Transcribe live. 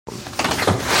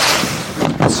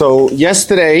So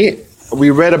yesterday we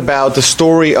read about the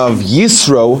story of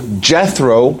Yisro,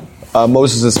 Jethro,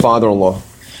 Moses' father-in-law.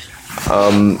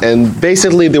 And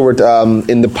basically there were,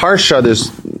 in the Parsha,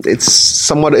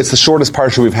 it's the shortest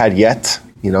Parsha we've had yet.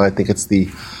 You know, I think it's the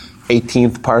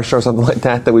 18th Parsha or something like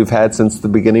that we've had since the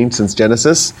beginning, since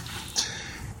Genesis.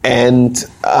 And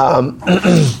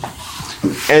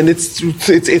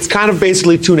it's kind of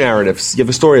basically two narratives. You have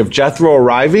a story of Jethro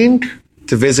arriving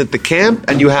to visit the camp,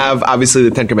 and you have obviously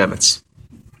the Ten Commandments.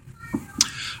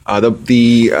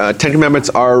 The Ten Commandments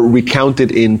are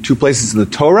recounted in two places in the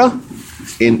Torah,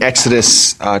 in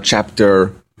Exodus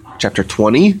chapter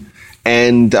 20,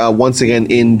 and once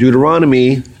again in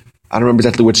Deuteronomy. I don't remember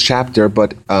exactly which chapter,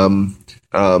 but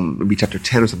maybe chapter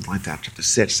 10 or something like that, chapter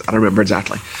 6. I don't remember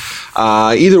exactly.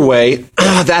 Either way,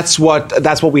 that's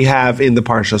what we have in the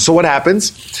Parsha. So what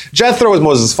happens? Jethro is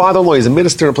Moses' father-in-law. He's a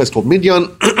minister in a place called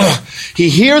Midian. He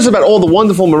hears about all the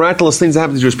wonderful, miraculous things that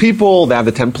happen to the Jewish people. They have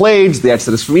the 10 plagues, the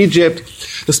Exodus from Egypt,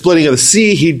 the splitting of the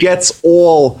sea. He gets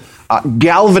all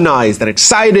galvanized and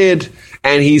excited,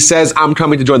 and he says, I'm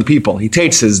coming to join the people. He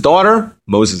takes his daughter,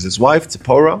 Moses' his wife,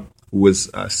 Zipporah, who was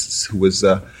I'm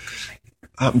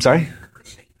sorry?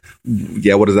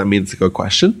 Yeah, what does that mean? It's a good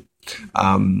question.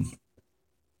 Was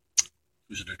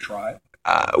it a tribe?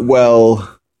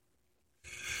 Well,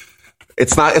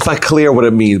 it's not clear what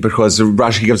it means, because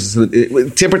Rashi gives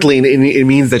us typically it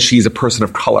means that she's a person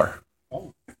of color.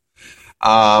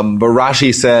 But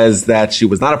Rashi says that she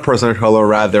was not a person of color,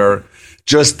 rather,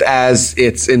 just as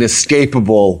it's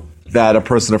inescapable that a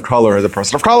person of color is a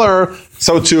person of color,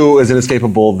 so too is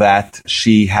inescapable that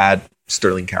she had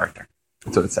sterling character.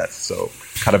 That's what it says. So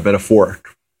kind of metaphoric.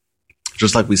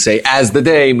 Just like we say, as the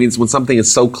day means when something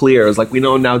is so clear, it's like we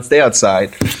know now it's day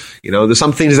outside. You know, there's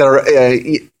some things that are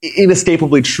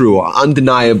inescapably true,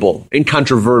 undeniable,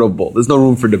 incontrovertible. There's no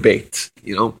room for debate,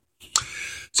 you know.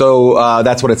 So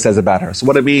that's what it says about her. So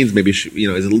what it means, maybe she,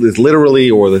 is literally,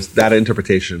 or that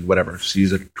interpretation, whatever.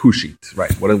 She's a Cushite,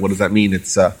 right? What does that mean?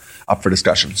 It's up for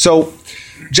discussion. So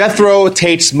Jethro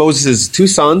takes Moses' two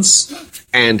sons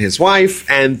and his wife,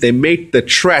 and they make the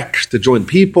trek to join the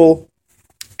people.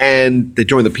 And they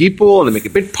join the people, and they make a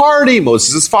big party.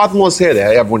 Moses' father-in-law's here.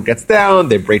 Everyone gets down.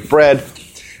 They break bread.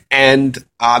 And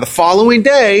the following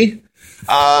day,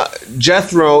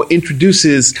 Jethro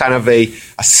introduces kind of a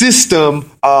system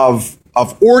of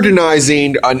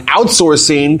organizing and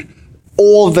outsourcing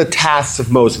all the tasks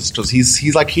of Moses. Because he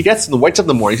wakes up in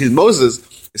the morning, he sees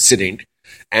Moses is sitting,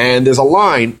 and there's a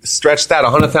line stretched out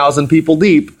 100,000 people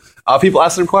deep. People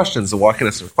ask him questions. The walk-in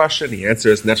asks him a question, he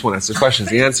answers. The next one asks him questions,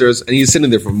 he answers. And he's sitting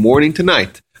there from morning to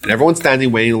night. And everyone's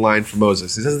standing waiting in line for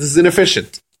Moses. He says, this is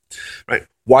inefficient. Right?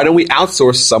 Why don't we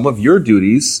outsource some of your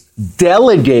duties,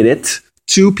 delegate it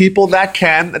to people that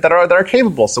are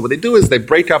capable? So what they do is they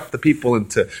break up the people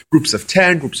into groups of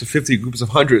 10, groups of 50, groups of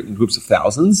 100, and groups of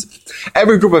thousands.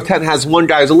 Every group of 10 has one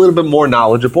guy who's a little bit more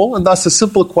knowledgeable, and thus a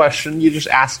simple question, you just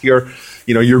ask your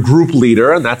group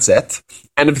leader, and that's it.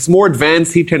 And if it's more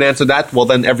advanced, he can answer that. Well,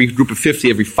 then every group of 50,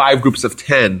 every 5 groups of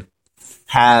 10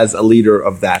 has a leader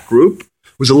of that group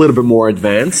who's a little bit more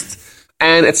advanced.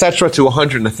 And etc. to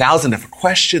 100 and 1,000. If a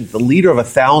question, the leader of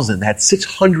 1,000 had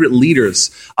 600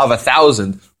 leaders of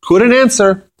 1,000 couldn't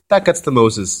answer, that gets to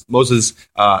Moses. Moses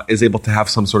is able to have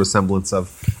some sort of semblance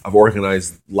of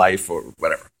organized life or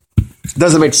whatever. It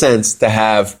doesn't make sense to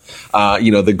have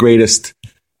the greatest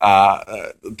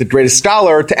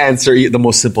scholar to answer the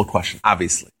most simple question.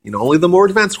 Obviously, only the more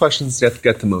advanced questions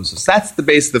get to Moses. That's the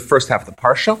base of the first half of the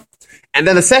parsha. And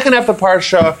then the second half of the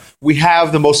parsha, we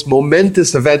have the most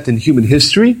momentous event in human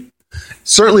history,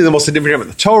 certainly the most significant event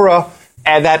in the Torah,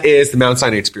 and that is the Mount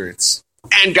Sinai experience.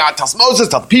 And God tells Moses,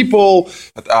 tell the people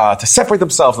to separate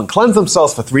themselves and cleanse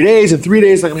themselves for 3 days. In 3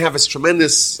 days, they're going to have this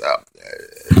tremendous,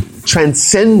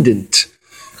 transcendent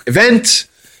event.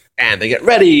 And they get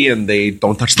ready, and they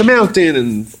don't touch the mountain,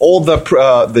 and all the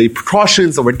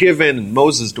precautions that were given. And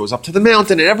Moses goes up to the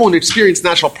mountain, and everyone experienced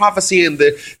national prophecy and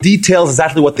the details,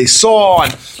 exactly what they saw.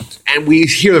 And we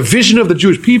hear the vision of the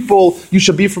Jewish people. You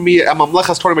shall be for me a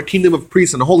mamlechas Torah, a kingdom of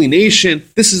priests and a holy nation.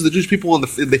 This is the Jewish people in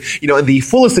the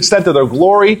fullest extent of their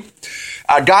glory.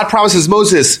 God promises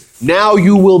Moses, now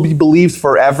you will be believed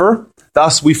forever.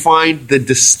 Thus, we find the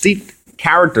distinct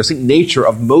character, distinct nature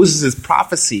of Moses'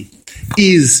 prophecy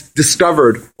is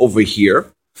discovered over here.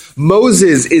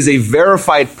 Moses is a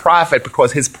verified prophet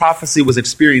because his prophecy was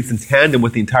experienced in tandem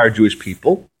with the entire Jewish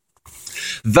people.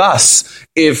 Thus,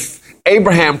 if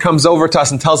Abraham comes over to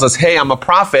us and tells us, hey, I'm a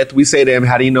prophet, we say to him,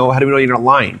 how do we know you're not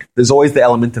lying? There's always the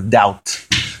element of doubt.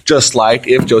 Just like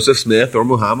if Joseph Smith or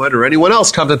Muhammad or anyone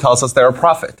else comes and tells us they're a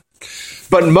prophet.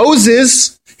 But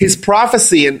Moses, his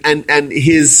prophecy and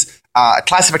his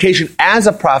classification as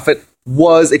a prophet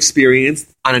was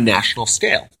experienced on a national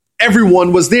scale.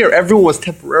 Everyone was there. Everyone was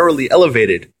temporarily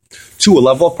elevated to a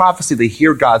level of prophecy. They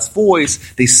hear God's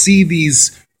voice. They see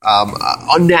these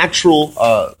unnatural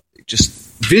just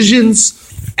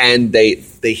visions, and they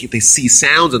see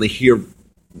sounds and they hear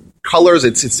colors.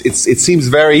 It seems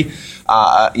very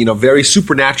very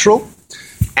supernatural.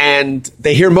 And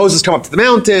they hear Moses come up to the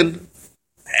mountain.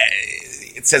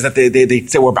 It says that they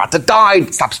say we're about to die.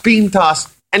 It stops speaking to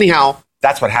us. Anyhow,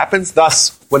 that's what happens.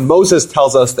 Thus, when Moses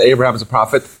tells us that Abraham is a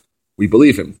prophet, we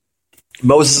believe him.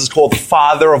 Moses is called the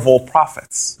father of all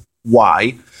prophets.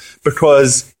 Why?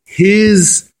 Because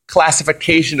his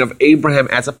classification of Abraham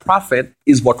as a prophet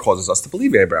is what causes us to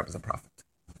believe Abraham is a prophet.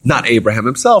 Not Abraham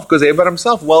himself, because Abraham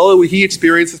himself, he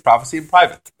experienced his prophecy in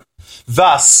private.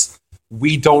 Thus,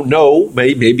 we don't know.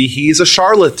 Maybe he's a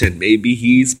charlatan. Maybe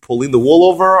he's pulling the wool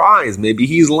over our eyes. Maybe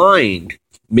he's lying.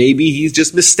 Maybe he's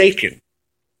just mistaken.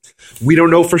 We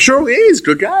don't know for sure. He's a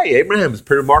good guy. Abraham is a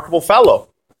pretty remarkable fellow.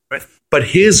 Right? But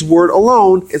his word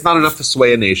alone is not enough to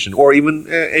sway a nation or even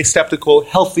a skeptical,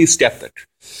 healthy skeptic.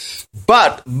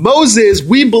 But Moses,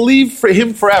 we believe for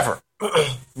him forever.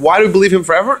 Why do we believe him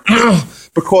forever?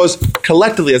 Because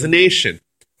collectively as a nation,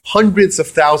 hundreds of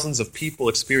thousands of people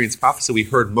experienced prophecy. We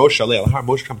heard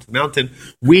Moshe come to the mountain.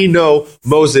 We know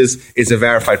Moses is a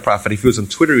verified prophet. If he was on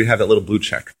Twitter, he'd have that little blue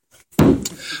check.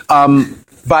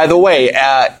 By the way,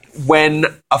 when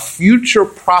a future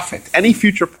prophet, any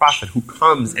future prophet who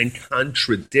comes and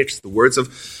contradicts the words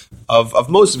of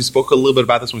Moses, we spoke a little bit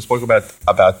about this when we spoke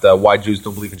about why Jews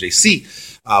don't believe in JC.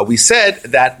 We said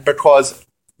that because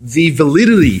the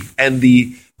validity and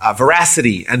the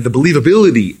veracity and the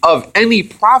believability of any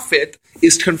prophet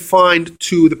is confined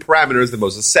to the parameters that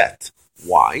Moses set.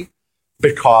 Why?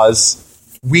 Because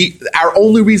our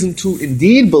only reason to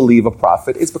indeed believe a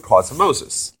prophet is because of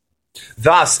Moses.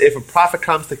 Thus, if a prophet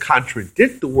comes to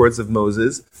contradict the words of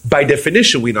Moses, by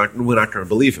definition, we're not going to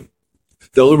believe him.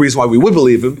 The only reason why we would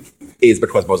believe him is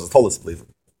because Moses told us to believe him.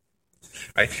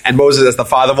 Right? And Moses, as the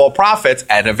father of all prophets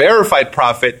and a verified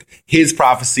prophet, his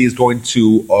prophecy is going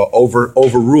to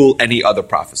overrule any other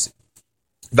prophecy.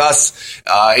 Thus,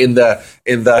 in the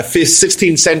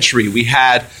 16th century, we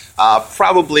had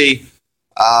probably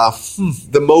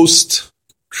the most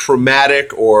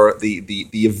traumatic, or the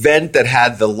event that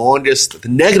had the longest, the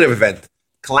negative event,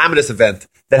 calamitous event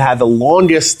that had the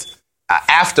longest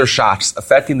aftershocks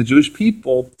affecting the Jewish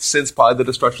people since probably the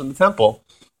destruction of the temple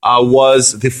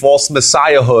was the false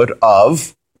messiahhood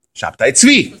of Shabtai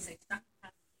Tzvi.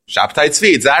 Shabtai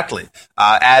Tzvi, exactly.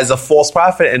 As a false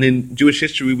prophet, and in Jewish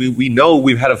history, we know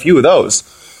we've had a few of those.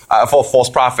 False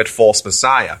prophet, false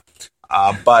messiah.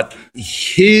 But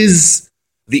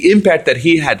the impact that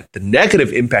he had, the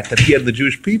negative impact that he had on the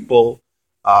Jewish people,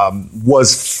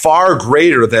 was far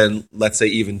greater than, let's say,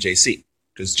 even JC.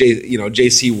 Because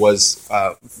JC was,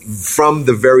 from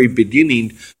the very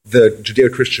beginning, the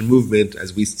Judeo-Christian movement,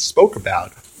 as we spoke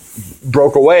about,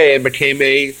 broke away and became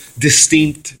a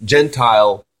distinct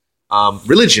Gentile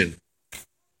religion,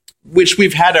 which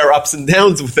we've had our ups and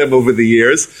downs with them over the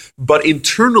years, but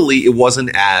internally it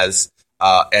wasn't as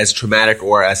traumatic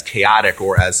or as chaotic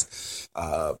or as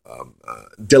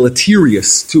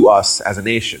deleterious to us as a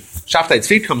nation. Shabtai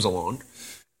Tzvi comes along,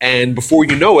 and before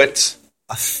you know it,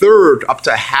 a third, up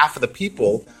to half of the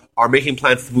people are making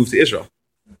plans to move to Israel.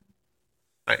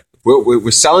 Right?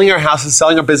 We're selling our houses,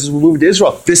 selling our business, we're moving to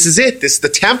Israel. This is it. The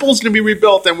temple's going to be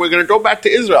rebuilt, and we're going to go back to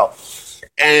Israel.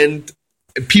 And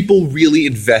people really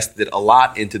invested a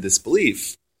lot into this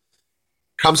belief.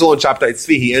 Comes along Shabtai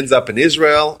Tzvi, he ends up in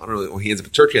Israel. I don't know, he ends up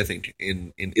in Turkey, I think,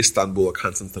 in Istanbul or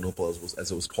Constantinople,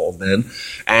 as it was called then.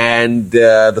 And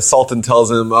the Sultan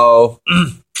tells him,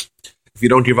 if you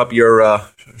don't give up your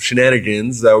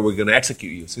shenanigans, we're going to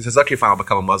execute you. So he says, okay, fine, I'll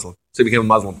become a Muslim. So he became a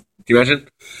Muslim. Can you imagine?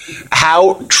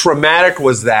 How traumatic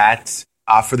was that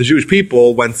for the Jewish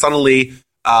people when suddenly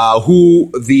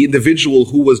the individual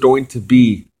who was going to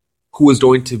be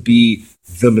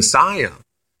the Messiah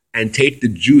and take the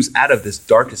Jews out of this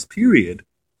darkest period,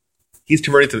 he's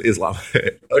converted to Islam.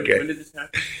 Okay. When did this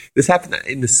happen? This happened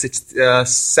in the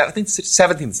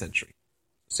 17th century,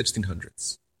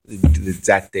 1600s. The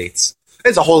exact dates.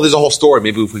 There's a whole story.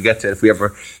 Maybe if we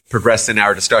ever progress in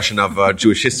our discussion of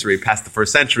Jewish history past the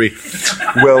first century,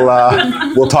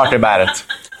 we'll talk about it.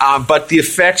 But the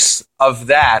effects of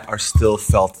that are still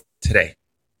felt today,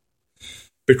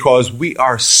 because we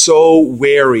are so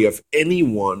wary of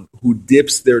anyone who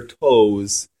dips their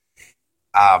toes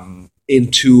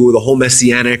into the whole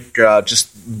messianic. Just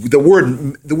the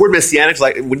word messianic is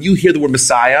like when you hear the word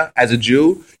Messiah as a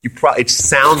Jew, it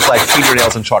sounds like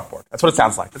fingernails and chalkboard. That's what it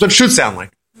sounds like. That's what it should sound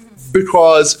like,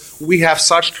 because we have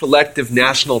such collective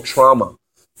national trauma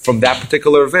from that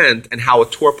particular event and how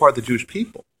it tore apart the Jewish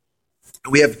people.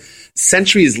 And we have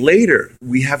centuries later,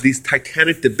 we have these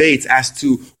titanic debates as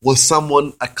to, was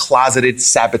someone a closeted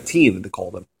Sabbatean, they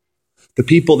call them. The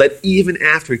people that even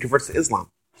after he converts to Islam,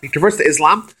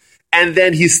 and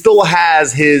then he still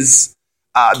has his,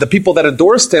 the people that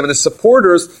endorsed him and his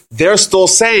supporters, they're still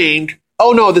saying,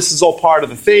 oh no, this is all part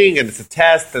of the thing and it's a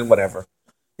test and whatever.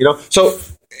 So,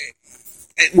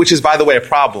 which is, by the way, a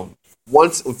problem.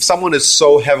 If someone is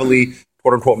so heavily,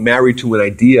 quote unquote, married to an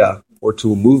idea or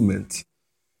to a movement,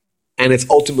 and it's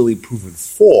ultimately proven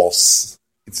false,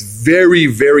 it's very,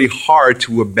 very hard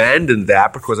to abandon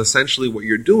that, because essentially what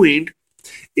you're doing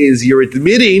is you're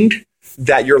admitting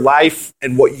that your life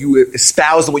and what you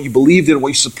espoused and what you believed in and what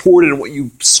you supported and what you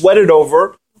sweated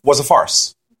over was a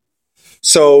farce.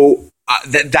 So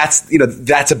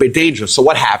that's a bit dangerous. So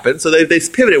what happened? So they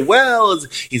pivoted. Well,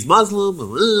 he's Muslim,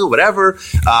 whatever,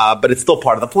 but it's still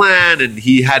part of the plan. And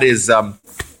he had his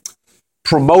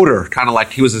promoter, kind of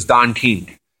like he was his Don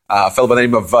King, a fellow by the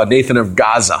name of Nathan of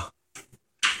Gaza,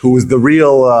 who was the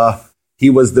real. He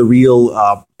was the real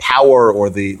power or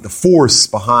the force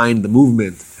behind the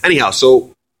movement. Anyhow,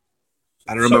 so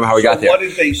I don't remember how we got there. What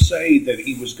did they say, that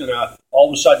he was going to all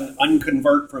of a sudden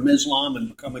unconvert from Islam and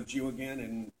become a Jew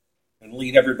again and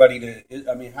lead everybody to?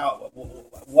 I mean,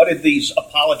 what did these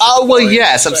apologists? Oh well,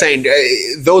 yes, I'm saying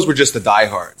those were just the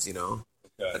diehards.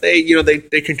 Okay.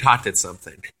 They concocted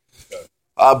something. Okay.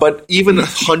 But even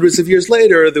hundreds of years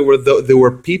later, there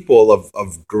were people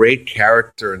of great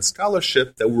character and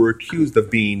scholarship that were accused of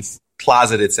being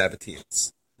closeted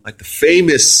Sabbateans, like the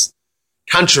famous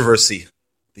controversy.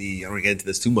 I don't want to get into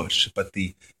this too much, but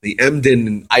the Emden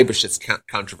and Eibeshitz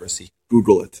controversy.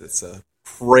 Google it. It's a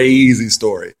crazy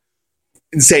story.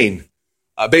 Insane.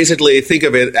 Basically, think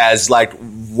of it as like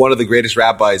one of the greatest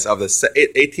rabbis of the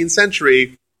 18th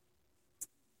century.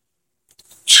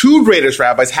 Two greatest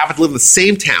rabbis happen to live in the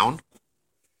same town,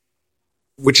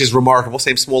 which is remarkable,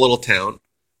 same small little town.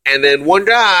 And then one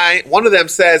of them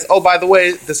says, oh, by the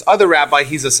way, this other rabbi,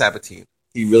 he's a Sabbatean.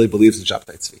 He really believes in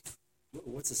Shabtai Tzvi.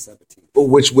 What's a Sabbatean?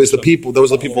 Which was the people,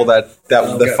 those are the people that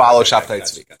follow Shabtai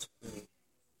Tzvi.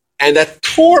 And that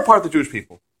tore apart the Jewish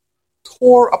people.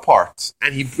 Tore apart.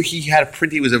 And he had a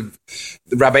print,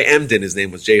 Rabbi Emden, his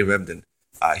name was Jacob Emden.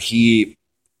 He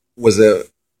was a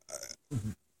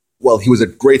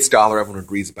great scholar, everyone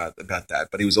agrees about that,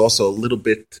 but he was also a little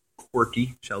bit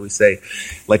quirky, shall we say.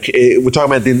 Like, we're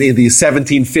talking about in the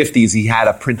 1750s, he had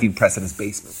a printing press in his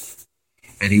basement.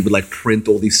 And he would print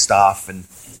all these stuff, and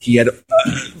he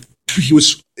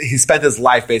spent his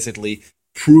life basically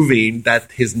proving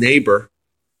that his neighbor,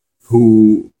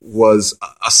 who was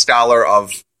a scholar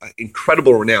of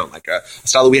incredible renown, like a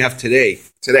scholar we have today,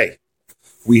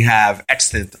 we have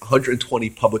extant 120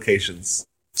 publications,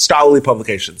 scholarly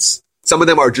publications. Some of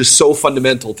them are just so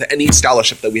fundamental to any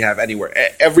scholarship that we have anywhere.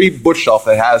 Every bookshelf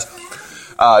that has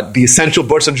the essential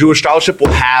books on Jewish scholarship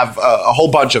will have a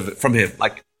whole bunch of it from him.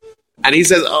 And he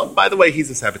says, oh, by the way, he's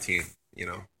a Sabbatean,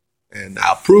 and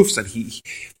proofs, and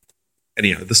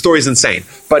anyhow, the story's insane.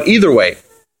 But either way,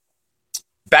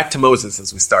 back to Moses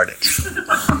as we started.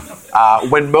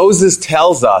 When Moses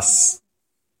tells us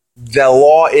the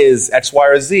law is X, Y,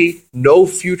 or Z, no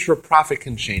future prophet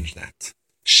can change that.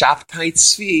 Shabtai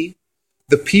Tzvi,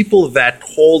 the people that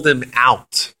called him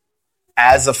out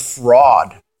as a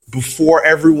fraud before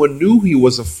everyone knew he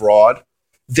was a fraud,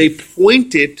 they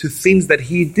pointed to things that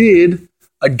he did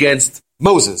against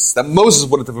Moses, that Moses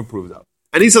wouldn't have approved of.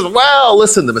 And he says, well,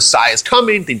 listen, the Messiah is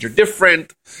coming, things are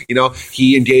different.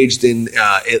 He engaged in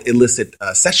illicit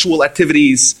sexual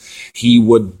activities. He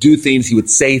would do things, he would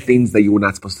say things that you were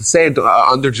not supposed to say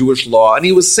under Jewish law. And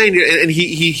he was saying, and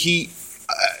he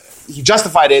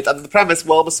justified it under the premise,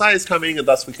 well, Messiah is coming, and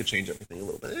thus we could change everything a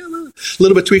little bit. A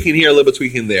little bit tweaking here, a little bit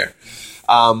tweaking there.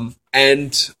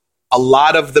 And a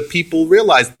lot of the people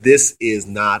realized this is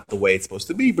not the way it's supposed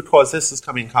to be, because this is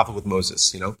coming in conflict with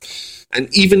Moses, And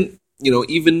even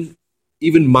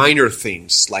minor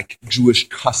things like Jewish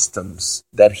customs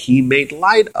that he made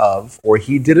light of or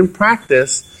he didn't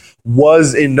practice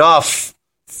was enough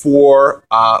for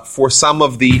some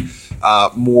of the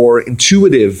more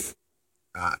intuitive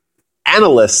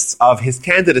analysts of his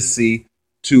candidacy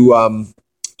to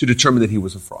determine that he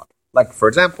was a fraud. Like, for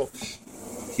example,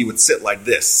 he would sit like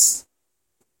this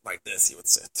he would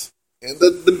sit. And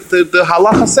the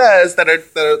halacha says that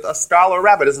a scholar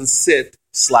rabbi doesn't sit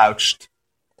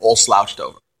all slouched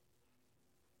over.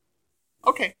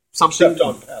 Okay, something. Except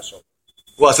on Passover.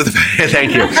 Well, so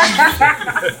thank you.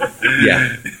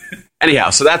 Yeah. Anyhow,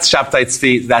 so that's Shabtai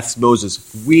Tzvi, that's Moses.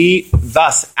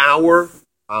 Our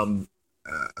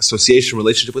association,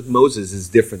 relationship with Moses is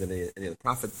different than any other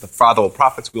prophet. The father of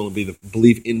prophets, we only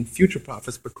believe in future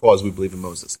prophets because we believe in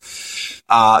Moses.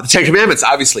 The Ten Commandments,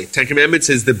 obviously. Ten Commandments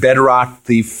is the bedrock,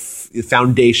 the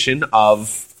foundation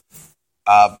of,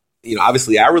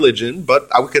 obviously our religion, but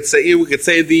we could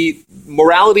say the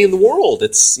morality in the world.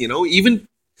 It's,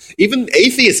 even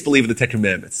atheists believe in the Ten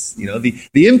Commandments.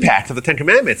 The impact of the Ten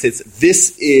Commandments.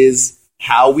 This is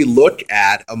how we look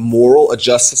at a moral, a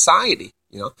just society.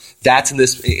 That's in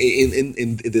this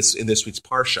week's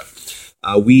parsha.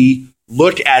 We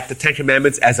look at the Ten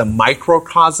Commandments as a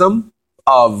microcosm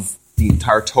of the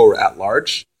entire Torah at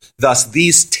large. Thus,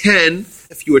 these 10,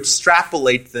 if you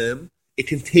extrapolate them, it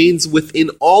contains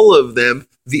within all of them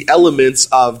the elements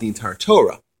of the entire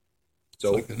Torah.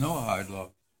 So, it's like the Noahide law.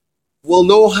 Well,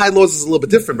 Noahide laws is a little bit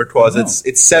different because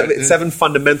it's seven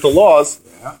fundamental laws,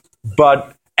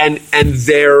 but and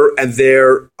they're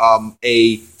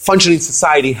a functioning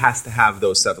society has to have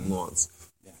those 7 laws.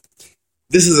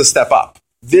 This is a step up.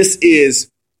 This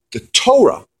is the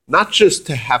Torah, not just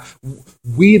to have.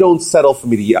 We don't settle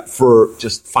for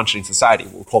just functioning society.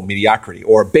 We'll call mediocrity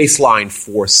or a baseline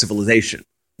for civilization,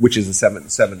 which is the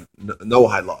seven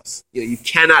Noahide laws. You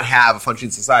cannot have a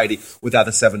functioning society without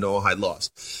the 7 Noahide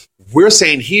laws. We're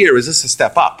saying here is this a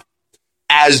step up.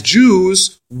 As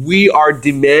Jews, we are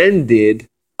demanded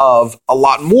of a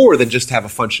lot more than just to have a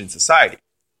functioning society.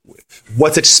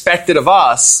 What's expected of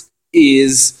us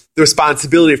is the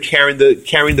responsibility of carrying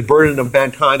the burden of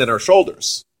mankind on our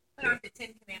shoulders. But aren't the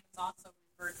 10 Commandments also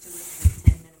referred to as the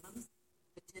 10 minimums,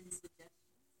 the 10 suggestions?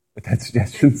 The 10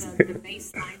 suggestions. The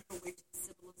baseline for which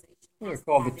civilization. They're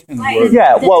called the 10 Like, words.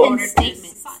 Yeah, well, 10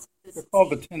 statements. They're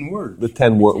called the 10 words. the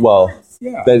 10 words. Well,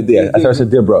 Yeah. as I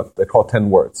said, Dibra, they're called 10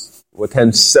 words or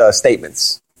 10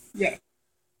 statements. Yeah.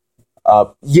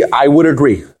 I would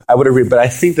agree, but I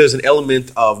think there's an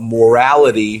element of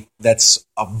morality that's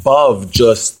above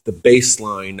just the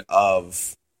baseline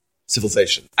of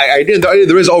civilization.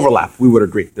 There is overlap. We would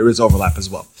agree. There is overlap as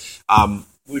well.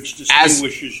 Which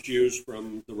distinguishes Jews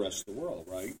from the rest of the world,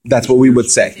 right? That's what we would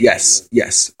say. Yes.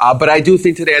 But I do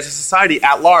think today as a society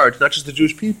at large, not just the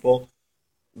Jewish people,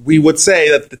 we would say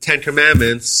that the 10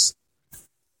 Commandments,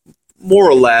 more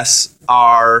or less,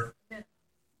 are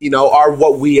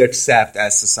what we accept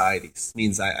as societies.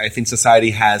 Means I think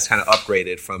society has kind of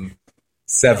upgraded from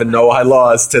 7 Noahide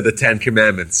laws to the 10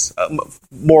 Commandments,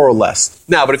 more or less.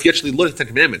 Now, but if you actually look at the 10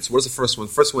 Commandments, what's the first one?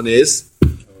 The first one is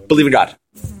believe in God.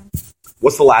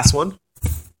 What's the last one?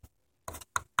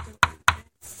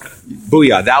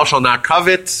 Booyah, thou shalt not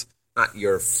covet, not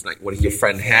what your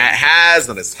friend has,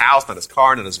 not his house, not his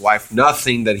car, not his wife,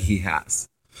 nothing that he has.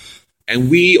 And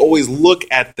we always look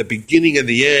at the beginning and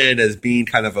the end as being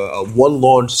kind of a one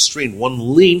launch string, one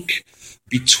link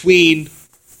between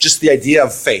just the idea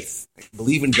of faith.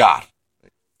 Believe in God.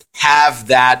 Have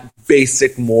that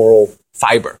basic moral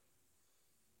fiber.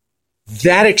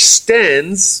 That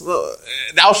extends,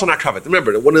 thou shalt not covet.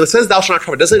 Remember, when it says thou shalt not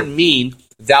covet, it doesn't mean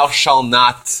thou shalt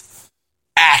not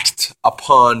act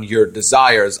upon your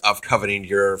desires of coveting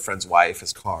your friend's wife,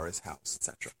 his car, his house,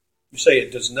 etc. You say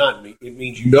it does not mean it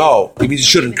means you No, it means you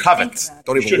shouldn't covet.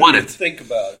 Don't even want it. Think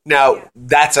about it. Now,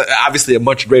 that's obviously a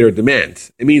much greater demand.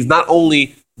 It means not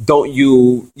only don't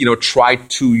you try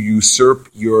to usurp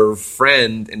your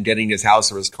friend and getting his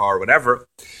house or his car or whatever,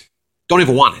 don't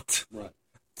even want it. Right.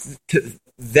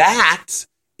 That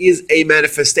is a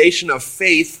manifestation of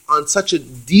faith on such a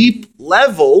deep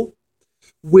level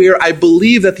where I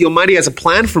believe that the Almighty has a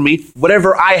plan for me.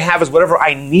 Whatever I have is whatever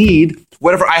I need.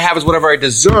 Whatever I have is whatever I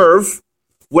deserve.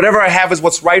 Whatever I have is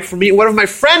what's right for me. Whatever my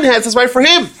friend has is right for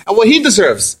him and what he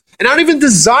deserves. And I don't even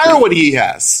desire what he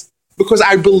has because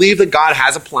I believe that God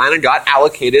has a plan and God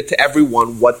allocated to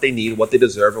everyone what they need, what they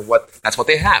deserve, and that's what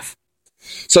they have.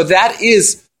 So that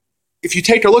is, if you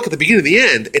take a look at the beginning and the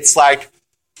end, it's like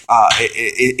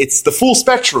it's the full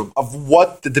spectrum of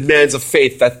what the demands of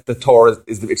faith that the Torah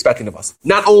is expecting of us.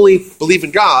 Not only believe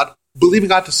in God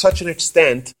to such an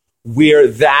extent where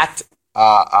that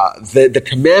the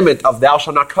commandment of thou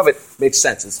shalt not covet makes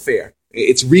sense, it's fair,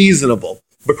 it's reasonable,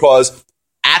 because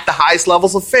at the highest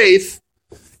levels of faith,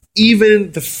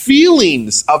 even the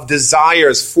feelings of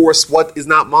desires force what is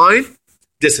not mine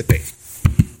dissipate.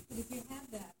 But if you have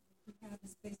that, what you have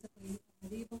is basically a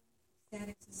medieval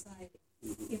static society.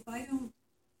 If I don't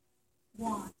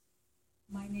want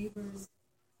my neighbor's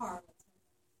car, let's say,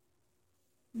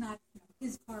 not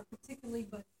his car particularly,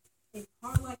 but a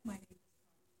car like my neighbor's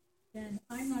car, then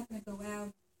I'm not going to go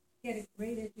out, get a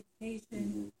great education,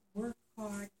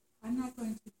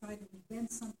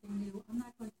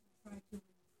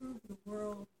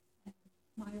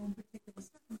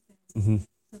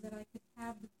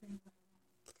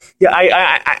 Yeah,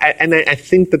 I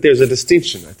think that there's a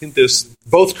distinction. I think there's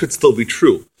both could still be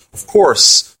true. Of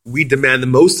course, we demand the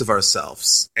most of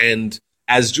ourselves, and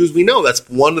as Jews, we know that's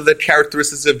one of the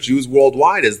characteristics of Jews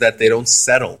worldwide is that they don't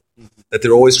settle, that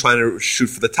they're always trying to shoot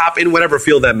for the top in whatever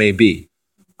field that may be,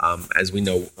 as we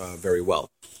know very well.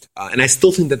 And I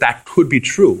still think that could be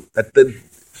true. That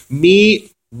me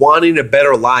wanting a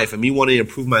better life and me wanting to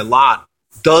improve my lot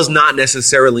does not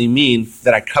necessarily mean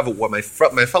that I covet what my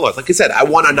fellow has. Like I said, I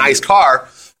want a nice car.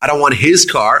 I don't want his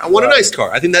car. I want a nice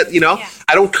car. I think that,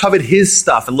 I don't covet his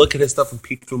stuff and look at his stuff and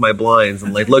peek through my blinds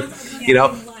and like, look,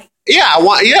 yeah, I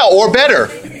want, or better.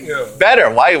 Better.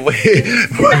 Why?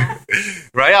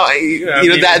 Right?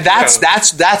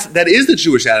 That is the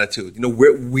Jewish attitude.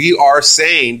 We are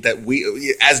saying that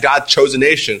we, as God chose a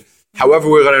nation, however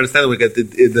we're going to understand it, we get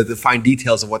the fine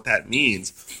details of what that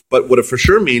means. But what it for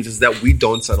sure means is that we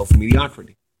don't settle for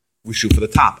mediocrity. We shoot for the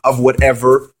top of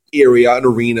whatever area and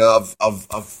arena of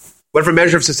whatever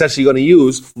measure of success you're going to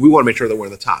use. We want to make sure that we're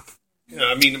in the top. Yeah,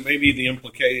 I mean, maybe the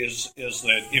implication is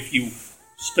that if you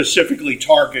specifically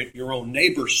target your own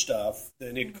neighbor's stuff,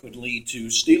 then it could lead to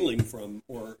stealing from,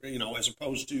 or as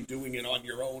opposed to doing it on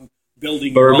your own,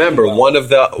 building. But remember, one of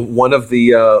the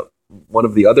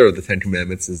other of the Ten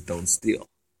Commandments is don't steal.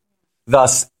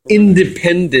 Thus,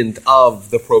 independent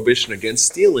of the prohibition against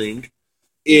stealing,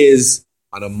 is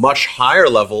on a much higher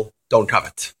level, don't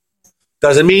covet.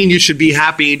 Doesn't mean you should be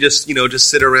happy and just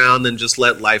sit around and just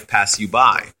let life pass you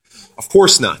by. Of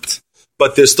course not.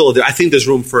 But I think there's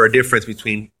room for a difference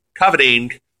between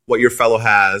coveting what your fellow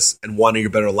has and wanting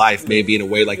your better life, maybe in a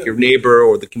way like your neighbor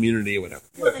or the community or whatever.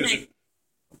 Well,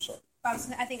 I'm sorry.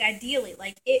 I think ideally,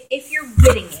 like if you're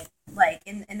getting it, like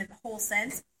in the whole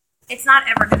sense, it's not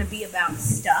ever going to be about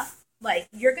stuff. Like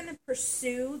you're going to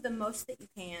pursue the most that you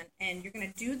can, and you're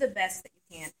going to do the best that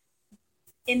you can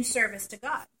in service to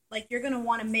God. Like you're going to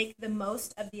want to make the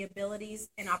most of the abilities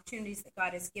and opportunities that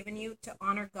God has given you to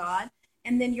honor God.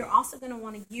 And then you're also going to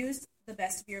want to use the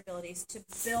best of your abilities to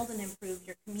build and improve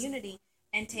your community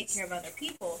and take care of other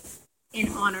people in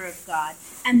honor of God.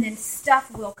 And then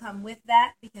stuff will come with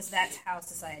that because that's how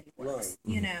society works,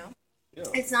 Yeah.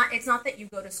 It's not that you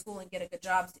go to school and get a good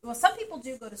job. Well, some people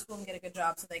do go to school and get a good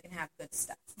job so they can have good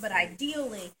stuff. But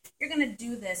ideally, you're going to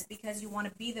do this because you want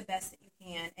to be the best that you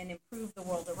can and improve the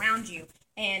world around you.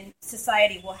 And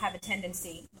society will have a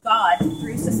tendency, God,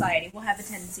 through society, will have a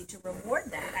tendency to reward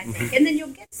that, I think. And then you'll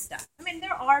get stuff. I mean,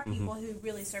 there are people who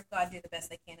really serve God, do the best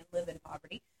they can, and live in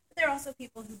poverty. But there are also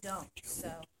people who don't. So,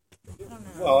 I don't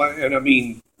know. Well, and I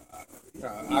mean,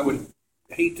 I would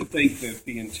hate to think that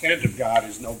the intent of God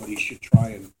is nobody should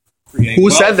try and create.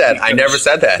 Who said that? I never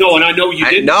said that. No, and I know you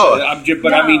didn't. No. I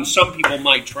mean, some people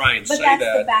might try and say that. But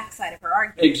that's the backside of her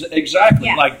argument. Exactly.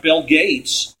 Yeah. Like Bill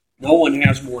Gates, no one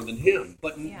has more than him.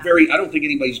 But I don't think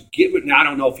anybody's given. Now, I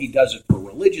don't know if he does it for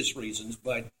religious reasons,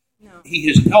 but he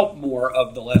has helped more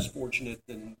of the less fortunate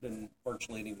than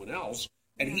virtually anyone else.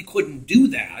 And he couldn't do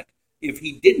that if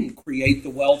he didn't create the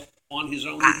wealth on his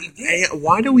own that he did.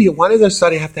 Why does our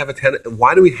study have to have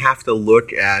why do we have to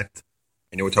look at,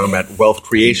 I know we're talking about wealth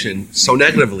creation so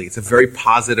negatively? It's a very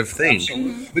positive thing.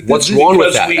 Absolutely. What's wrong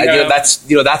with that?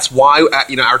 That's why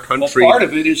our country. Well, part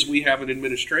of it is we have an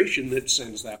administration that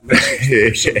sends that message.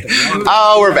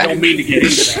 We're back. I don't mean to get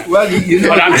into that. Well,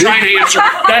 but I'm trying to answer.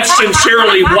 That's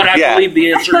sincerely what I believe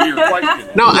the answer to your question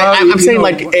is. No, I'm saying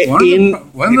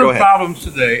one of the problems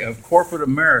today of corporate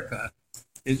America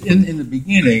is in the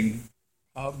beginning.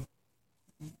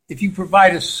 If you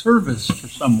provide a service for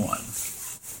someone.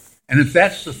 And if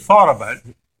that's the thought of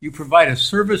it, you provide a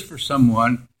service for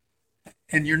someone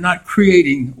and you're not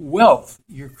creating wealth.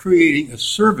 You're creating a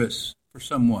service for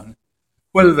someone.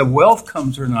 Whether the wealth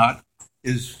comes or not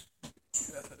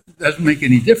doesn't make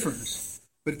any difference.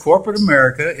 But corporate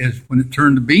America is, when it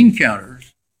turned to bean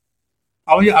counters,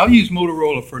 I'll use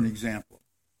Motorola for an example.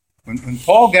 When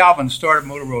Paul Galvin started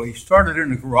Motorola, he started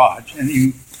in a garage and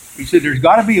he said there's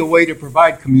got to be a way to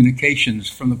provide communications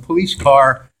from the police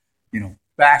car,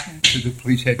 back to the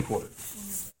police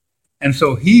headquarters. And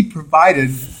so he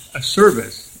provided a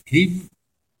service. He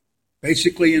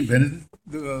basically invented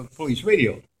the police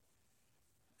radio.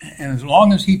 And as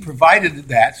long as he provided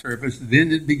that service,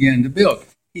 then it began to build.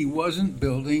 He wasn't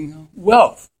building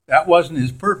wealth. That wasn't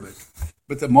his purpose.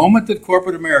 But the moment that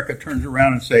corporate America turns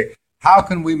around and say, how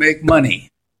can we make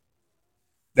money?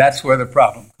 That's where the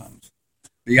problem comes.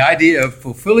 The idea of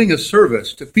fulfilling a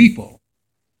service to people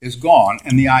is gone,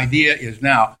 and the idea is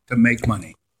now to make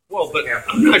money. Well, but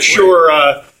I'm not sure,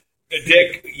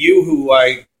 Dick, you who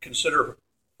I consider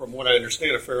from what I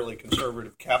understand, a fairly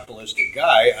conservative capitalistic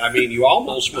guy. I mean, you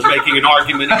almost were making an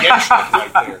argument against it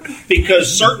right there.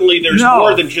 Because certainly there's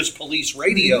more than just police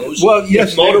radios. Well,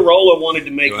 yes, if Motorola wanted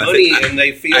to make money and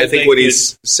they feel I think what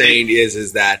he's saying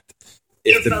is that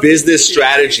if the business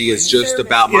strategy is just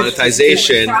about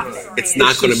monetization, it's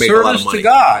not going to make a lot of money. To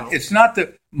God. It's not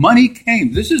the money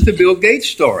came. This is the Bill Gates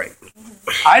story.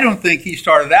 I don't think he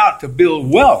started out to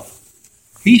build wealth.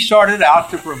 He started out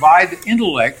to provide the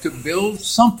intellect to build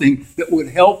something that would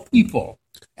help people.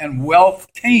 And wealth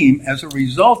came as a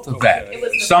result of that.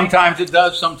 Sometimes it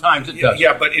does, sometimes it doesn't.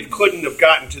 Yeah, but it couldn't have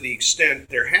gotten to the extent.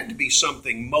 There had to be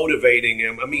something motivating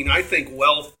him. I mean, I think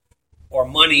wealth or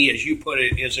money, as you put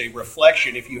it, is a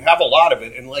reflection. If you have a lot of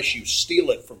it, unless you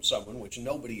steal it from someone, which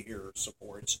nobody here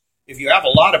supports, if you have a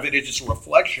lot of it, it's a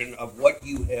reflection of what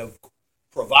you have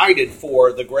provided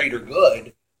for the greater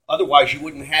good. Otherwise, you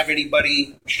wouldn't have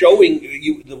anybody showing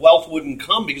you. The wealth wouldn't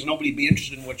come because nobody would be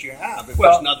interested in what you have. If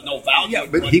there's no value. Yeah,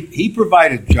 but he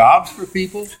provided jobs for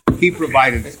people. He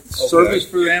provided service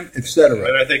for them, etc.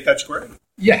 And I think that's great.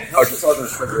 Yeah. How's this all going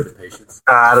to trigger the patients?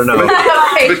 I don't know.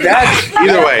 But that's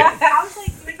Either way.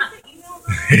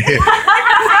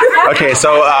 Okay,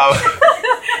 so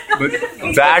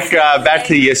back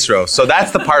to Yisro. So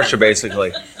that's the parsha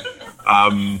basically.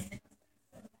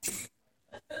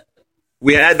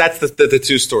 That's the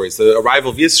two stories: the arrival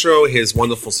of Yisro, his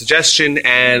wonderful suggestion,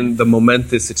 and the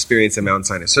momentous experience at Mount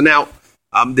Sinai. So now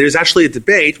there's actually a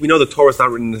debate. We know the Torah is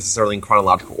not written necessarily in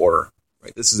chronological order.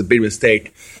 Right? This is a big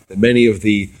mistake that many of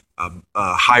the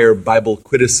higher Bible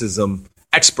criticism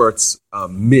experts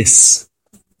miss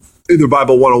in their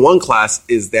Bible 101 class.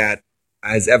 Is that,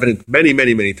 as evident many,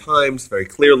 many, many times, very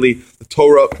clearly, the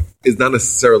Torah is not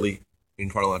necessarily in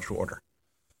chronological order.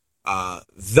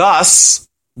 Thus,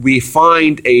 we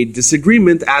find a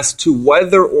disagreement as to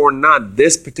whether or not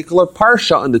this particular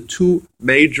parsha and the two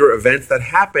major events that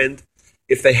happened,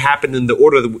 if they happened in the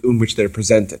order in which they're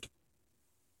presented.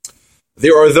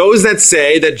 There are those that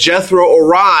say that Jethro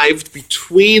arrived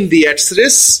between the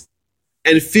Exodus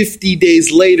and 50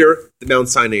 days later, the Mount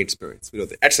Sinai experience. We know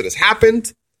the Exodus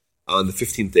happened on the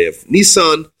 15th day of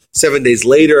Nisan. 7 days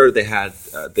later, they had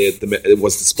it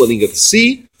was the splitting of the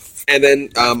sea. And then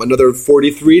another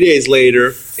 43 days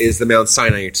later is the Mount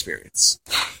Sinai experience.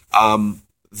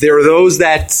 There are those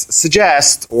that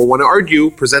suggest or want to argue,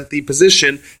 present the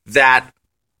position that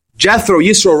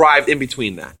Yisro arrived in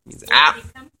between that.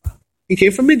 He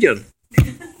came from Midian.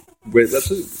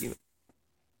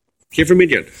 Came from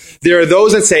Midian. There are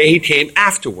those that say he came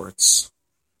afterwards.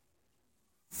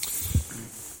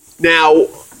 Now,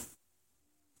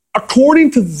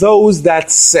 according to those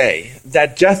that say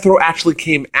that Jethro actually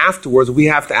came afterwards, we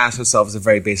have to ask ourselves a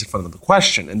very basic fundamental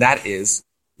question, and that is,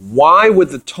 why would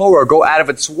the Torah go out of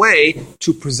its way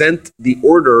to present the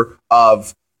order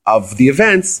of the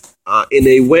events in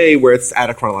a way where it's out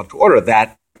of chronological order?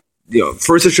 That,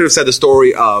 first it should have said the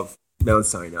story of Mount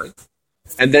Sinai,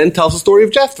 and then tells the story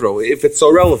of Jethro, if it's so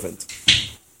relevant.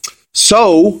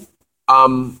 So,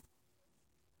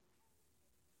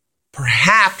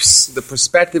 perhaps the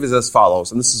perspective is as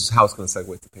follows, and this is how it's going to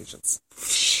segue to patience.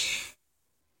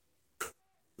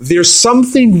 There's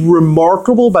something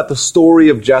remarkable about the story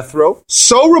of Jethro,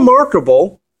 so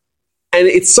remarkable, and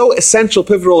it's so essential,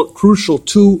 pivotal, crucial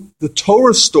to the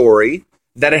Torah story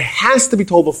that it has to be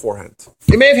told beforehand.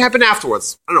 It may have happened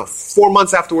afterwards. I don't know, 4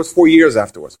 months afterwards, 4 years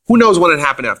afterwards. Who knows when it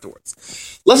happened afterwards?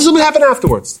 Let's assume it happened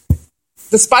afterwards.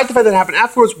 Despite the fact that it happened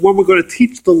afterwards, when we're going to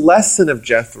teach the lesson of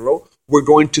Jethro, we're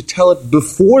going to tell it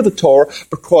before the Torah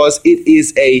because it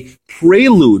is a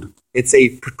prelude. It's a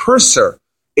precursor.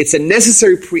 It's a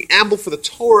necessary preamble for the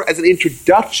Torah as an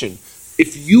introduction.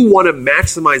 If you want to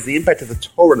maximize the impact of the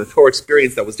Torah and the Torah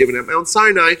experience that was given at Mount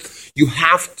Sinai, you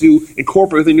have to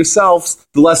incorporate within yourselves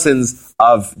the lessons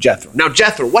of Jethro. Now,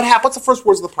 Jethro, what happened? What's the first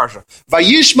words of the parsha?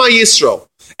 Vayishma Yisro.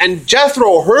 And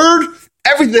Jethro heard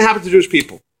everything that happened to the Jewish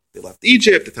people. They left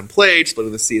Egypt, the 10 plagues,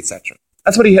 splitting the sea, etc.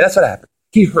 That's what happened.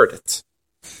 He heard it.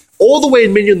 All the way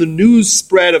in Midian, the news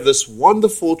spread of this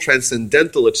wonderful,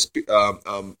 transcendental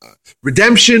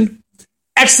redemption,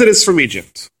 exodus from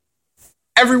Egypt.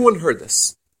 Everyone heard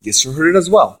this. Yisro heard it as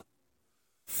well.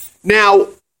 Now,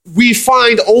 we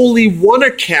find only one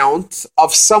account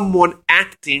of someone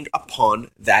acting upon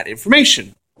that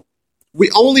information. We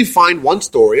only find one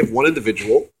story of one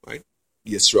individual, right?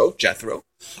 Yisro, Jethro,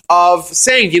 of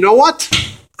saying, you know what?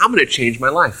 I'm going to change my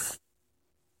life.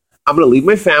 I'm going to leave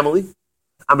my family.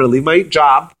 I'm going to leave my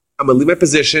job. I'm going to leave my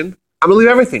position. I'm going to leave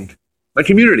everything, my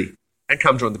community, and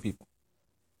come join the people.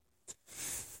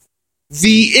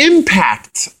 The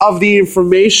impact of the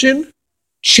information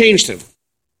changed him.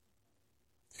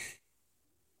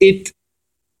 It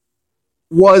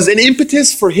was an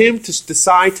impetus for him to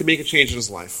decide to make a change in his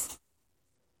life.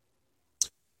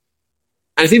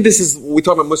 And I think this is, when we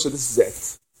talk about Musar, this is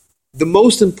it. The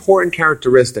most important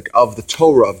characteristic of the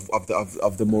Torah,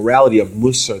 of the morality of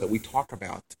Musar that we talk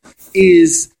about,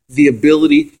 is the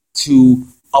ability to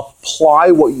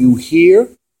apply what you hear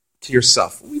to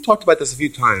yourself. We talked about this a few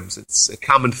times. It's a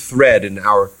common thread in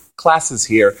our classes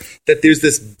here, that there's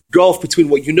this gulf between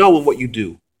what you know and what you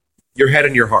do, your head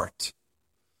and your heart.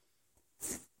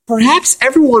 Perhaps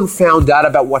everyone found out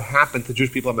about what happened to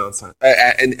Jewish people at Mount Sinai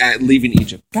and leaving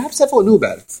Egypt. Perhaps everyone knew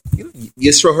about it.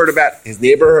 Yisro heard about it. His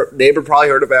neighbor probably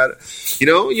heard about it.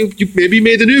 You maybe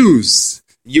made the news.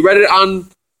 You read it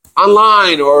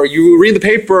online, or you read the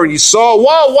paper and you saw,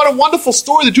 whoa, what a wonderful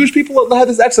story. The Jewish people had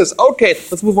this exodus. Okay,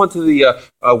 let's move on to the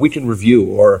weekend review,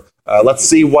 or let's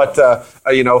see what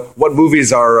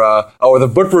movies are, or the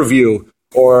book review,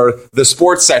 or the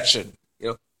sports section.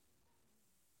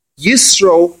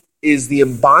 Yisro is the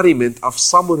embodiment of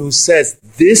someone who says,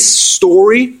 this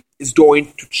story is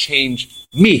going to change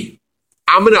me.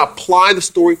 I'm going to apply the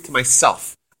story to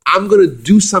myself. I'm going to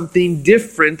do something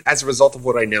different as a result of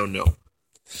what I now know.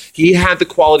 He had the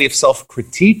quality of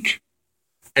self-critique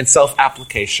and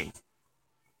self-application.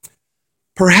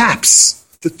 Perhaps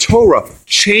the Torah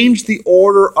changed the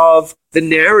order of the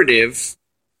narrative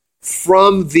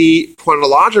from the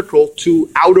chronological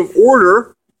to out of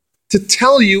order, to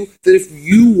tell you that if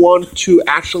you want to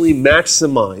actually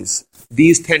maximize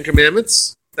these 10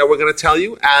 commandments that we're going to tell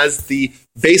you as the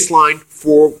baseline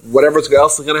for whatever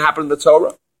else is going to happen in the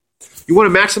Torah, you want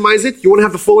to maximize it, you want to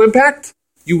have the full impact,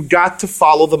 you got to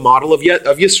follow the model of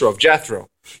Yisro, of Jethro.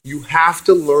 You have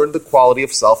to learn the quality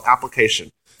of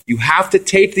self-application. You have to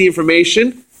take the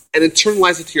information and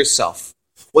internalize it to yourself.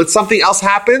 When something else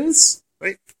happens,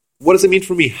 right? What does it mean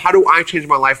for me? How do I change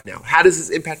my life now? How does this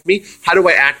impact me? How do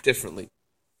I act differently?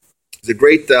 There's a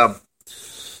great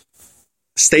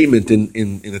statement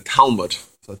in the Talmud.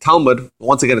 So the Talmud,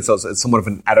 once again, it's somewhat of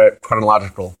an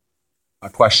chronological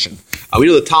question. We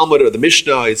know the Talmud, or the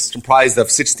Mishnah, is comprised of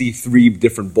 63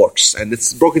 different books, and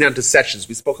it's broken down to sections.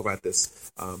 We spoke about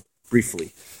this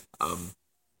briefly.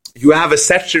 You have a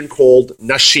section called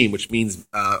Nashim, which means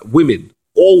women,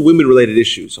 all women-related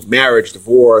issues, so marriage,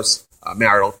 divorce,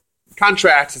 marital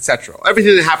contracts, etc.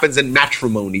 Everything that happens in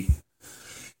matrimony.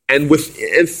 And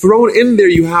thrown in there,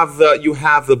 you have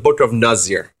the book of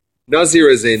Nazir. Nazir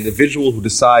is an individual who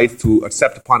decides to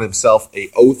accept upon himself an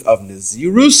oath of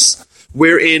Nazirus,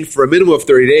 wherein for a minimum of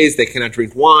 30 days they cannot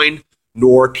drink wine,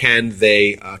 nor can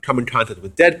they come in contact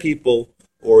with dead people,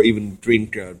 or even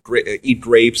eat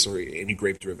grapes or any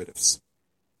grape derivatives.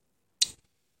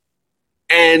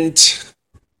 And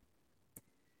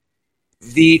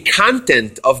the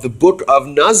content of the book of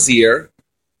Nazir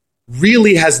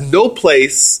really has no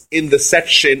place in the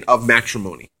section of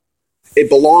matrimony. It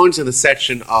belongs in the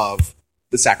section of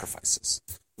the sacrifices.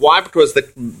 Why? Because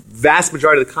the vast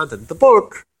majority of the content of the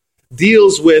book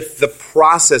deals with the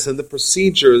process and the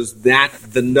procedures that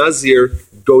the Nazir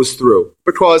goes through.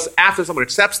 Because after someone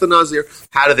accepts the Nazir,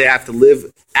 how do they have to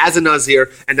live as a Nazir?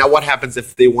 And now what happens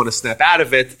if they want to snap out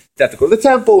of it? They have to go to the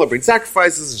temple and bring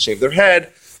sacrifices and shave their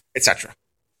head, etc.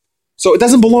 So it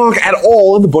doesn't belong at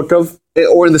all in the book of,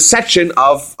 or in the section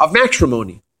of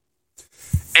matrimony.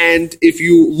 And if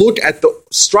you look at the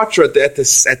structure, at the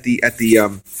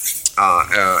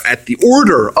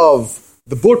order of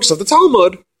the books of the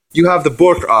Talmud, you have the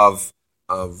book of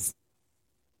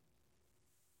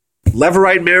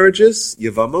Levirate marriages,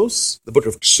 Yevamos, the book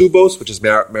of Ksubos, which is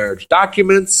marriage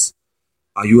documents.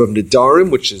 You have Nidarim,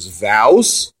 which is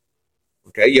vows.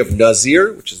 Okay, you have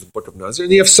Nazir, which is the book of Nazir,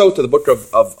 and you have Sota, the book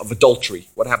of adultery.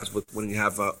 What happens when you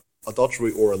have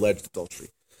adultery or alleged adultery?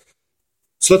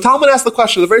 So the Talmud asks the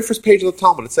question, the very first page of the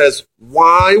Talmud, it says,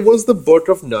 why was the book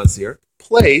of Nazir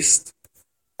placed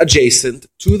adjacent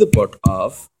to the book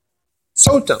of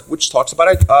Sota, which talks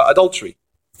about adultery?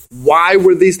 Why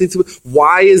were these things?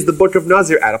 Why is the book of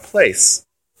Nazir at a place?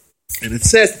 And it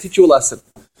says to teach you a lesson.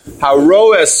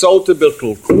 Haroeh Sota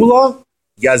bilkul kula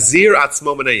yazir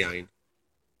atzmo min hayayin.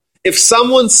 If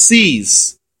someone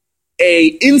sees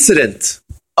an incident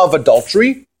of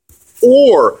adultery,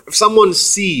 or if someone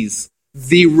sees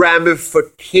the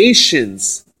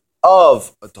ramifications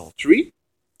of adultery,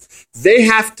 they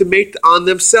have to make on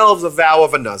themselves a vow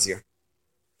of a Nazir.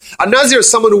 A Nazir is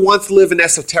someone who wants to live an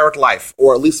esoteric life,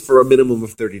 or at least for a minimum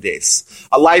of 30 days.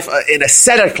 A life, an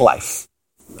ascetic life.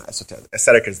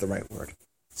 Ascetic is the right word.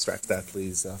 Scratch that,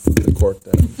 please, from the court.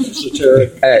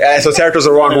 Esoteric is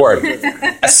the wrong word.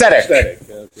 Ascetic.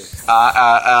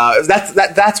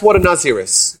 That's what a Nazir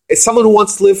is. It's someone who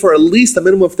wants to live for at least a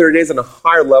minimum of 30 days on a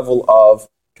higher level of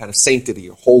kind of sanctity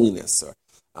or holiness.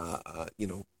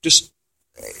 just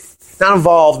not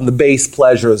involved in the base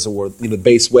pleasures or the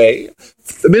base way.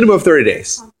 The minimum of 30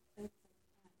 days.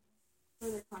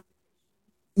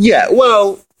 Yeah,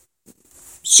 well,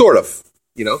 sort of.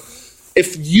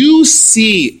 If you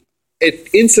see an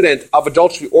incident of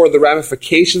adultery or the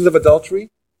ramifications of adultery,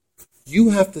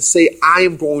 you have to say, I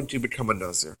am going to become a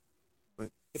Nazir. Right?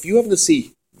 If you happen to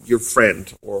see your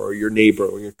friend or your neighbor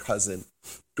or your cousin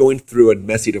going through a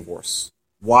messy divorce,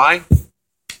 why?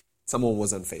 Someone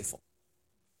was unfaithful.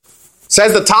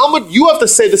 Says the Talmud, you have to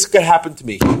say, this could happen to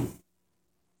me.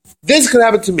 This could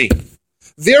happen to me.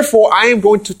 Therefore, I am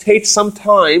going to take some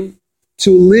time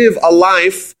to live a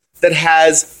life that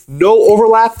has no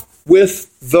overlap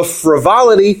with the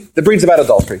frivolity that brings about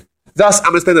adultery. Thus, I'm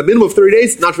going to spend a minimum of 30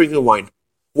 days not drinking wine.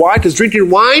 Why? Because drinking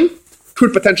wine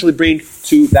could potentially bring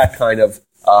to that kind of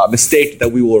mistake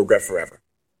that we will regret forever.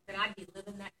 Then I'd be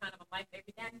living that kind of a life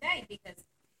every damn day, because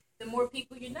the more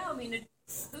people you know,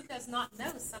 who does not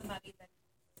know somebody that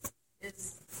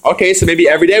is... Okay, so maybe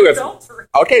every day we have...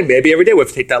 Okay, maybe every day we have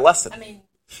to take that lesson.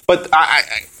 But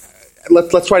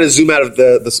let's try to zoom out of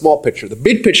the small picture. The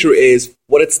big picture is,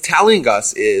 what it's telling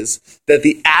us is that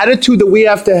the attitude that we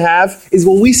have to have is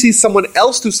when we see someone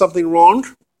else do something wrong,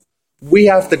 we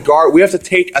have to guard, we have to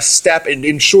take a step in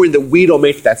ensuring that we don't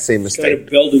make that same mistake. Kind of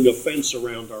building a fence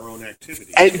around our own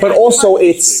activities. But also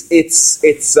it's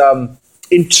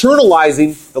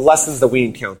internalizing the lessons that we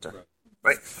encounter,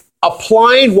 right?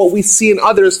 Applying what we see in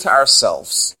others to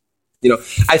ourselves.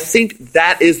 I think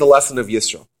that is the lesson of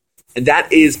Yisro. And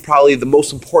that is probably the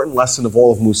most important lesson of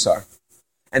all of Musar.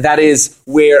 And that is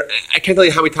where, I can't tell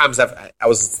you how many times I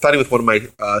was studying with one of my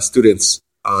students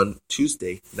on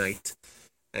Tuesday night.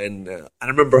 And I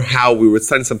remember how we were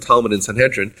studying some Talmud in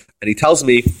Sanhedrin. And he tells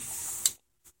me,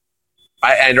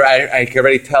 I can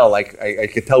already tell, I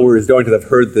could tell where he's going because I've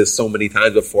heard this so many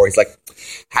times before. He's like,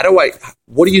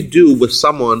 what do you do with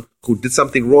someone who did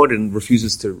something wrong and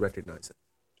refuses to recognize it?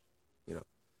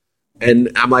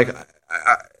 And I'm like,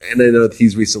 and I know that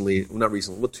he's not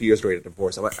recently, 2 years ago,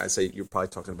 divorced. I say, you're probably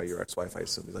talking about your ex-wife, I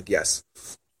assume. He's like, yes.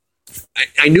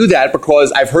 I knew that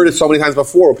because I've heard it so many times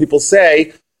before where people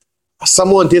say,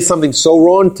 someone did something so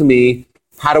wrong to me,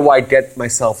 how do I get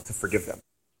myself to forgive them?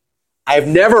 I've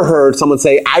never heard someone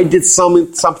say, I did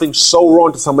something so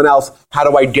wrong to someone else, how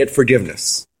do I get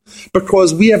forgiveness?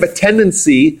 Because we have a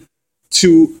tendency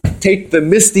to take the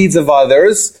misdeeds of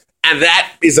others, and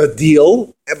that is a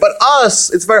deal. But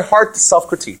us, it's very hard to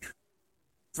self-critique.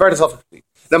 It's very hard to self-critique.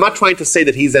 And I'm not trying to say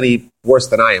that he's any worse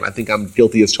than I am. I think I'm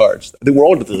guilty as charged. I think we're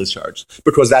all guilty as charged,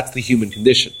 because that's the human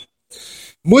condition.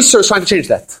 Musar is trying to change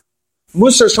that.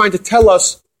 Musar is trying to tell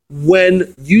us,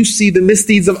 when you see the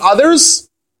misdeeds of others,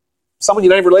 someone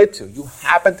you're not even related to, you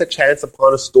happen to chance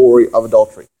upon a story of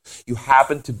adultery. You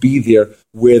happen to be there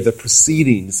where the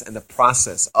proceedings and the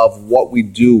process of what we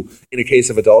do in a case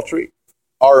of adultery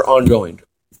are ongoing.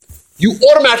 You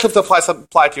automatically have to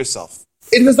apply it to yourself.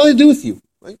 It has nothing to do with you,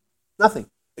 right? Nothing.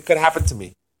 It could happen to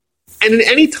me. And in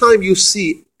any time you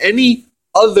see any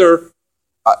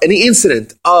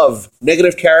incident of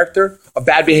negative character, of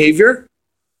bad behavior,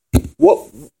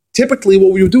 typically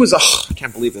what we would do is, I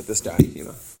can't believe that this guy,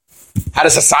 had a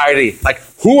society. Like,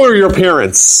 who are your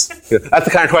parents? That's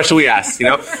the kind of question we ask,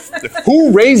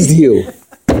 Who raised you?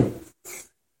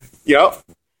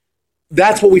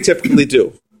 That's what we typically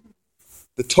do.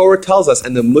 The Torah tells us,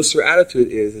 and the Musar attitude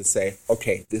is to say,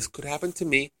 okay, this could happen to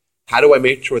me. How do I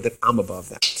make sure that I'm above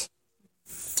that?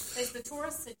 Does the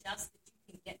Torah suggest that you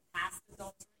can get past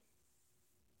adultery?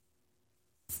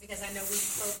 Because I know we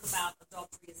spoke about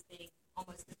adultery as being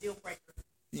almost a deal breaker.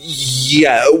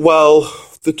 Yeah, well,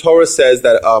 the Torah says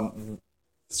that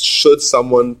should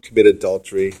someone commit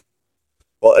adultery,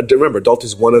 well, remember, adultery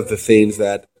is one of the things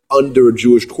that under a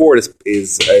Jewish court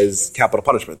is capital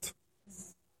punishment.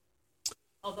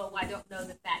 Although I don't know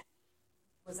that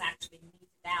was actually meted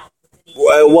out.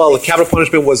 Well, the capital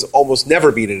punishment was almost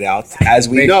never meted out. As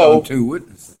we know, two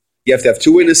witnesses. You have to have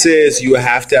two witnesses. You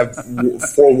have to have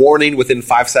forewarning within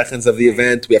 5 seconds of the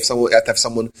event. We have to have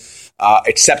someone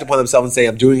accept upon themselves and say,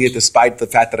 I'm doing it despite the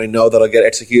fact that I know that I'll get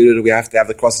executed. We have to have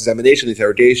the cross-examination, the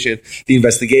interrogation. The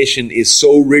investigation is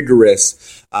so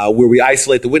rigorous where we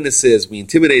isolate the witnesses, we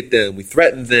intimidate them, we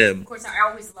threaten them. Of course, I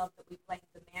always love that we blame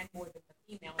the man more than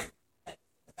the female.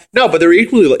 No, but they're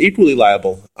equally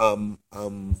liable.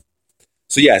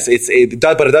 So yes, it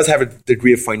does have a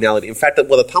degree of finality. In fact,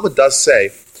 what the Talmud does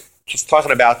say, just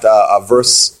talking about a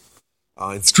verse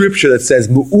in Scripture that says,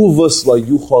 "Mu'uvas la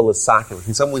yuchal l'sakim."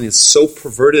 When someone is so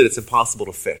perverted, it's impossible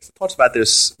to fix. It talks about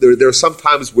there are some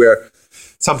times where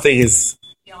something is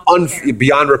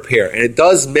beyond repair, and it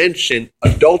does mention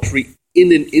adultery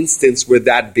in an instance where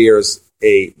that bears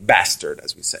a bastard,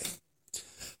 as we say.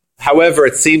 However,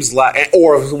 it seems like,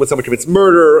 or when someone commits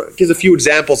murder, it gives a few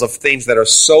examples of things that are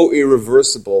so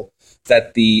irreversible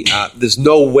that there's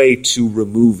no way to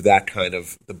remove that kind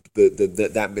of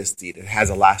that misdeed. It has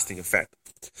a lasting effect.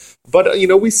 But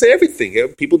we say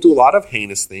everything. People do a lot of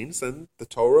heinous things, and the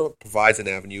Torah provides an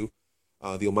avenue.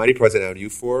 The Almighty provides an avenue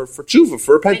for tshuva,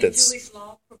 for repentance. And Jewish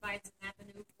law provides an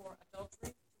avenue for adultery,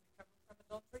 to recover from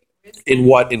adultery.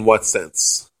 In what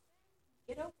sense?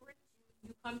 Get over it.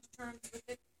 You come to terms with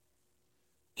it.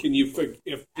 Can you,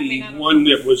 if the one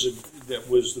that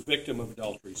was the victim of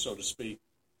adultery, so to speak,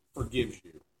 forgives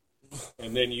you,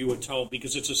 and then you atone,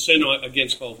 because it's a sin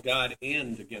against both God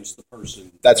and against the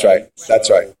person. That's right. That's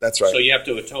right. So you have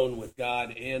to atone with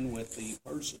God and with the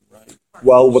person, right?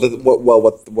 Well, what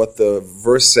the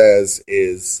verse says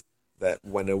is that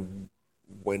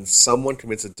when someone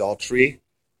commits adultery,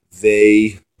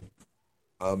 they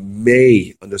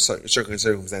may, under certain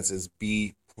circumstances,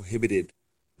 be prohibited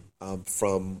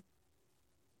from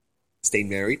staying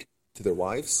married to their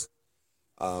wives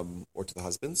or to the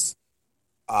husbands.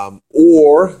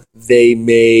 Or they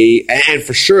may, and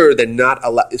for sure, they're not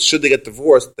allowed. Should they get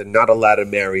divorced, they're not allowed to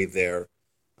marry the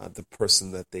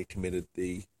person that they committed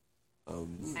the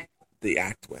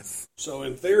act with. So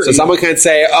in theory, so someone can't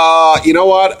say, you know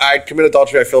what, I committed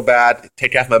adultery, I feel bad,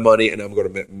 take half my money, and I'm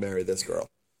going to marry this girl.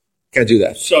 Can't do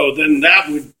that. So then that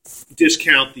would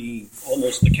discount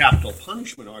almost the capital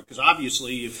punishment, because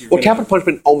obviously, if you're capital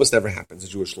punishment almost never happens in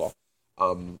Jewish law.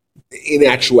 In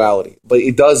actuality, but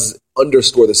it does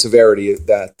underscore the severity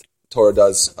that Torah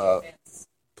does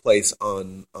place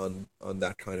on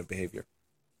that kind of behavior.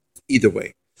 Either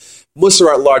way,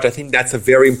 Musar at large, I think that's a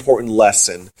very important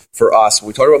lesson for us. When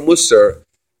we talk about Musar,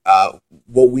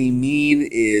 what we mean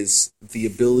is the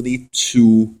ability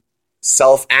to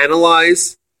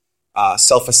self-analyze,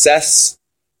 self-assess,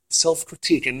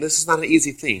 self-critique, and this is not an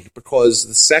easy thing, because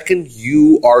the second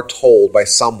you are told by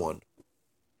someone,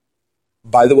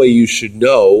 by the way, you should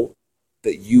know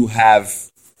that you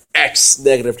have X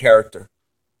negative character,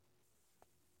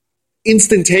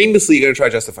 instantaneously you're going to try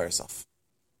to justify yourself.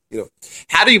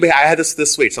 How do you behave? I had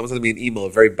this week. Someone sent me an email, a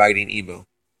very biting email.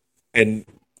 And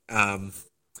my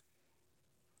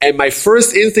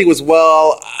first instinct was,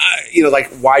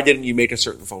 why didn't you make a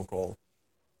certain phone call?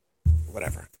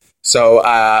 Whatever. So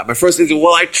my first instinct,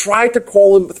 I tried to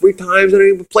call him 3 times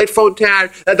and he played phone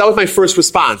tag. That was my first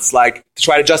response, to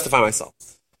try to justify myself.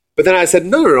 But then I said,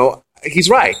 no, he's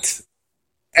right.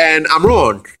 And I'm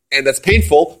wrong. And that's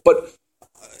painful. But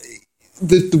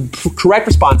the correct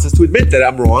response is to admit that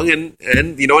I'm wrong. And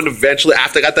eventually,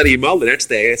 after I got that email, the next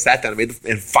day, I sat down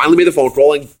and finally made the phone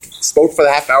call and spoke for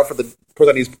the half hour for the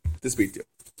person I need to speak to.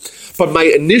 But my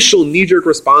initial knee-jerk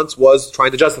response was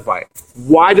trying to justify it.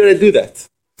 Why did I do that?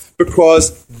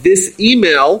 Because this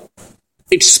email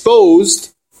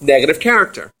exposed negative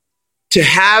character. To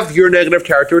have your negative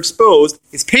character exposed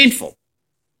is painful.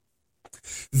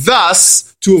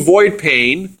 Thus, to avoid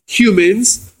pain,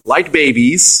 humans, like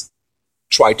babies,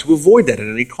 try to avoid that at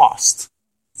any cost.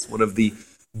 It's one of the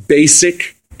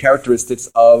basic characteristics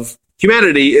of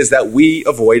humanity is that we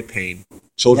avoid pain.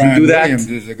 Children Brian do that. Williams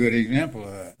is a good example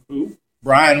of that. Who?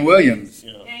 Brian Williams.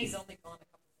 Yeah, he's only gone a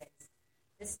couple days.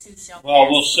 This too shall Well,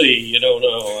 pass. we'll see. You don't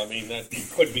know. I mean, that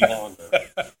could be longer.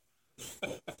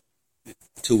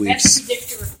 2 weeks. That's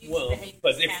predictor of future Well, behavior.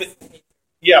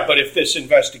 but if this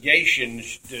investigation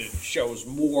shows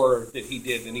more that he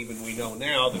did than even we know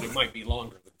now, then it might be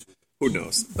longer than 2 weeks. Who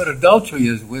knows? But adultery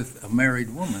is with a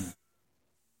married woman.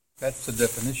 That's the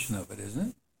definition of it, isn't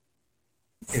it?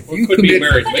 If Well, you could be a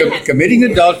married man. committing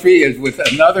adultery is with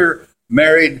another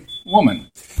married woman.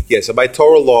 Yeah, so by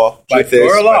Torah law, By truth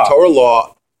is, Torah law. by Torah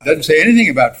law, It doesn't say anything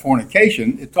about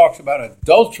fornication. It talks about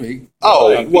adultery. Oh,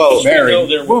 with a well- married You know,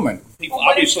 there were- woman.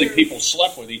 Obviously, people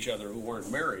slept with each other who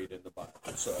weren't married in the Bible.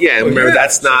 So. yeah, and remember yeah.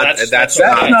 that's not that's that's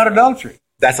That's not not adultery.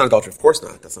 that's not adultery. Of course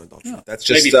not. That's not adultery. No. That's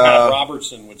just Maybe Pat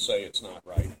Robertson would say it's not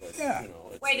right. But, Yeah.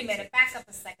 Wait a minute, back up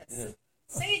a second.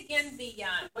 Say again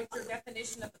what your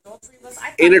definition of adultery was.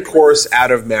 I thought intercourse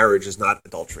out of marriage is not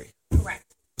adultery. it was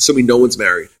correct. Assuming no one's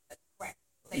married. Correct.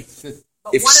 It's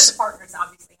But If one of s- the partners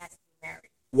obviously has to be married.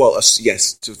 Well,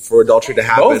 yes, for adultery to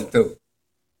happen. both do.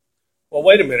 Well,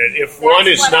 wait a minute. If That's one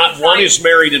is what not, I'm one trying is to-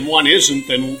 married and one isn't,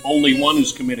 then only one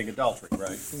is committing adultery,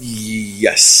 right?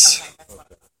 Yes. Okay, that's what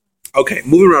Okay,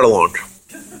 moving right along.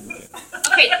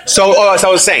 Okay. So, as I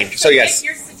was saying, so yes.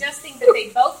 You're suggesting that they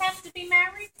both have to be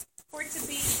married for it to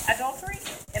be adultery?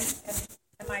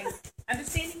 Am I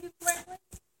understanding you correctly?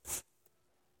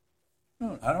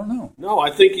 No, I don't know. No, I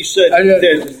think he said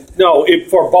that. No,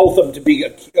 for both of them to be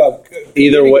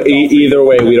Either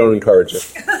way, we don't encourage it.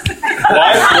 What?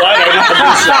 I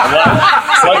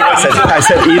didn't I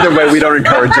said either way, we don't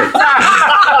encourage it.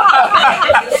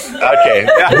 Okay,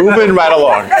 moving right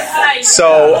along.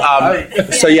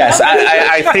 So yes,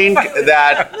 I think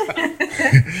that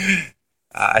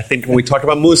I think when we talk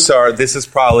about Musar, this is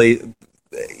probably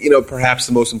perhaps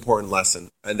the most important lesson,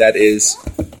 and that is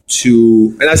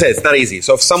and I say it's not easy.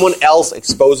 So if someone else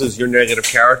exposes your negative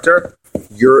character,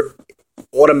 you're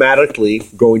automatically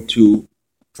going to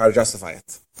try to justify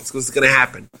it. That's what's going to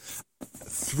happen.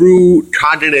 Through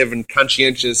cognitive and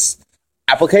conscientious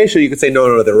application, you could say,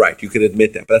 no, they're right. You could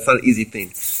admit that, but that's not an easy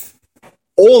thing.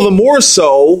 All the more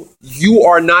so, you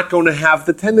are not going to have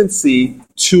the tendency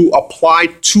to apply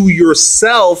to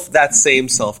yourself that same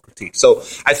self-critique. So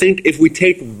I think if we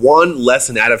take one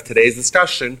lesson out of today's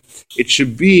discussion, it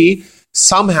should be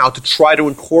somehow to try to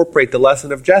incorporate the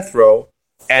lesson of Jethro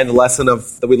and the lesson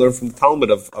that we learned from the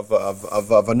Talmud of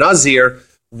a Nazir,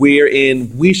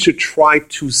 wherein we should try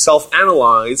to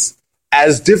self-analyze,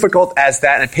 as difficult as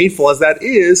that and painful as that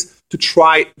is, to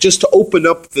try just to open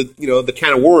up the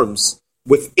can of worms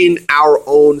within our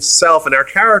own self and our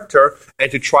character,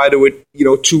 and to try to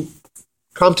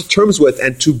come to terms with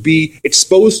and to be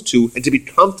exposed to and to be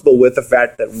comfortable with the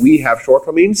fact that we have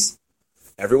shortcomings.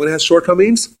 Everyone has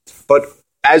shortcomings, but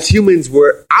as humans,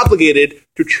 we're obligated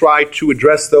to try to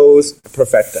address those and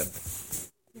perfect them.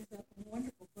 There's a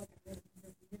wonderful book I read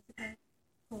years ago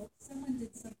called "Someone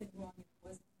Did Something Wrong and It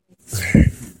Wasn't Me."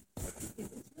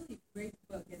 It's really a great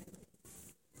book, and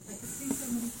I can see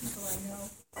so many people I know.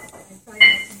 I try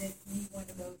not to make me one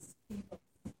of those people,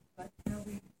 but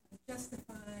we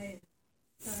justify and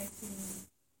try to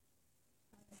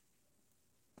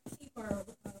keep our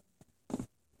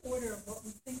order of what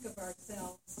we think of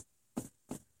ourselves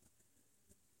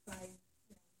by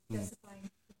justifying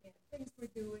the bad things we're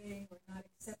doing or not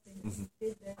accepting that we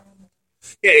did them.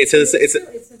 Yeah, it's a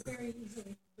very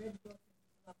easily read book.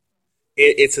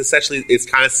 It's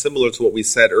kind of similar to what we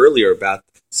said earlier about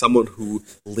someone who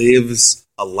lives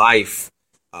a life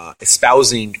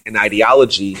espousing an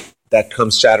ideology that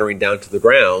comes shattering down to the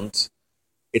ground.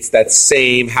 It's that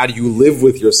same, how do you live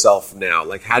with yourself now?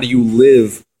 Like, how do you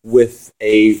live with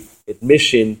a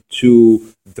admission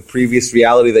to the previous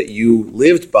reality that you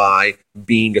lived by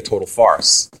being a total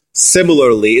farce?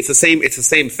 Similarly, it's the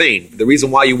same thing. The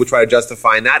reason why you would try to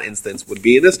justify in that instance would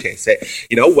be in this case,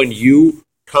 when you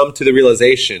come to the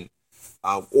realization,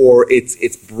 or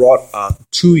it's brought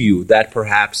to you that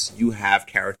perhaps you have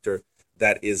character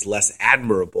that is less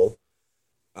admirable.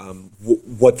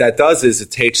 What that does is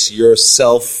it takes your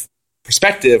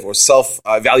self-perspective or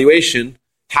self-evaluation,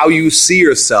 how you see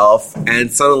yourself,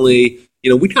 and suddenly,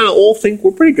 we kind of all think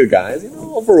we're pretty good guys.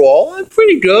 Overall, I'm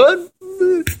pretty good,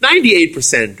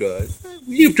 98% good.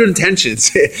 You have good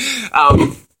intentions.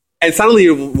 And suddenly,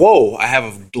 whoa, I have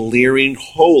a glaring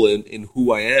hole in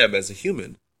who I am as a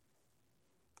human.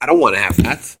 I don't want to have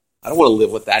that. I don't want to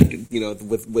live with that,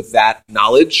 with that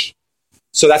knowledge.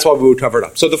 So that's why we would cover it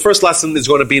up. So the first lesson is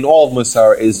going to be in all of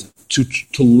Musar is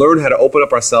to learn how to open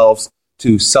up ourselves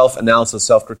to self-analysis,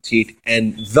 self-critique,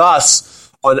 and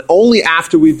thus, only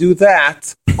after we do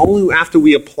that, only after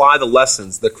we apply the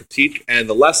lessons, the critique and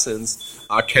the lessons,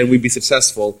 can we be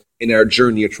successful in our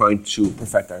journey of trying to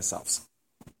perfect ourselves.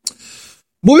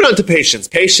 Moving on to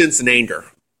patience and anger.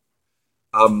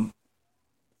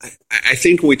 I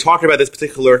think when we talk about this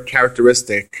particular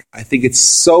characteristic, I think it's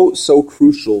so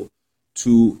crucial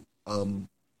to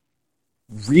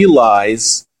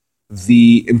realize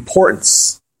the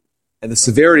importance and the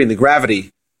severity and the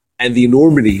gravity and the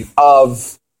enormity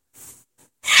of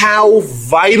how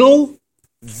vital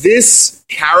this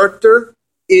character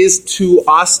is to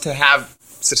us to have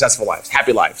successful lives,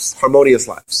 happy lives, harmonious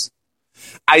lives.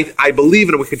 I believe,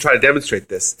 and we can try to demonstrate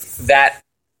this, that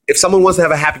if someone wants to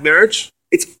have a happy marriage,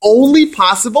 it's only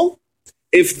possible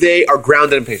if they are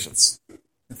grounded in patience.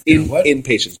 In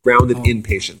patience, grounded in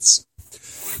patience.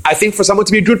 I think for someone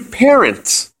to be a good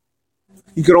parent,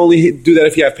 you can only do that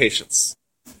if you have patience.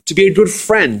 To be a good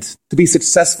friend, to be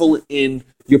successful in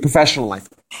your professional life,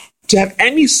 to have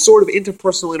any sort of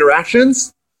interpersonal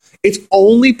interactions, it's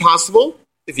only possible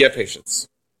if you have patience.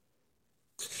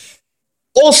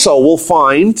 Also, we'll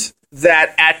find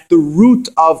that at the root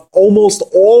of almost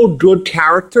all good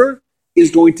character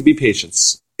is going to be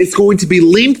patience. It's going to be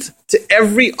linked to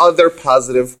every other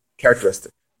positive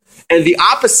characteristic. And the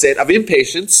opposite of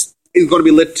impatience is going to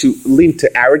be linked to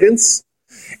arrogance.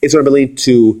 It's going to be linked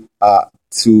to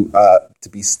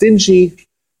be stingy,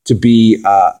 to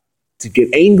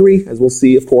get angry, as we'll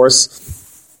see, of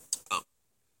course,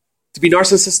 to to be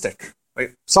narcissistic.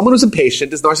 Right? Someone who's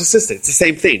impatient is narcissistic. It's the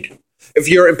same thing. If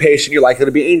you're impatient, you're likely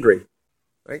to be angry.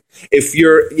 Right? If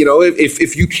you're,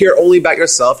 if you care only about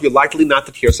yourself, you're likely not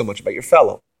to care so much about your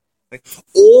fellow. Right?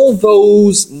 All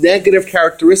those negative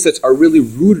characteristics are really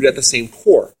rooted at the same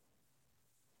core.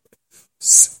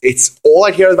 It's all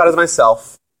I care about is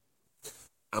myself.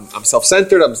 I'm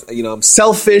self-centered. I'm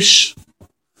selfish.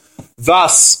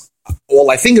 Thus,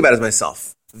 all I think about is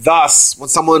myself. Thus, when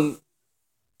someone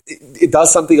it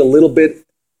does something a little bit,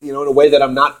 in a way that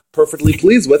I'm not perfectly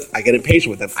pleased with, I get impatient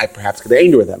with them. I perhaps get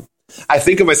angry with them. I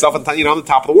think of myself, I'm the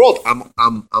top of the world.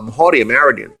 I'm haughty. I'm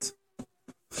arrogant.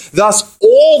 Thus,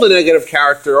 all the negative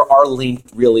character are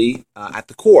linked really at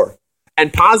the core.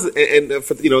 And for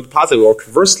the positive, or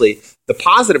conversely, the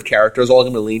positive character is all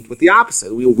going to be linked with the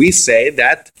opposite. We say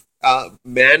that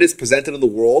man is presented in the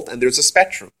world, and there's a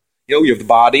spectrum. You have the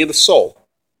body and the soul.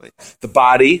 Right? The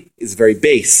body is very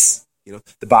base.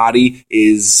 The body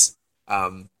is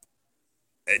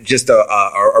just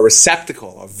a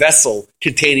receptacle, a vessel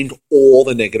containing all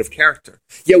the negative character.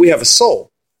 Yet we have a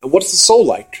soul. And what's the soul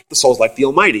like? The soul is like the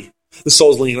Almighty. The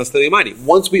soul is linking us to the Almighty.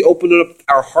 Once we open up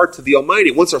our heart to the Almighty,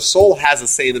 once our soul has a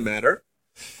say in the matter,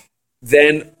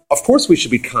 then of course we should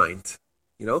be kind.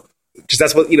 Because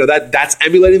that's what that's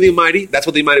emulating the Almighty. That's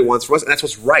what the Almighty wants from us, and that's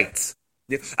what's right.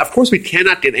 Of course, we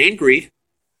cannot get angry.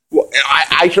 Well,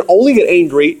 I can only get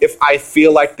angry if I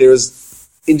feel like there's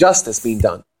injustice being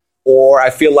done, or I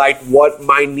feel like what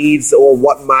my needs or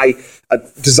what my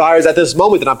desires at this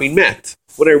moment are not being met.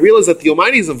 When I realize that the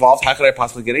Almighty is involved, how could I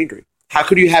possibly get angry? How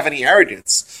could you have any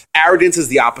arrogance? Arrogance is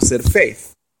the opposite of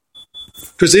faith.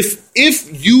 Because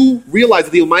if you realize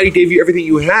that the Almighty gave you everything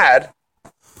you had,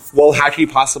 well, how can you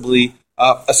possibly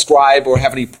ascribe or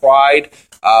have any pride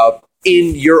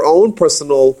in your own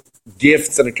personal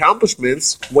gifts and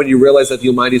accomplishments when you realize that the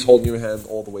Almighty is holding your hand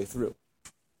all the way through?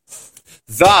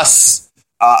 Thus,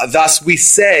 we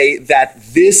say that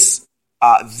this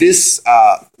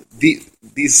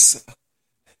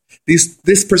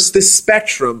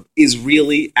spectrum is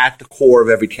really at the core of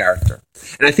every character.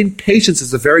 And I think patience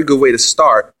is a very good way to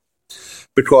start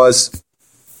because,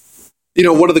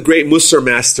 one of the great Musar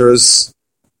masters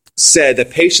said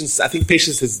that patience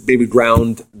is maybe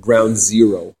ground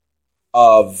zero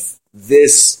of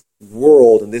this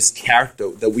world and this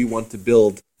character that we want to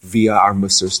build via our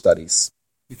Musar studies.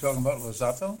 You talking about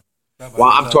Luzzatto? Well,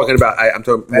 I'm talking about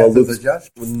the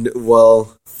Just?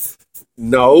 Well,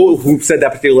 no, who said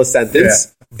that particular sentence?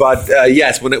 Yeah. But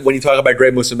yes, when you talk about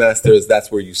great Musar masters,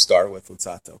 that's where you start with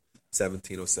Luzzatto,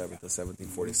 1707 to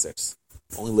 1746.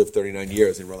 Only lived 39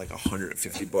 years and wrote like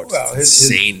 150 books. Well, it's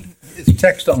insane. His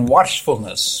text on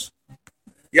watchfulness.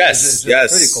 Yes, is a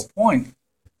critical point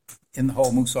in the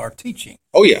whole Musar teaching.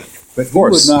 Oh yeah, but of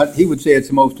course. He would say it's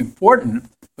the most important,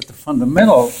 but the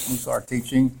fundamental Musar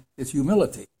teaching is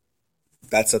humility.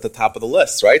 That's at the top of the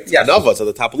list, right? Yeah, Nava's at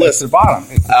the top of the list. It's the bottom.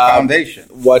 It's the foundation.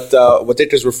 What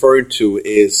Dieter's referring to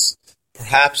is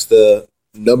perhaps the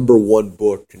number one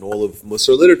book in all of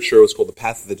Musar literature. It's called The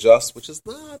Path of the Just, which is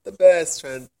not the best.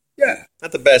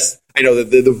 Not the best. I know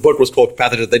that the book was called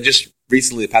Path of the Just. They just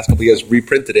recently, the past couple of years,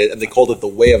 reprinted it, and they called it The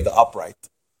Way of the Upright.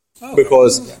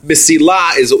 Because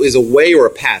Mesilah is a way or a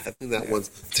path. I think that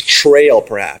one's it's a trail,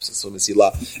 perhaps. So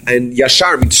Mesilah. And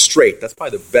Yashar means straight. That's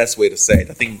probably the best way to say it.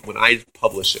 I think when I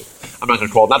publish it, I'm not going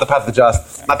to call it not the path of the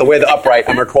just, not the way of the upright.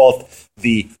 I'm going to call it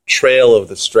the trail of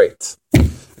the straight. I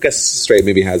guess straight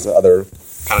maybe has other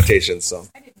connotations. So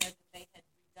I didn't know that they had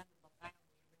done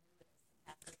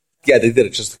it. Yeah, they did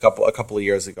it just a couple of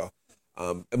years ago.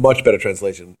 A much better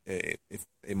translation, in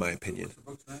my opinion.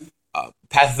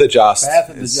 Path of the Just. Path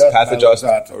of the Just.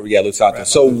 Luzzatto.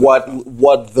 So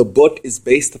what the book is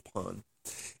based upon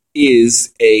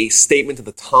is a statement in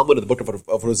the Talmud of the book of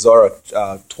Rozara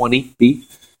 20b,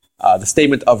 the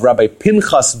statement of Rabbi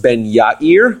Pinchas ben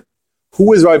Yair.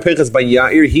 Who is Rabbi Pinchas ben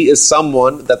Yair? He is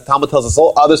someone that the Talmud tells us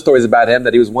all other stories about him,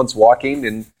 that he was once walking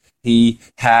and he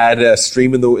had a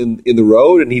stream in the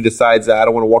road and he decides, I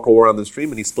don't want to walk around the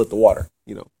stream, and he split the water,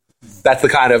 That's the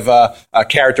kind of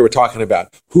character we're talking about.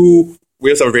 We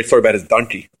also have a great story about his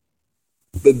donkey.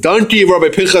 The donkey of Rabbi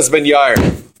Pinchas ben Yair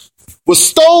was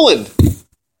stolen.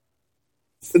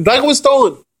 The donkey was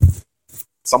stolen.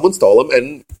 Someone stole him,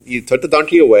 and he took the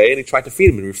donkey away, and he tried to feed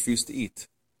him, and he refused to eat.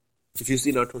 Refused to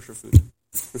eat non-kosher food.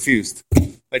 Refused.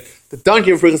 Like the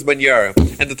donkey of Pinchas ben Yair.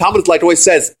 And the Talmud always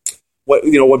says,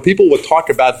 when people would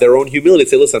talk about their own humility, they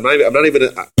say, listen, I'm not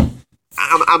even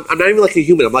like a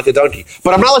human. I'm like a donkey.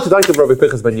 But I'm not like the donkey of Rabbi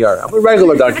Pinchas ben Yair. I'm a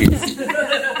regular donkey.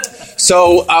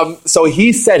 So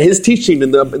he said his teaching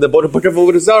in the book of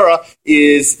Avodah Zarah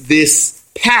is this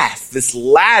path, this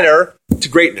ladder to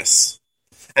greatness.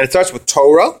 And it starts with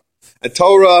Torah. And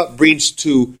Torah brings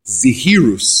to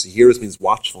Zehirus. Zehirus means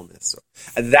watchfulness.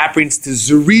 And that brings to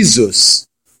Zerizus,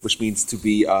 which means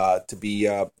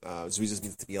Zerizus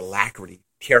means to be alacrity,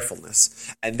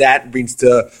 carefulness. And that brings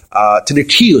to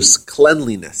Nikius,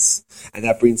 cleanliness. And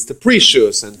that brings to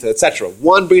Precious and to etc.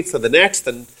 One brings to the next,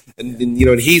 and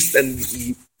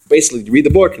he basically, you read the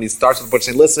book, and he starts with the book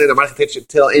saying, listen, I'm not going to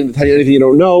tell you anything you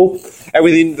don't know.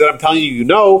 Everything that I'm telling you, you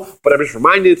know, but I'm just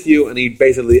reminding it to you. And he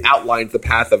basically outlines the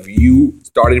path of you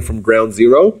starting from ground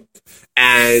zero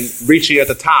and reaching at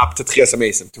the top to Tchias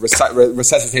HaMesim, to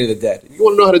resuscitating the dead. You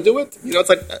want to know how to do it? It's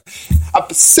like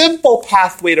a simple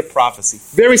pathway to prophecy.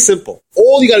 Very simple.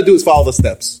 All you got to do is follow the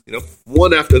steps,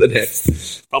 one after the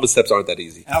next. Probably steps aren't that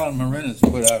easy. Alan Marinas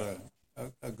put out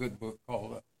a good book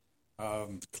called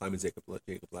Climbing Jacob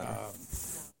Ladder.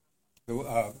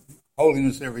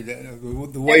 Holiness Every Day,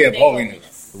 the Way of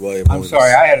Holiness. I'm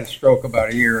sorry, I had a stroke about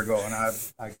a year ago, and I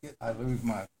lose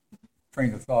my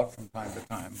train of thought from time to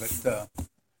time. But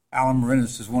Alan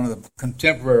Marinas is one of the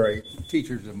contemporary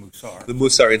teachers of Musar. The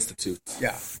Musar Institute.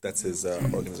 Yeah. That's his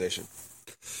organization.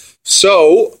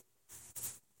 So,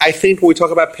 I think when we talk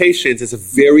about patience, it's a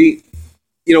very...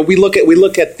 we look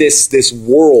at this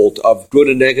world of good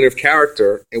and negative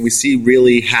character, and we see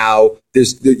really how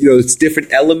it's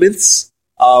different elements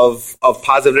of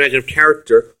positive and negative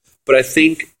character. But I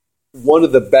think one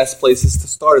of the best places to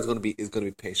start is going to be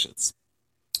patience.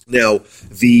 Now,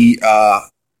 the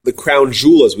crown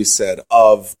jewel, as we said,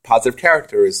 of positive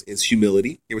character is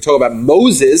humility. We're talking about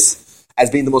Moses as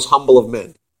being the most humble of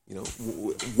men.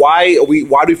 Why do we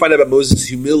find out about Moses'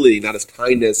 humility, not his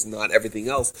kindness, not everything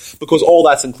else? Because all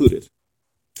that's included.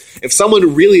 If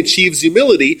someone really achieves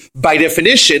humility, by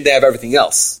definition, they have everything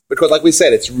else. Because, like we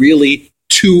said, it's really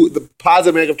the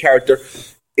positive and negative character.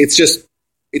 It's just.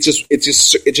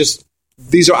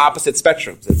 These are opposite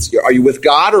spectrums. Are you with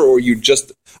God, or are you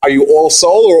all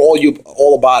soul, or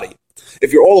all a body?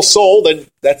 If you're all soul, then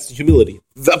that's humility.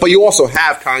 But you also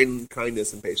have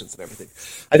kindness and patience and everything.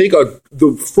 I think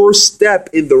the first step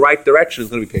in the right direction is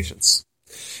going to be patience.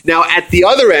 Now, at the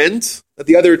other end, at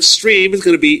the other extreme, is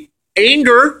going to be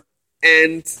anger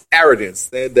and arrogance.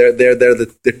 They're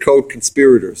the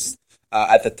co-conspirators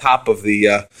at the top of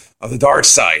the dark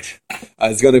side.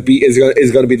 Is going to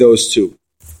be those two.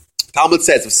 Talmud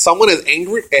says if someone has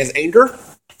anger,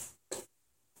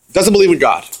 doesn't believe in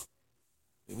God. What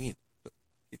do you mean?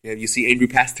 You see angry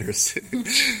pastors.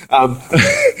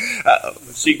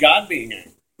 See God being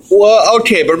angry. Well,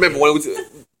 okay, but remember,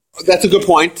 that's a good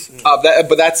point.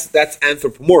 But that's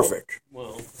anthropomorphic.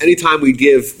 Well, anytime we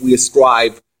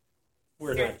ascribe.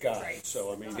 We're not God,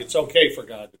 so it's okay for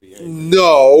God to be angry.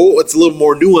 No, it's a little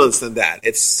more nuanced than that.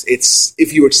 It's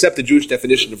if you accept the Jewish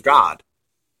definition of God,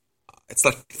 it's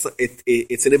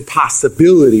an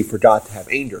impossibility for God to have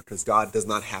anger because God does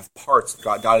not have parts.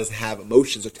 God doesn't have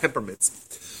emotions or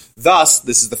temperaments. Thus,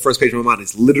 this is the first page of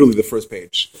Maimonides. It's literally the first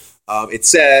page. It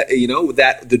says,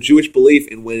 that the Jewish belief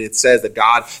in when it says that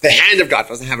God, the hand of God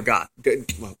doesn't have a God.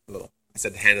 Well, I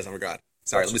said the hand doesn't have a God.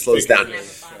 Sorry, let me slow this down.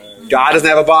 God doesn't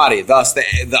have a body. Thus,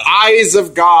 the eyes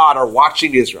of God are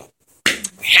watching Israel.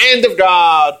 The hand of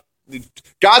God.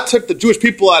 God took the Jewish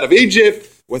people out of Egypt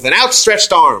with an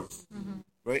outstretched arm.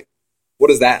 Right? What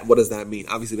does that mean?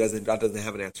 Obviously, God doesn't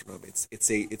have an answer from it.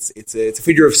 It's a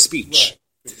figure of speech.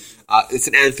 Right. It's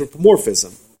an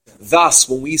anthropomorphism. Thus,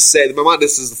 when we say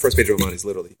this is the first page of Maimonides,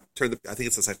 literally. I think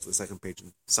it's the second page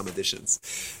in some editions.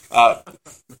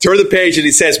 Turn the page, and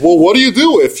he says, "Well, what do you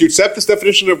do if you accept this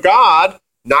definition of God,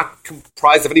 not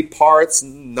comprised of any parts,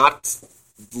 not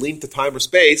linked to time or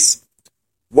space?"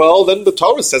 Well, then the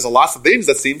Torah says a lot of things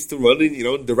that seems to run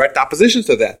in direct opposition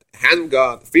to that. Hand of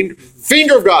God,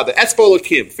 finger of God, the Etzbo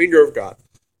Elokim, finger of God.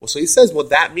 Well, so he says what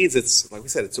that means. It's like we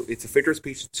said, it's a figure of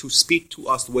speech to speak to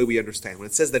us the way we understand. When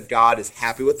it says that God is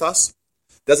happy with us,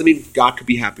 doesn't mean God could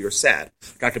be happy or sad.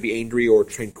 God could be angry or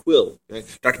tranquil. Right?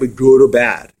 God could be good or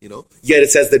bad. Yet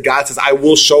it says that God says, "I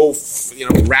will show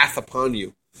wrath upon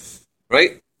you."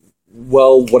 Right?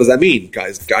 Well, what does that mean,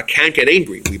 guys? God can't get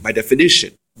angry by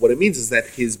definition. What it means is that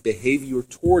his behavior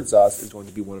towards us is going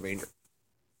to be one of anger.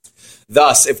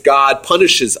 Thus, if God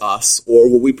punishes us, or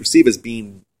what we perceive as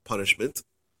being punishment,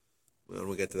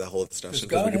 we'll get to that whole discussion. Does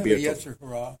God have a Yetzer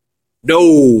Hara?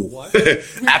 No,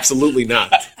 absolutely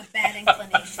not. A bad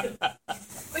inclination. But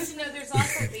there's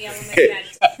also the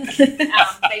element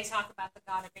that they talk about the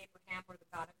God of Abraham or the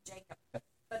God of Jacob.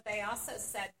 But they also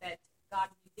said that God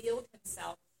revealed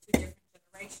himself to different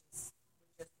generations,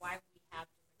 which is why we have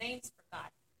different names for God.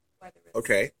 Whether it's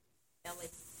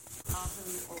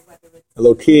Eliyahu or whether it's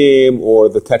Elohim or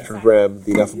the tetragram,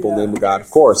 the ineffable name of God, of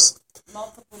course.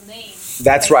 Multiple multiple names.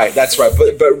 That's right.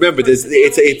 But remember, this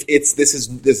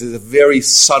is a very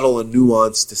subtle and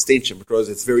nuanced distinction, because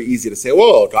it's very easy to say,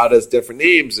 "Whoa, God has different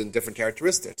names and different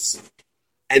characteristics,"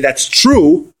 and that's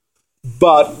true.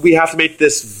 But we have to make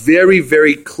this very,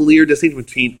 very clear distinction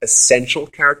between essential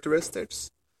characteristics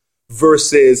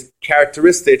versus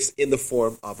characteristics in the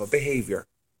form of a behavior.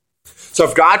 So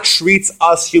if God treats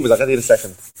us humans, I'll get to in a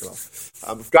second.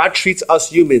 If God treats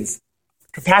us humans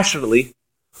compassionately,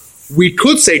 we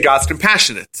could say God's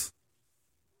compassionate.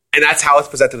 And that's how it's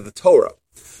presented in the Torah.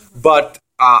 But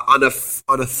on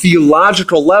a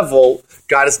theological level,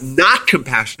 God is not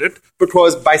compassionate,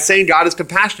 because by saying God is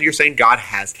compassionate, you're saying God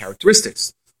has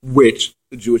characteristics, which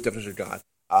the Jewish definition of God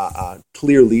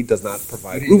clearly does not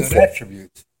provide room for.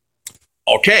 Attributes.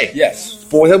 Okay. Yes.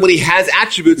 But then when he has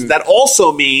attributes, that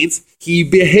also means he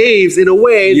behaves in a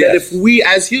way that if we,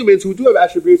 as humans who do have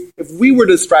attributes, if we were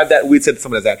to describe that, we'd say that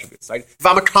someone has attributes. Right? If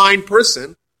I'm a kind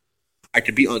person, I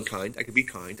could be unkind, I could be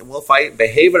kind. And well, if I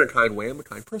behave in a kind way, I'm a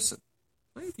kind person.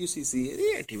 Right? If you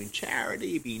see, doing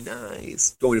charity, be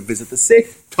nice, going to visit the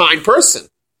sick, kind person.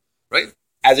 Right?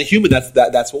 As a human,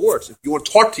 that's what works. If you want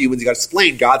to talk to humans, you got to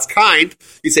explain God's kind,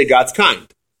 you say God's kind.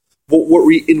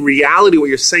 In reality, what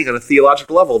you're saying on a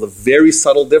theological level, the very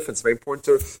subtle difference, very important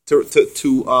to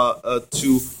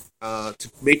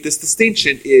make this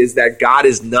distinction, is that God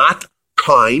is not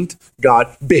kind.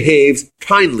 God behaves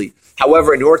kindly.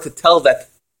 However, in order to tell that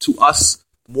to us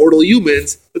mortal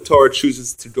humans, the Torah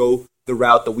chooses to go the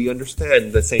route that we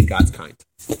understand, that's saying God's kind.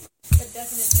 But doesn't it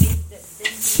say that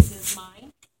then he is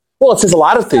mine? Well, it says a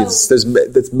lot of things. There's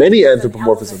many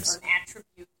anthropomorphisms.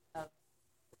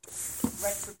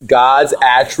 God's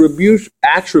attributes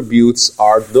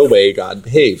are the way God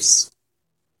behaves.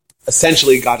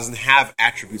 Essentially, God doesn't have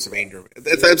attributes of anger.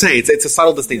 That's what I'm saying. It's a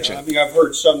subtle distinction. Yeah, I mean, I've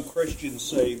heard some Christians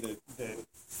say that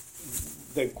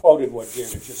they quoted what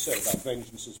Janet just said about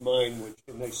vengeance is mine,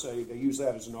 and they say they use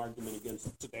that as an argument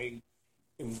against today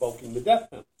invoking the death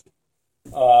penalty,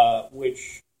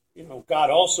 which,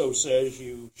 God also says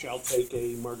you shall take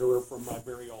a murderer from my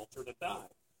very altar to die.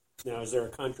 Now, is there a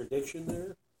contradiction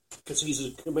there? Because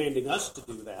he's commanding us to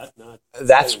do that.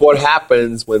 That's what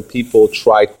happens when people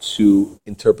try to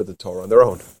interpret the Torah on their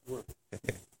own.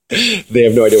 They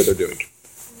have no idea what they're doing.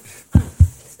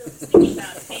 So thinking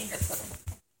about anger.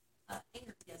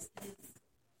 Anger, yes, is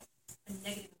a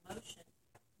negative emotion,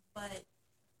 but at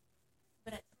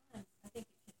times I think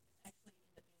it can actually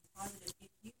end up being positive.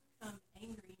 If you become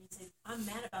angry and you say, "I'm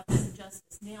mad about this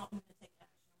injustice, now I'm going to take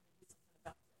action. I'm going to do something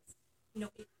about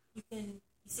this."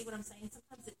 You see what I'm saying?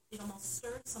 Sometimes it almost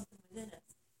stirs something within us.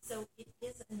 So it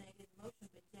is a negative emotion,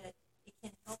 but yet it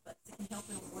can help us. It can help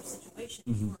in a war situation.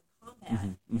 If you're in combat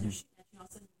and they're shooting at you, all of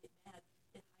a sudden you get mad.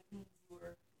 It heightens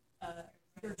your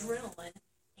adrenaline,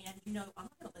 and I'm not going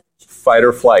to let them shoot. Fight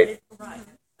or flight. Right.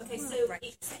 Okay, so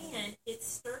it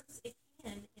stirs, it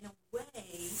can, in a way,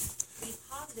 be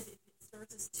positive if it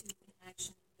stirs us to an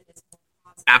action that is more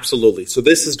positive. Absolutely. So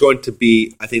this is going to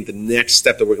be, I think, the next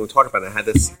step that we're going to talk about. I had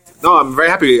this. No, I'm very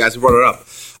happy you guys brought it up.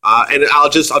 And I'll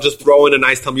just throw in a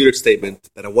nice Talmudic statement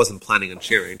that I wasn't planning on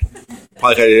sharing.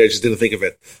 Probably I just didn't think of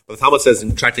it. But the Talmud says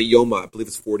in Tractate Yoma, I believe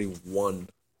it's 41.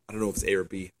 I don't know if it's A or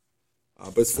B,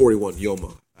 but it's 41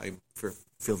 Yoma. I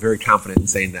feel very confident in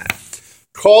saying that.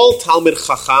 Kol Talmid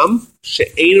Chacham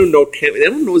she'einu notem.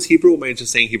 Anyone knows Hebrew? Am I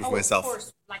just saying Hebrew for myself? Of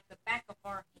course, like the back of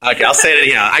our. Okay, I'll say it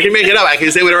anyhow. I can make it up. I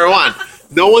can say whatever I want.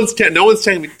 No one's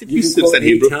telling me. Did you said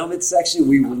Hebrew? Talmud section,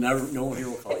 we will never. No one here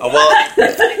will call you. Well,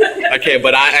 okay,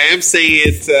 but I am saying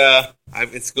it.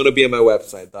 It's going to be on my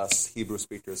website. Thus, Hebrew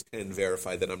speakers can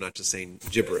verify that I'm not just saying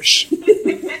gibberish.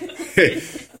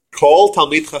 Kol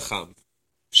Talmid Chacham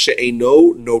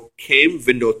she'eino nokem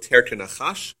v'noter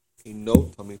kenachash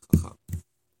eino Talmid Chacham.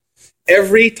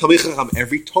 Every Talmid Chacham,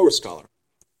 every Torah scholar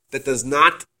that does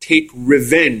not take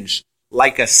revenge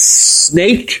like a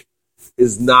snake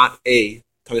is not a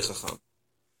Talmid Chacham.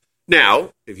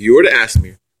 Now, if you were to ask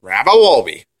me, Rabbi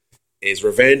Wolbe, is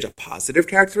revenge a positive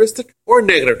characteristic or a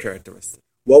negative characteristic?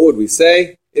 What would we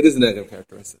say? It is a negative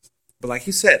characteristic. But like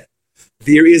you said,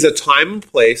 there is a time and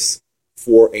place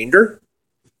for anger.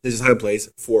 There's a time and place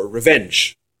for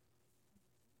revenge.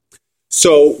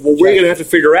 So what we're going to have to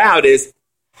figure out is,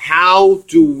 how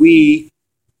do we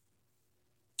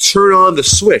turn on the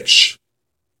switch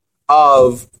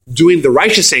of doing the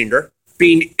righteous anger,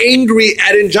 being angry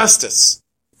at injustice,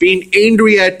 being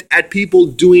angry at people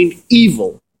doing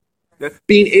evil,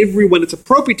 being angry when it's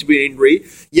appropriate to be angry,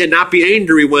 yet not be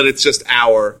angry when it's just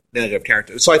our negative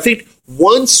character. So I think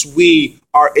once we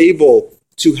are able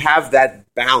to have that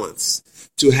balance,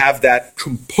 to have that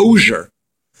composure,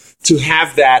 to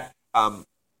have that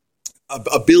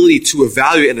ability to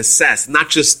evaluate and assess, not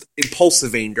just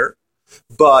impulsive anger,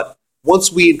 but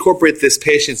once we incorporate this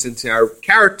patience into our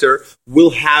character,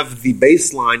 we'll have the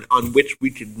baseline on which we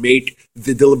can make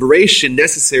the deliberation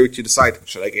necessary to decide,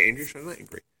 should I get angry, should I not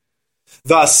angry?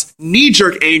 Thus,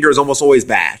 knee-jerk anger is almost always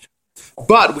bad.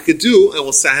 But we could do,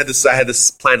 and I had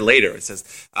this planned later. It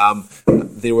says,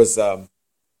 there was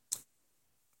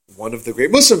one of the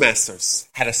great Muslim masters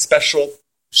had a special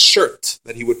shirt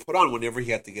that he would put on whenever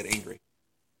he had to get angry.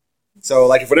 So,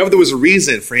 like, whenever there was a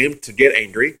reason for him to get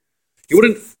angry, he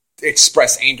wouldn't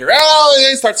express anger. Oh,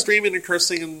 and start screaming and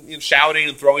cursing and shouting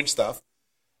and throwing stuff.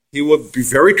 He would be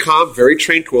very calm, very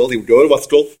tranquil. He would go to what's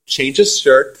called change his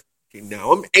shirt. Okay,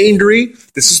 now I'm angry.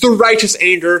 This is the righteous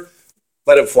anger.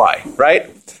 Let it fly, right?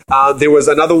 There was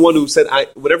another one who said,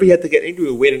 whenever he had to get angry,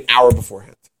 he would wait an hour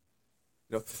beforehand.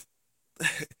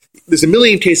 There's a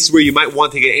million cases where you might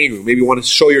want to get angry. Maybe you want to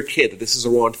show your kid that this is a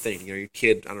wrong thing. Your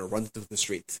kid, runs into the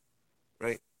street,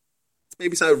 right?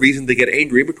 Maybe it's not a reason to get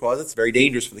angry because it's very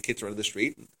dangerous for the kids to run in the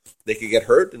street. They could get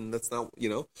hurt, and that's not,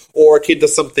 Or a kid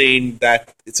does something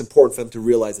that it's important for them to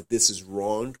realize that this is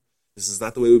wrong. This is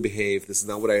not the way we behave. This is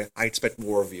not what I expect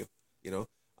more of you,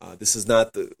 This is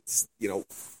not the,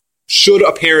 should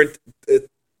a parent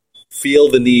feel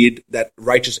the need that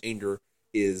righteous anger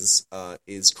is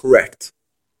correct?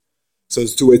 So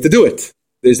there's two ways to do it.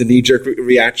 There's a knee-jerk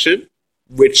reaction,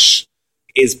 which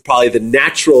is probably the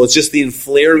natural. It's just the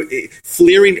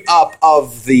flaring up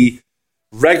of the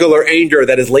regular anger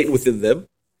that is latent within them.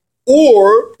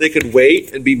 Or they could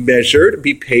wait and be measured,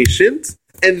 be patient,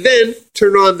 and then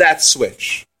turn on that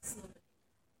switch.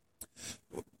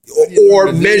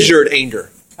 Or measured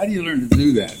anger. How do you learn to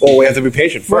do that? Well, we have to be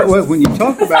patient first. Well, when you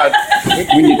talk about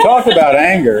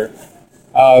anger,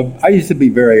 I used to be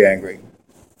very angry.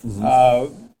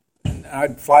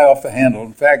 I'd fly off the handle.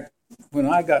 In fact, when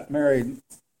I got married,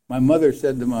 my mother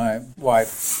said to my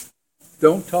wife,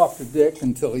 "Don't talk to Dick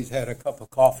until he's had a cup of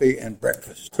coffee and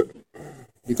breakfast,"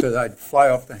 because I'd fly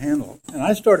off the handle. And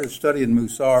I started studying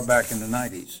Musar back in the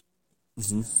 90s.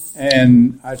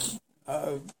 And I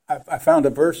found a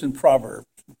verse in Proverbs,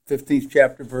 15th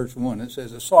chapter, verse 1. It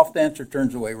says, "A soft answer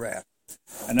turns away wrath."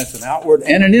 And that's an outward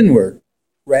and an inward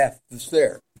wrath that's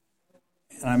there.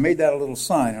 And I made that a little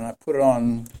sign, and I put it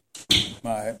on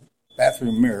my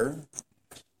bathroom mirror.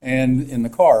 And in the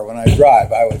car, when I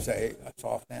drive, I would say, "A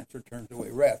soft answer turns away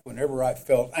wrath," whenever I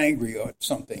felt angry at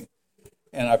something.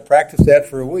 And I practiced that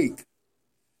for a week.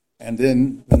 And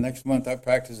then the next month, I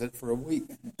practiced it for a week.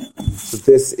 So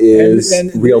this is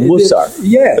real Musar.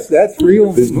 Yes, that's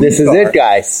real Musar. This is it,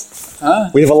 guys.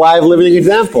 We have a live living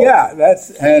example. Yeah,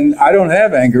 and I don't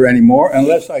have anger anymore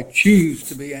unless I choose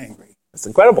to be angry. That's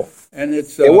incredible. And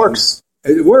it works.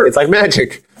 It works. It's like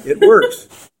magic. It works.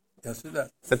 Yes, it does.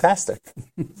 Fantastic.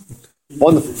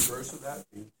 Wonderful. The reverse of that,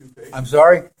 being too patient? I'm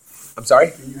sorry?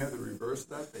 Can you have the reverse of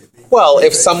that? Well,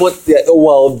 if someone...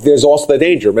 there's also the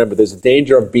danger. Remember, there's a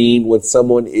danger of being when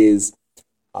someone is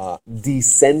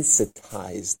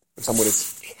desensitized, if someone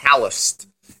is calloused,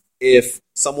 if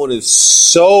someone is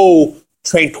so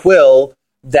tranquil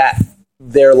that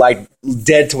they're like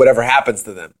dead to whatever happens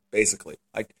to them, basically.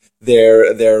 Like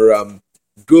they're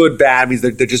good, bad means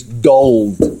they're just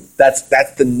dulled. That's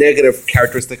the negative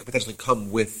characteristic that potentially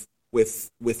come with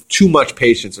too much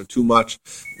patience or too much,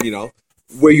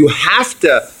 where you have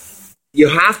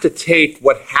to take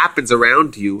what happens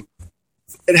around you.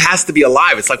 It has to be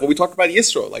alive. It's like what we talked about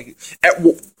Yisro. Like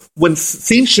when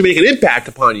things should make an impact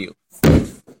upon you,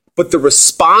 but the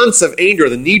response of anger,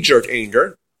 the knee-jerk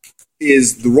anger,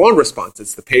 is the wrong response.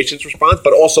 It's the patient's response,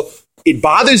 but also it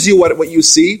bothers you what you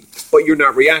see, but you're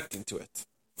not reacting to it.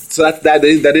 So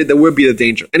that would be the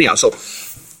danger. Anyhow, so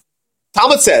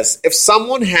Talmud says if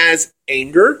someone has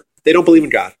anger, they don't believe in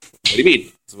God. What do you mean?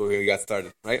 This is where we got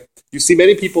started, right? You see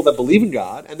many people that believe in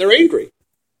God and they're angry,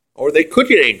 or they could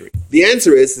get angry. The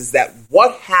answer is that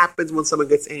what happens when someone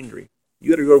gets angry?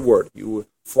 You got a good word. You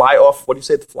fly off. What do you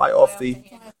say? Fly off the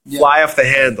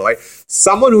handle. Right?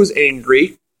 Someone who's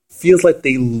angry feels like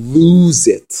they lose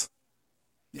it.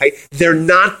 Right? They're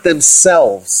not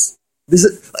themselves.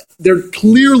 They're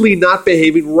clearly not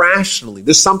behaving rationally.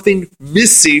 There's something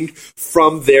missing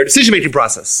from their decision-making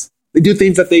process. They do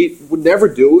things that they would never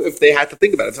do if they had to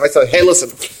think about it. So I said, hey, listen,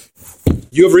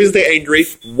 you have reason to be angry.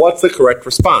 What's the correct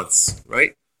response?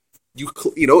 Right?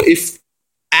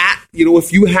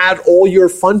 If you had all your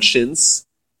functions,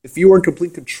 if you were in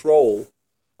complete control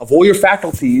of all your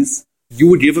faculties, you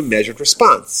would give a measured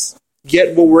response.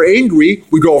 Yet when we're angry,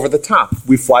 we go over the top.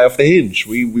 We fly off the hinge.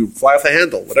 We fly off the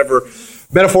handle. Whatever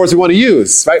metaphors we want to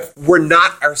use, right? We're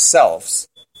not ourselves.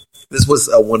 This was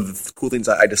one of the cool things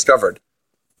I discovered.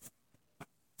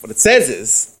 What it says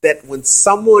is that when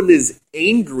someone is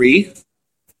angry,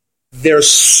 their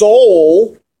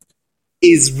soul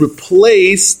is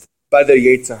replaced by their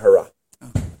Yetzer Hara.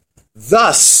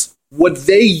 Thus, what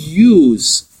they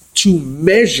use to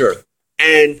measure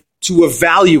and to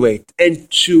evaluate and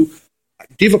to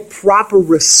give a proper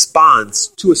response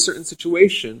to a certain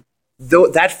situation, though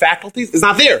that faculty is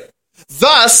not there.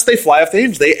 Thus, they fly off the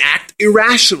hinge. They act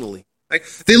irrationally. Right?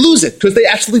 They lose it because they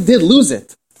actually did lose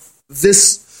it.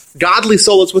 This godly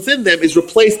soul that's within them is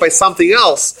replaced by something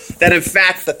else that, in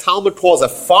fact, the Talmud calls a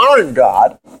foreign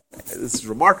god. This is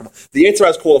remarkable. The Yetzer Hara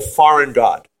is called a foreign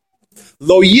god.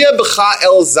 Lo yeh b'cha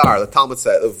el zar, the Talmud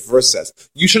says, the verse says,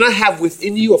 you should not have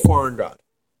within you a foreign god.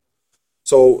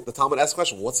 So the Talmud asks the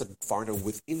question, what's a foreign god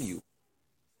within you?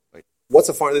 Right? What's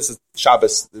a foreign? This is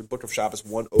Shabbos, the book of Shabbos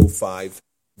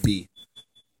 105b.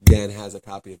 Dan has a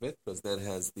copy of it because Dan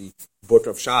has the book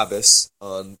of Shabbos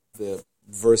on the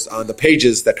verse on the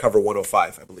pages that cover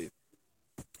 105, I believe.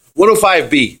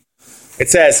 105b. It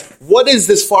says, what is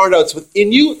this foreign god that's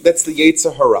within you? That's the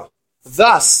Yetzer Hara.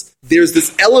 Thus, there's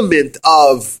this element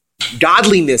of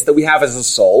godliness that we have as a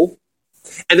soul,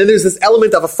 and then there's this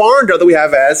element of a foreign god that we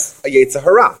have as a Yetzer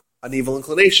Hara, an evil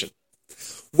inclination.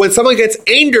 When someone gets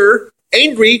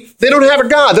angry, they don't have a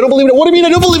God. They don't believe in it. What do you mean I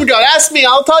don't believe in God? Ask me,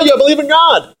 I'll tell you I believe in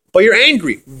God. But you're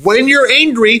angry. When you're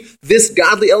angry, this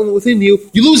godly element within you,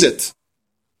 you lose it.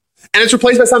 And it's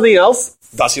replaced by something else.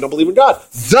 Thus, you don't believe in God.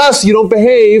 Thus, you don't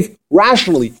behave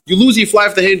rationally. You lose, you fly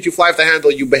off the hinge, you fly off the handle,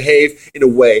 you behave in a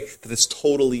way that is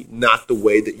totally not the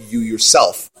way that you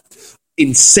yourself,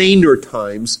 in saner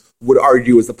times, would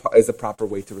argue is the proper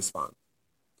way to respond.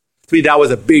 To me, that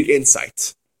was a big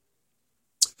insight.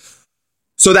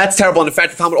 So that's terrible. And in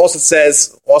fact, the Talmud also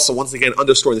says, once again,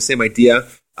 underscoring the same idea,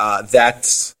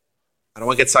 that I don't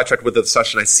want to get sidetracked with the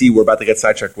discussion I see we're about to get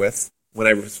sidetracked with when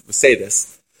I say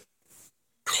this.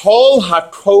 Kol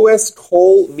hakoes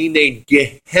kol mine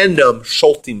gehenam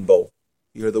sholtim bo.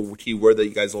 You hear the key word that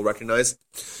you guys all recognize?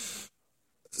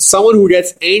 Someone who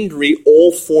gets angry,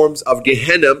 all forms of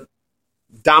Gehenna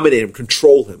dominate him,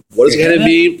 control him. What does Gehenna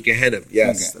mean? Gehenna,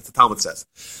 yes, okay. That's what Talmud says.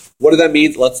 What does that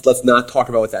mean? Let's not talk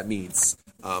about what that means.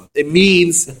 It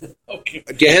means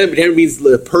Gehenna means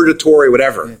purgatory,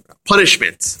 whatever,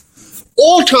 punishment.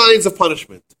 All kinds of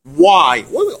punishment. Why?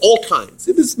 Well, all kinds.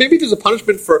 Maybe there's a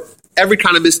punishment for every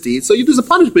kind of misdeed. So there's a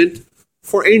punishment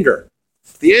for anger.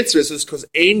 The answer is because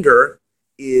anger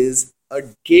is a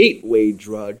gateway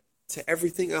drug to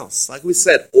everything else. Like we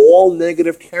said, all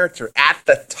negative character at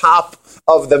the top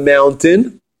of the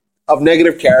mountain of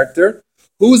negative character.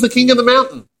 Who's the king of the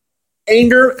mountain?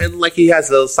 Anger, and like he has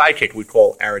a sidekick we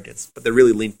call arrogance, but they're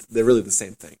really linked. They're really the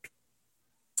same thing.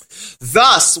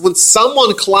 Thus, when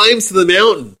someone climbs to the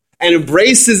mountain and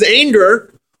embraces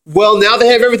anger, well, now they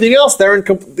have everything else. They open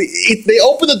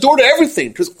the door to everything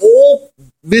because all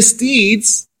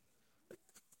misdeeds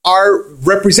are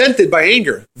represented by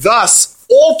anger. Thus,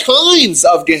 all kinds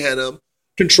of Gehenna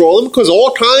control them because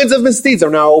all kinds of misdeeds are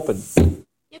now open.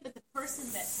 Yeah, but the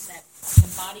person that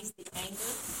embodies the anger,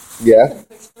 can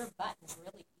push their buttons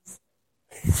really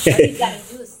easily. All you got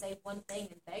to do is say one thing,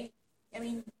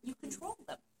 and you control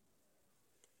them.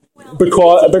 Well,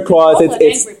 because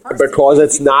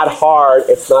it's not hard.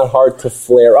 It's not hard to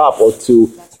flare up or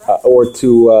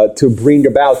to bring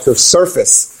about to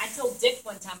surface. I told Dick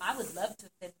one time I would love to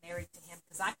have been married to him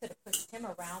because I could have pushed him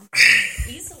around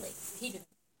easily. He didn't.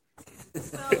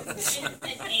 Well, in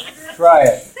anger. Try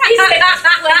it. He said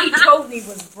what he told me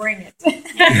was bring it. Anger's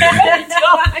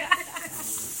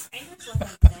like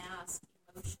a masked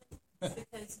emotion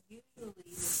because usually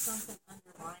there's something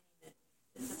underlying it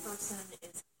that the person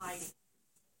is hiding.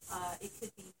 It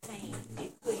could be pain.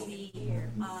 It could be,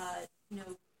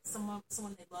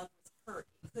 someone they love was hurt.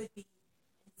 It could be,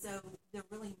 and so they're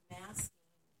really masking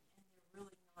and they're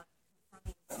really not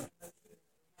confronting the emotion that they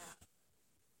have.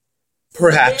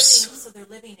 Perhaps. So they're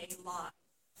living a lie,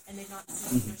 and they're not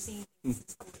seeing. They're seeing things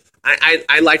as good.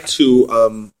 I like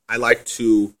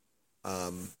to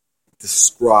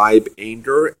describe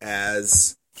anger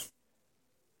as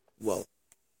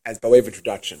by way of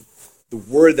introduction. The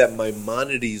word that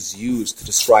Maimonides used to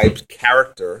describe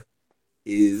character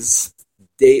is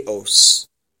deos.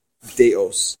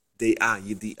 Deos. Dea,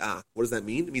 yidia. What does that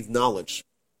mean? It means knowledge.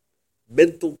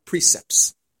 Mental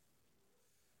precepts.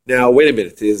 Now, wait a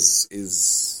minute.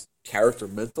 Is character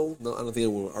mental? No, I don't think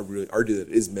anyone will really argue that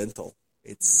it is mental.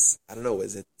 It's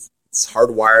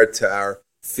hardwired to our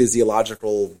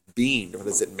physiological being. Or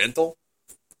is it mental?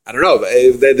 I don't know.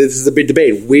 This is a big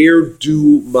debate. Where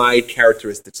do my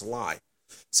characteristics lie?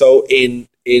 So in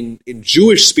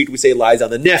Jewish speak, we say it lies on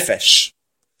the nefesh.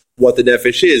 what the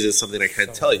nefesh is something I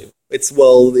can't tell you. It's,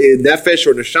 nefesh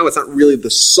or neshama, it's not really the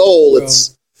soul,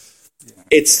 it's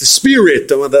the spirit.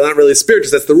 They're not really spirit,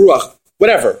 that's the ruach,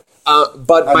 whatever.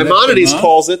 But Maimonides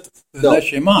calls it... The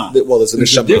neshama. There's a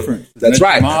neshama. Difference. That's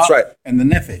right. And the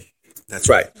nefesh. That's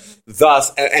right.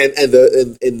 Thus, and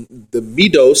the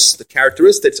midos, the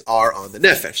characteristics are on the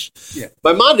nefesh. Yeah.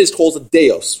 Maimonides calls it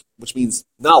deos, which means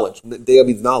knowledge. Deo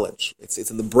means knowledge. It's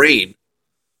in the brain.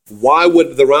 Why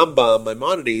would the Rambam,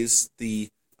 Maimonides, the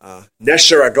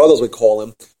Nesher Agadol, as we call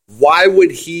him, why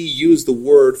would he use the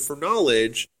word for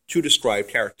knowledge to describe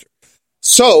character?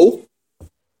 So,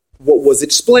 what was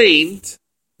explained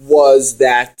was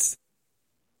that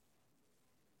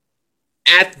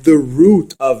at the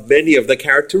root of many of the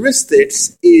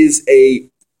characteristics is a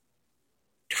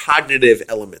cognitive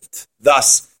element.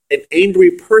 Thus, an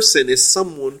angry person is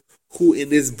someone who in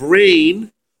his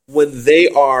brain, when they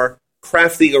are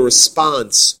crafting a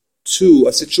response to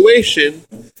a situation,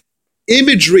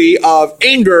 imagery of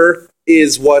anger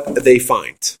is what they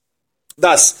find.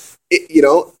 Thus,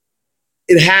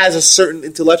 it has a certain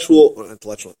intellectual is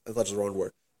the wrong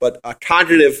word, but a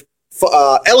cognitive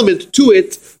element to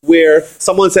it where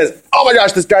someone says, "Oh my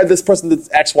gosh, this person did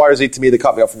X, Y, or Z to me. They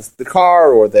cut me off in the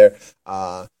car, or they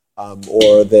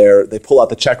pull out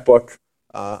the checkbook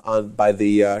by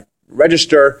the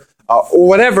register, or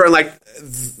whatever." And like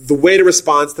the way to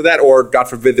respond to that, or God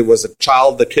forbid, there was the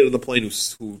kid on the plane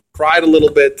who cried a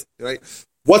little bit, right?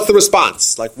 What's the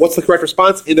response? Like, what's the correct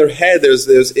response? In their head, there's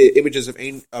images of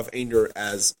anger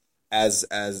as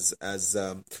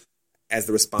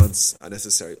the response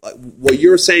necessary. Like, what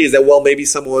you're saying is that, well, maybe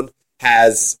someone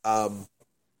has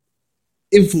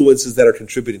influences that are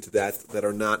contributing to that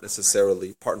are not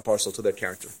necessarily part and parcel to their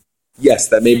character. Yes,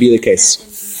 that may be the case. In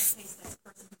that case, that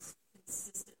person who's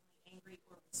consistently angry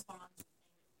or responds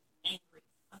angry.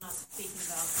 I'm not speaking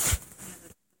about the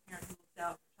parent who looks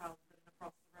out for child living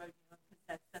across the road, because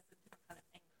that's a different kind of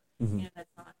anger. Mm-hmm.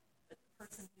 That's not. But the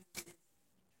person who is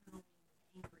internally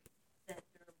angry, that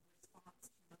their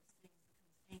response to most things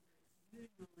becomes angry, is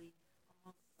usually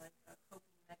almost like a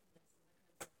coping mechanism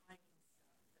because they're hiding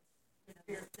stuff.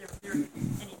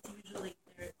 And it's usually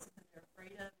something they're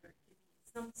afraid of, or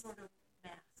some sort of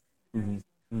mask. Mm-hmm.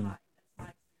 That's my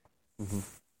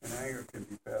experience. And anger can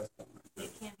be passed on.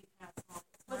 It can be passed on.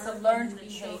 It's a learned And the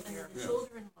behavior.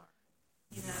 children learn.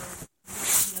 You don't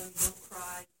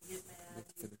cry, you get mad.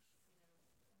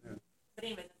 But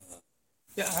anyway,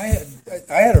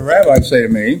 I had a rabbi say to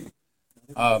me,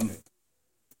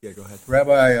 Yeah, go ahead.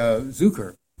 Rabbi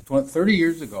Zucker, 30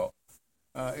 years ago,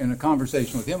 in a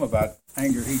conversation with him about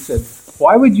anger, he said,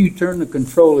 "Why would you turn the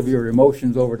control of your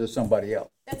emotions over to somebody else?"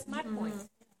 that's my point.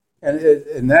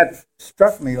 And that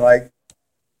struck me like,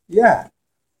 yeah,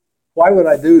 why would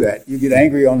I do that? You get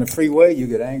angry on the freeway, you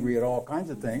get angry at all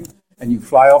kinds of things, and you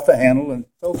fly off the handle and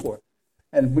so forth.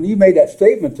 And when he made that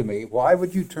statement to me, why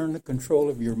would you turn the control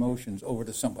of your emotions over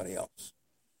to somebody else?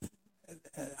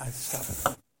 I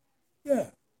stopped. Yeah.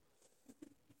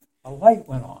 A light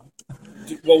went on.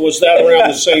 Well, was that around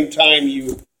the same time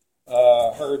you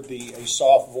heard a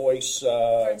soft voice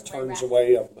turns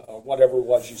away whatever it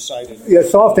was you cited? Yeah,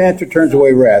 soft answer turns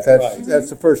away wrath. Right. That's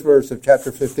the first verse of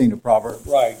chapter 15 of Proverbs.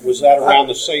 Right. Was that around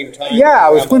the same time? Yeah,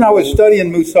 it was when I was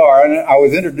studying Musar, and I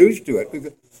was introduced to it.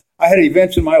 Because I had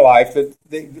events in my life that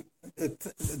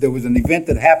there was an event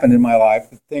that happened in my life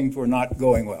that things were not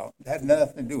going well. It had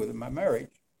nothing to do with my marriage,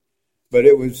 but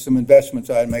it was some investments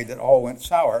I had made that all went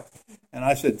sour. And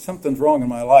I said, something's wrong in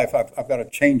my life. I've got to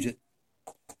change it.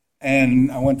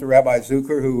 And I went to Rabbi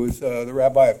Zucker, who was the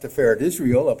rabbi of Tiferet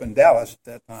Israel up in Dallas at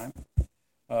that time,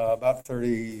 about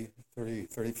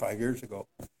 35 years ago,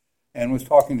 and was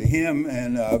talking to him,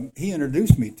 and he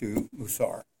introduced me to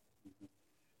Musar.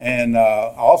 And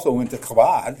I also went to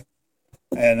Chabad,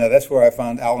 and that's where I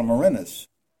found Alan Marinas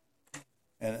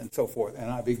and so forth. And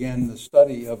I began the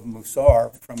study of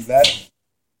Musar from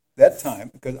that time,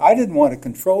 because I didn't want to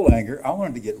control anger. I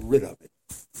wanted to get rid of it.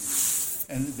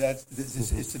 And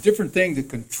it's a different thing to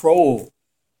control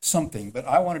something, but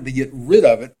I wanted to get rid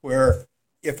of it, where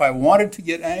if I wanted to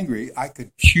get angry, I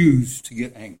could choose to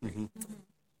get angry. Mm-hmm.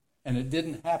 And it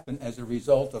didn't happen as a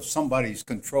result of somebody's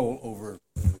control over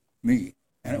me.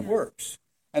 And it works.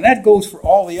 And that goes for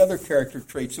all the other character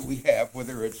traits that we have,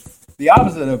 whether it's the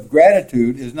opposite of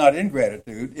gratitude is not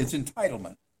ingratitude, it's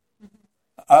entitlement.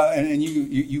 And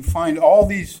you find all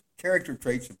these character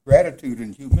traits of gratitude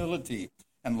and humility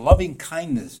and loving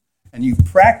kindness, and you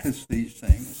practice these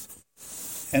things.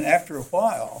 And after a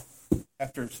while,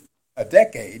 after a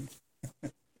decade,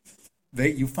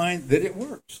 you find that it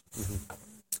works. Mm-hmm.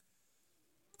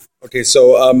 Okay,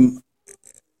 so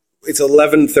it's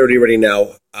 11:30 already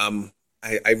now.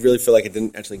 I really feel like I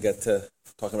didn't actually get to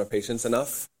talking about patience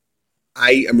enough.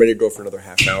 I am ready to go for another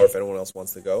half hour if anyone else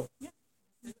wants to go. Yeah.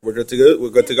 We're good to go? We're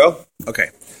good to go? Okay.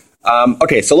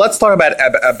 Okay, so let's talk about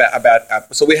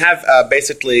so we have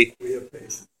basically... We have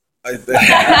patience.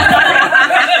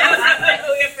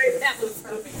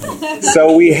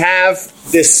 So we have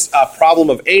this problem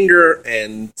of anger,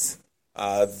 and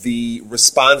the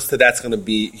response to that's going to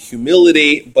be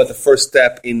humility, but the first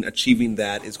step in achieving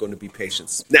that is going to be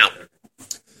patience. Now,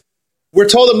 we're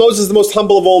told that Moses is the most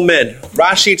humble of all men.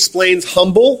 Rashi explains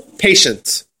humble,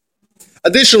 patient.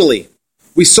 Additionally,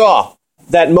 we saw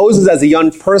that Moses, as a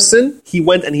young person, he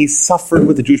went and he suffered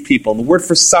with the Jewish people. And the word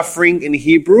for suffering in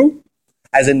Hebrew,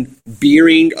 as in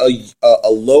bearing a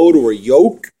load or a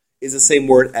yoke, is the same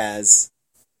word as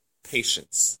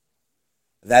patience.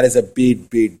 That is a big,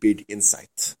 big, big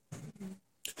insight.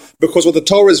 Because what the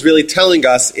Torah is really telling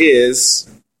us is,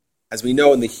 as we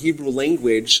know in the Hebrew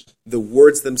language, the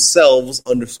words themselves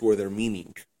underscore their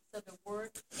meaning. So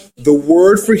the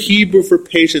word for Hebrew for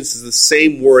patience is the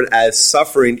same word as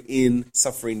suffering,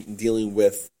 dealing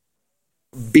with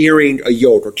bearing a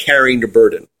yoke or carrying a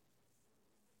burden.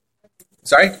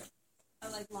 Sorry? I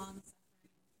like long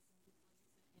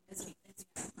suffering.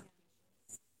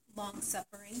 Long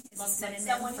suffering is a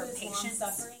synonym for patience.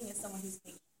 Suffering is someone who's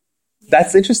patient.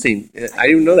 That's interesting. I didn't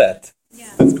even know that.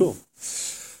 Yeah. That's cool.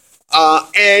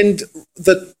 And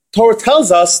the Torah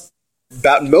tells us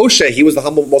about Moshe. He was the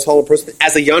most humble person.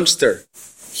 As a youngster,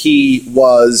 he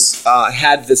was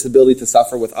had this ability to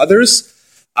suffer with others.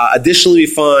 Additionally, we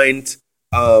find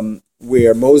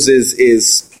where Moses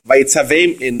is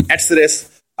Vayitzavim in Exodus.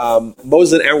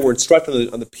 Moses and Aaron were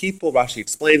instructed on the people. Rashi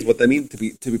explains what they mean to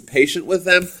be patient with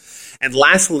them. And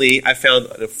lastly, I found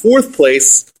a fourth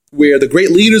place where the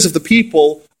great leaders of the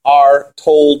people are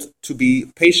told to be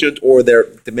patient, or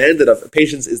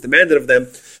patience is demanded of them.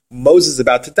 Moses is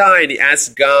about to die, and he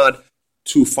asks God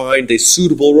to find a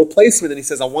suitable replacement, and he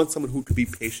says, I want someone who could be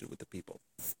patient with the people.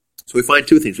 So we find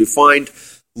two things. We find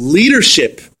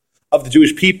leadership of the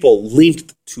Jewish people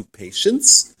linked to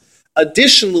patience.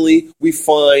 Additionally, we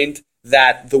find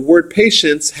that the word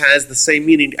patience has the same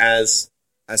meaning as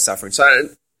suffering. So,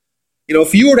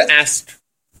 if you were to ask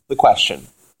the question,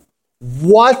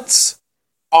 what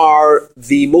are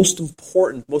the most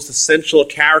important, most essential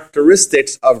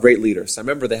characteristics of great leaders? I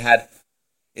remember they had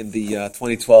in the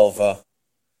 2012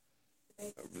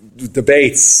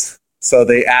 debates, so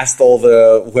they asked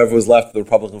whoever was left of the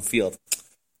Republican field,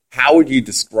 how would you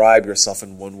describe yourself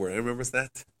in one word? I remember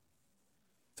that?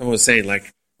 Someone was saying,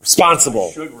 responsible.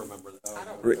 I should remember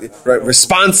that. Right,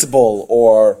 responsible,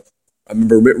 or I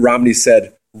remember Mitt Romney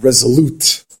said,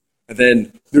 resolute. And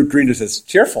then Newt Gingrich says,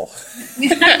 cheerful.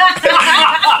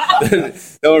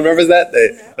 No one remembers that?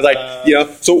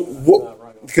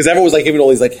 Because everyone was giving all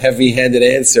these heavy-handed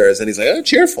answers, and he's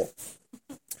cheerful.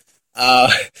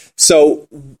 So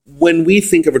when we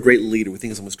think of a great leader, we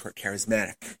think of someone who's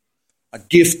charismatic, a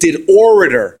gifted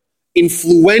orator,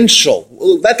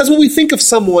 influential. That's what we think of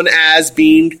someone as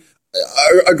being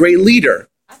a great leader.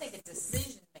 I think a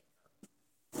decision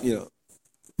maker.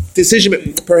 Decision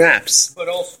maker, perhaps. But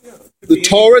also, the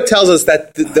Torah tells us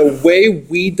that the way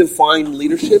we define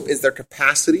leadership is their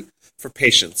capacity for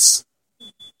patience.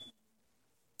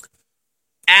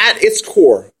 At its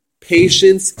core,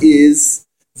 patience is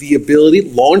the ability,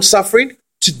 long-suffering,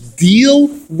 to deal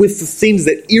with the things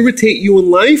that irritate you in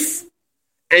life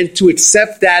and to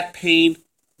accept that pain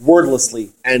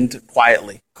wordlessly and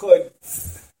quietly.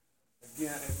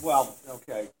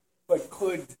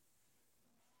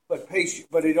 But patient.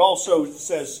 But it also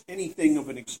says anything of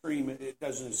an extreme. It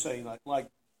doesn't say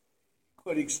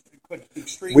could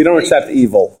extreme. We don't accept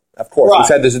evil, of course. Right. We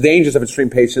said there's dangers of extreme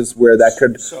patience where that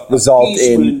could result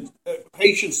in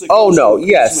patience. That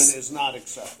is not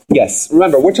acceptable. Yes,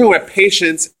 remember we're talking about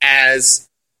patience as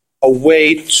a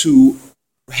way to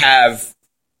have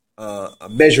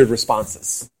measured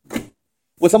responses.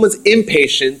 When someone's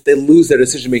impatient, they lose their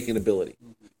decision-making ability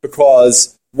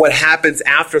because what happens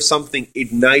after something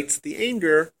ignites the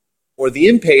anger or the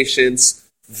impatience,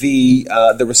 the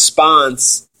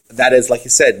response that is, like you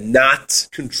said, not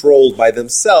controlled by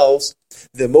themselves,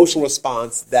 the emotional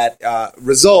response that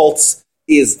results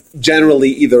is generally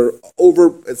either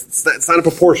it's not a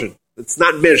proportion, it's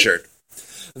not measured.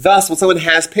 Thus, when someone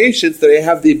has patience, they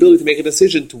have the ability to make a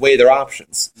decision to weigh their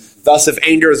options. Thus, if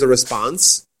anger is a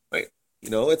response, right? We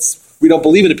don't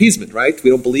believe in appeasement, right? We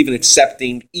don't believe in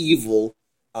accepting evil.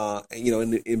 Not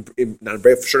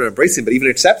embracing, but even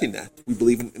accepting that. We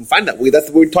believe in finding that. That's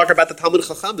what we talk about the Talmud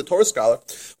Chacham, the Torah scholar,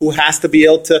 who has to be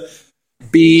able to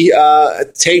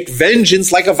take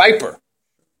vengeance like a viper.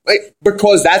 Right?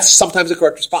 Because that's sometimes the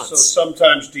correct response. So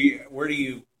sometimes, where do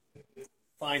you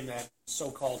find that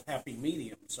so-called happy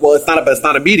medium? Well, it's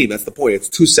not a medium. That's the point. It's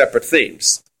two separate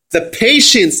things. The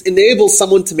patience enables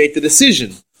someone to make the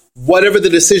decision, whatever the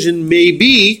decision may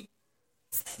be.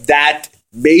 That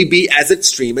may be as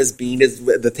extreme as being as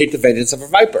the take the vengeance of a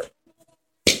viper.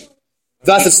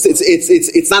 Thus,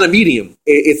 it's not a medium.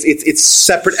 It's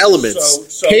separate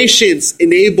elements. So patience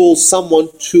enables someone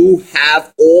to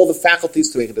have all the faculties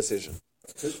to make a decision.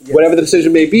 Whatever the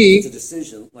decision may be. It's a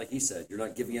decision, like he said. You're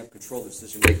not giving up control of the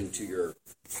decision making to your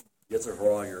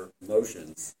your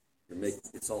emotions.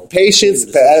 It's all patience.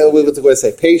 What's I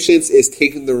say? Patience is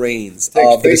taking the reins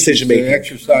of the decision making.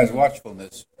 Exercise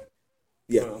watchfulness.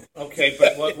 Yeah. Okay,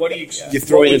 but what do you? You're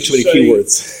throwing in too many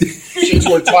keywords. Since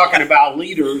we're talking about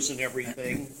leaders and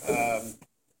everything,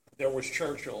 there was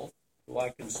Churchill, who I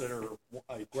consider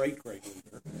a great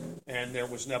leader, and there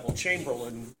was Neville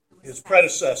Chamberlain, his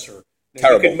predecessor. Now,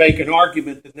 Terrible. you could make an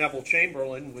argument that Neville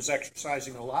Chamberlain was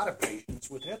exercising a lot of patience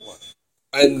with Hitler.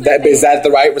 And is that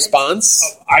the right response?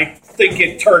 I think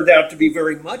it turned out to be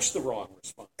very much the wrong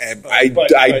response. And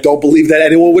I don't believe that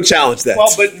anyone would challenge that.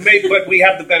 Well, but we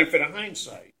have the benefit of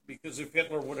hindsight, because if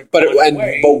Hitler would have but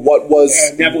what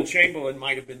was Neville Chamberlain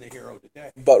might have been the hero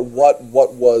today. But what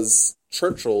was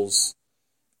Churchill's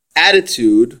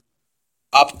attitude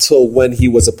up till when he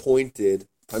was appointed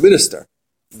prime minister?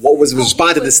 What was his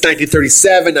response to this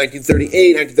 1937,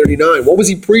 1938, 1939? What was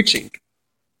he preaching?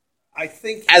 I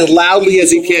think as loudly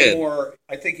as he can.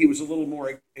 I think he was a little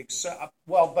more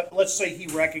but let's say he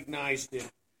recognized it.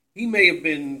 He may have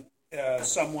been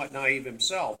somewhat naive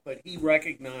himself, but he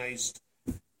recognized.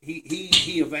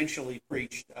 He eventually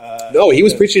preached. No, he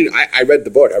was preaching. I read the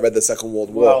book. I read the Second World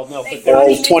War. Well, no, but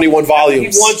all 21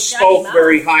 volumes. He once spoke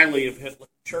very highly of Hitler.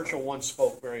 Churchill once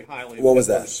spoke very highly of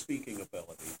Hitler's speaking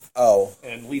ability. Oh,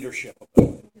 and leadership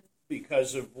ability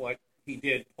because of what he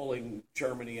did, pulling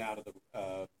Germany out of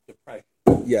the Depression.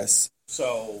 Yes.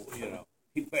 So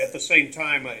at the same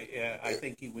time, I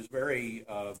think he was very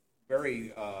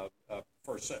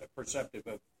perceptive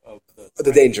of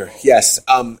the danger. Yes.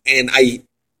 And I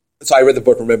read the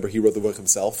book. Remember, he wrote the book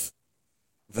himself.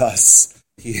 Thus,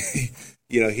 he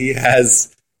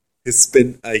has his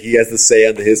spin. He has the say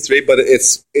on the history, but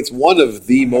it's one of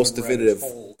the most definitive.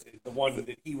 The one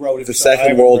that he wrote. The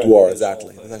Second World War,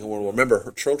 exactly. The Second World War.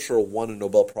 Remember, Churchill won a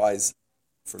Nobel Prize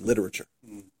for literature.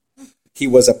 Mm. He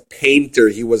was a painter.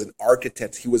 He was an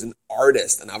architect. He was an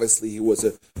artist, and obviously, he was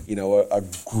a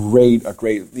great,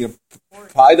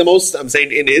 probably the most. I'm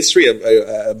saying in history,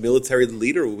 a military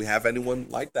leader. We have anyone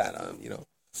like that?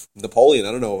 Napoleon.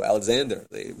 I don't know. Alexander.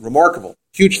 Remarkable.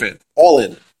 Huge fan. All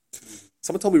in.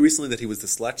 Someone told me recently that he was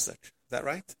dyslexic. Is that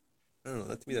right? I don't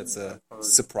know. To me, that's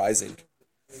surprising.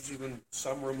 There's even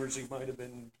some rumors he might have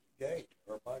been gay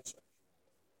or bisexual.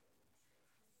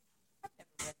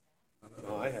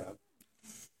 No, I have.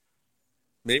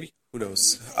 Maybe. Who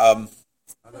knows?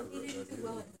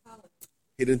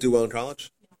 He didn't do well in college?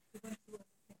 He went to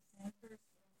Stanford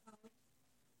college.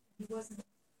 He wasn't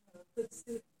a good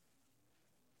student.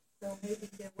 So maybe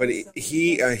but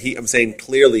I'm saying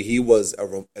clearly he was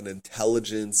an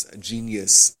intelligence, a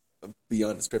genius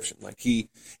beyond description. Like he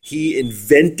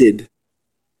invented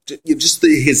just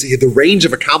the range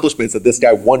of accomplishments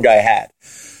that one guy had.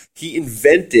 He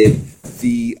invented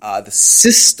the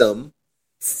system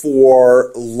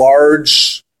for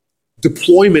large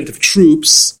deployment of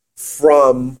troops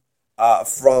from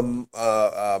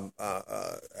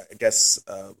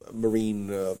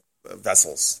marine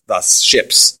vessels, thus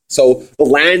ships. So the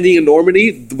landing in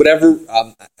Normandy, whatever,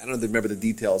 I don't remember the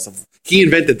details of. He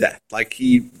invented that. Like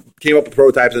he came up with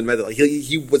prototypes and invented. Like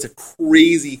he was a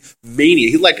crazy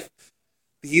maniac.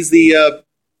 He's the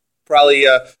probably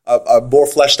a more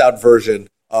fleshed out version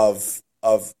of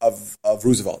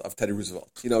Roosevelt, of Teddy Roosevelt.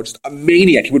 Just a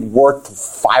maniac. He would work till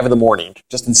 5 a.m,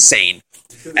 just insane,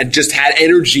 and just had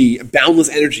energy, boundless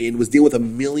energy, and was dealing with a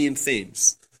million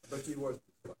things. But he was.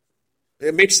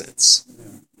 It makes sense,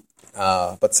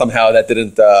 but somehow that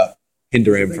didn't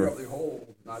hinder him from.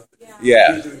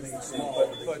 Yeah.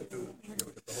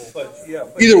 But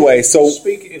either way, so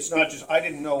speaking, it's not just. I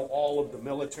didn't know all of the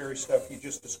military stuff you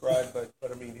just described, but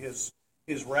I mean his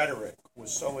rhetoric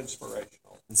was so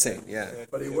inspirational. Insane, yeah.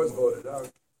 But he was voted out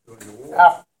during the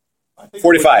war. I think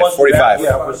 45.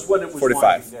 Yeah, it was when it was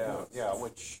 45. Down, yeah,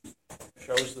 which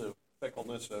shows the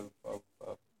fickleness of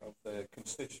the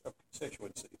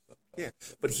constituency. Yeah,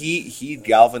 but he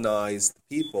galvanized the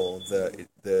people,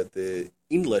 the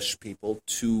English people,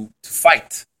 to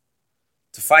fight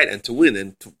and to win,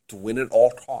 and to win at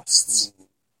all costs.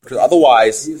 Because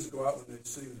otherwise, he used to go out when the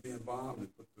city was being bombed and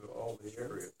put all the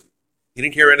areas. He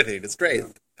didn't hear anything. It's great.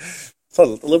 So a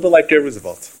little bit like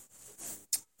Roosevelt.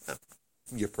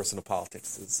 Your personal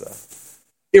politics is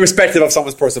irrespective of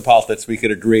someone's personal politics. We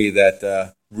could agree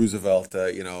that Roosevelt,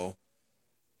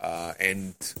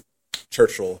 and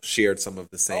Churchill shared some of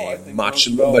the same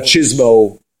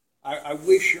machismo. I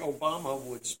wish Obama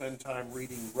would spend time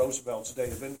reading Roosevelt's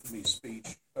Day of Infamy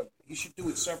speech. He should do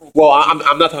it several times. Well,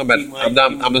 I'm not talking about I'm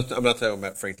not talking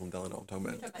about Franklin Delano. I'm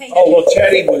talking about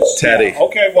Teddy was Teddy. Yeah.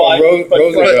 Okay, well,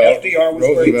 FDR was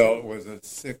Roosevelt was a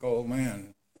sick old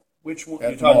man. Which one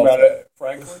you talking about?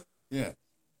 Franklin? Yeah.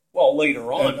 Well,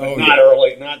 later on, but not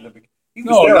early, not in the beginning.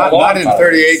 Not in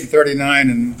 38 and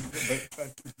 39,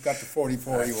 but got to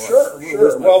 44. He was.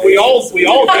 Sure. Well, we all get we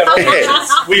all get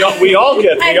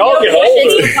older.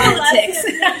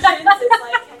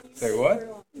 Say what?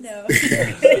 No.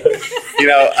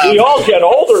 We all get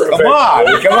older. Come on.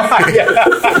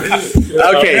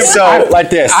 Okay, so like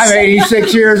this. I'm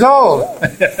 86 years old.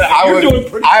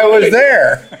 I was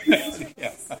there.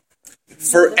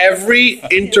 For every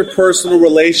interpersonal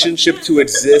relationship to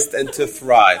exist and to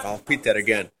thrive, I'll repeat that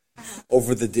again,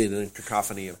 over the din and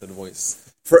cacophony of the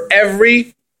voice. For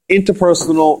every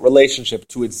interpersonal relationship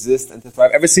to exist and to thrive,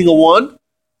 every single one,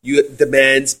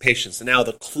 demands patience. And now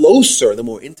the closer, the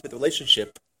more intimate the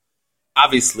relationship,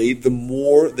 obviously, the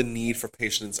more the need for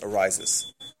patience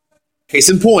arises. Case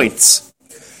in point,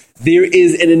 there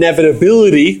is an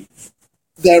inevitability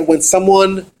that when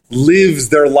someone lives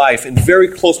their life in very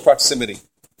close proximity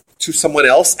to someone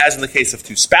else, as in the case of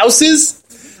two spouses,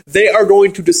 they are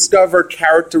going to discover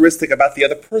characteristic about the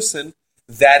other person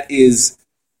that is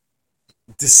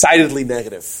decidedly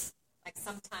negative. Like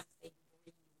sometimes they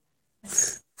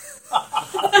Is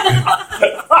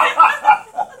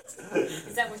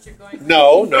that what you're going for?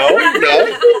 No.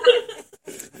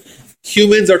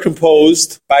 Humans are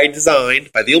composed by design,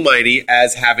 by the Almighty,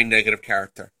 as having negative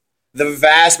character. The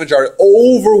vast majority,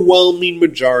 overwhelming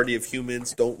majority of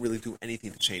humans don't really do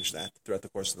anything to change that throughout the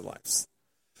course of their lives.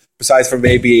 Besides for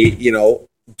maybe,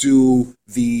 do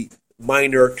the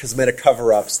minor cosmetic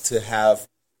cover-ups to have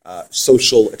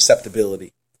social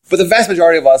acceptability. But the vast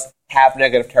majority of us have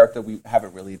negative character we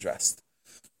haven't really addressed.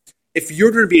 If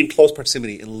you're going to be in close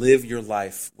proximity and live your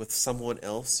life with someone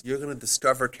else, you're going to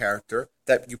discover character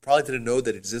that you probably didn't know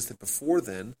that existed before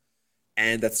then,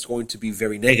 and that's going to be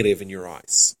very negative in your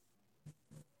eyes.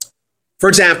 For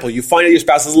example, you find that your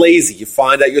spouse is lazy. You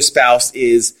find that your spouse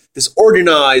is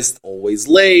disorganized, always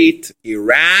late,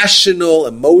 irrational,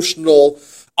 emotional,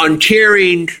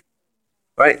 uncaring,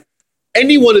 right?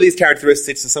 Any one of these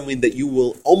characteristics is something that you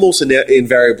will almost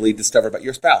invariably discover about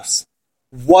your spouse.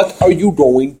 What are you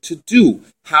going to do?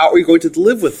 How are you going to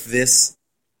live with this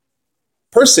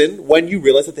person when you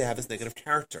realize that they have this negative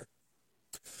character?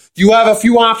 You have a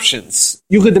few options.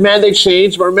 You could demand they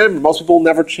change, but remember, most people will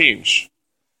never change.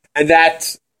 And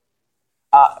that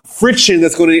friction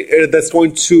that's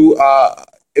going to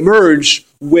emerge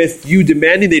with you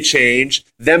demanding they change,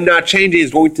 them not changing,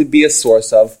 is going to be a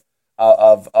source of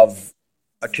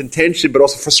a contention, but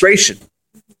also frustration.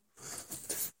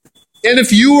 And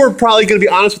if you are probably going to be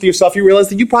honest with yourself, you realize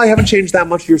that you probably haven't changed that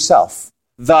much yourself.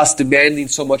 Thus, demanding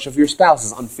so much of your spouse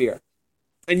is unfair.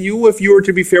 And you, if you were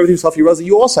to be fair with yourself, you realize that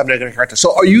you also have negative character.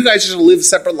 So are you guys just going to live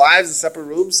separate lives in separate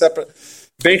rooms, separate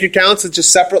bank accounts, and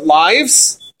just separate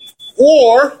lives?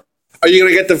 Or are you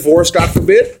going to get divorced, God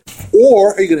forbid?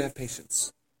 Or are you going to have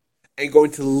patience? And going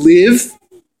to live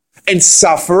and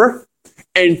suffer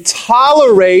and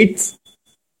tolerate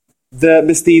the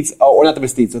misdeeds, or not the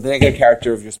misdeeds, or the negative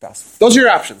character of your spouse. Those are your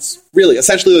options. Really,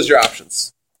 essentially, those are your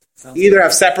options. Either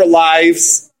have separate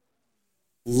lives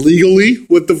legally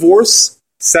with divorce,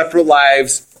 separate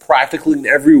lives practically in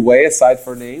every way, aside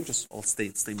for a name, just all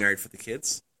stay married for the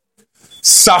kids.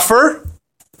 Suffer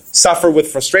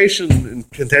with frustration and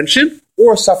contention,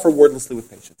 or suffer wordlessly with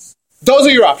patience. Those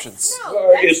are your options.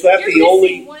 No, is that the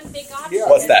only one big option? Yeah.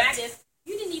 What's that? If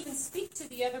you didn't even speak to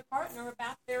the other partner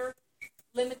about their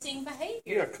limiting behavior.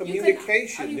 Yeah,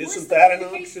 communication. Isn't that an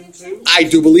option too? I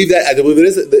do believe that. I do believe it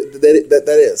is.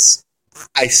 That is.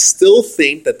 I still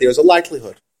think that there's a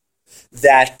likelihood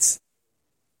that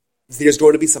there's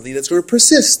going to be something that's going to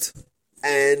persist,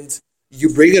 and you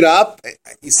bring it up.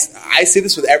 I see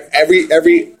this with every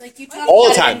like you talk all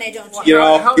the about time. it and they don't.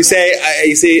 You say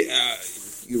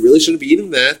you really shouldn't be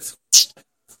eating that.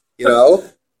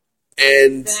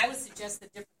 And Then I would suggest a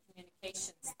different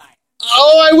communication style.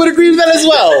 Oh, I would agree with that as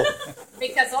well.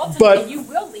 Because ultimately, you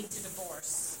will lead to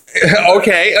divorce.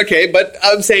 Okay, but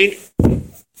I'm saying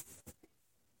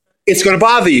it's going to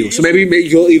bother you. So maybe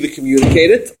you'll either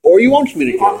communicate it or you won't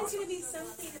communicate There's it. always going to be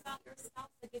something about yourself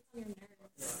that gets on your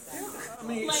nerves. I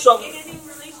mean, Like some in any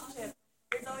relationship,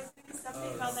 there's always going to be something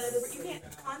something about that. You can't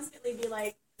constantly be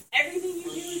like, everything you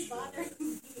do is bothering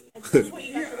me. At some point,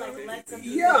 you have to like let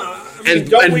something. Yeah, And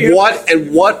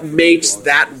what makes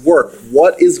that work?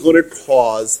 What is going to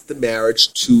cause the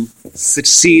marriage to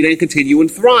succeed and continue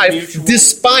and thrive,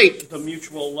 despite the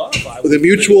mutual love, or the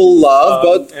mutual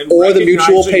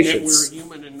patience? That we're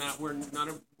human and none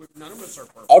of us are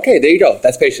perfect. Okay, there you go.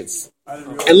 That's patience,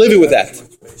 and living with that.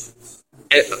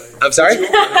 I'm sorry?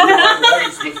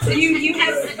 You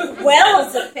have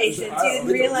wells of patience you didn't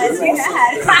realize you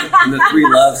had. And the three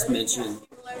loves mentioned,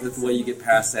 the way you get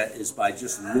past that is by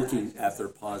just looking at their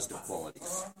positive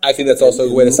qualities. I think that's also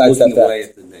a way to sidestep looking away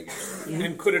at the negative.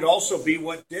 And could it also be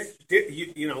what Dick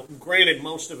granted,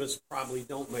 most of us probably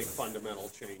don't make fundamental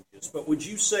changes, but would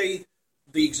you say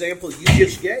the example you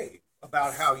just gave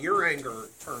about how your anger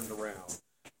turned around,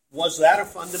 was that a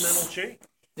fundamental change?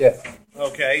 Yeah.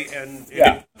 Okay, and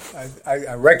yeah,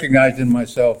 I recognized in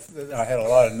myself that I had a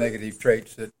lot of negative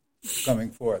traits that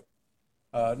coming forth,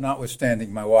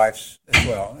 notwithstanding my wife's as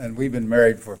well. And we've been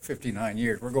married for 59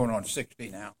 years. We're going on 60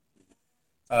 now.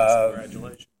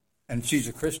 Congratulations. And she's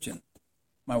a Christian.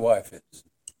 My wife is.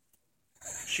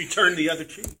 She turned the other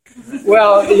cheek.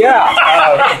 Well, yeah.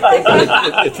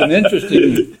 It's an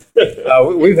interesting.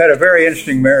 We've had a very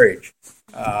interesting marriage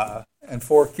and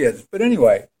 4 kids. But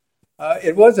anyway.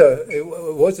 It was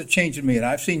a change in me, and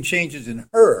I've seen changes in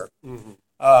her. Mm-hmm.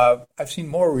 I've seen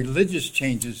more religious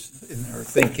changes in her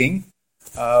thinking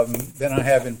than I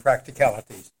have in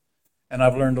practicalities, and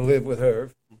I've learned to live with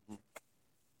her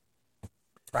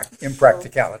in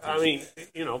practicalities. I mean,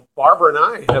 Barbara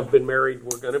and I have been married.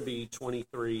 We're going to be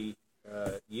 23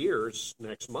 years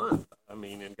next month. I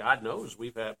mean, and God knows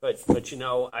we've had, but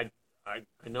I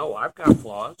know I've got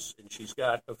flaws, and she's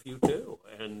got a few too,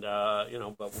 and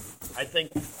but I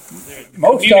think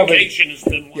communication has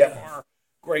been one of our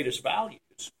greatest values.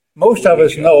 Most of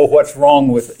us know what's wrong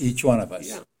with each one of us.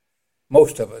 Yeah.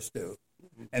 Most of us do,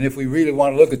 and if we really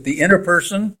want to look at the inner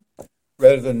person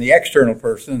rather than the external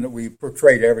person that we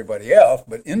portray to everybody else,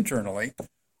 but internally,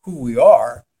 who we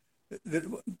are,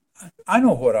 I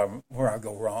know where I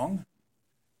go wrong,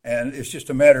 and it's just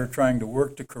a matter of trying to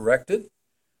work to correct it.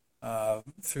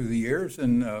 Through the years,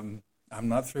 and I'm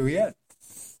not through yet.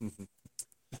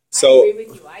 So, I agree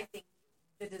with you. I think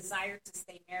the desire to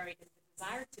stay married is the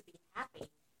desire to be happy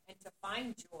and to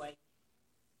find joy.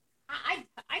 I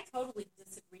totally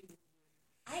disagree with you.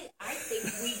 I think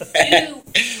we do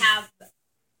have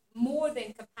more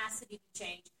than capacity to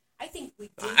change. I think we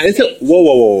do.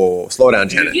 Whoa. Slow down,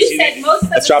 Janet. You said most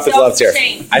of us drop the gloves here.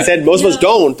 Change. I said most of us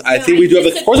don't. I think we do have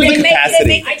of course we have the capacity.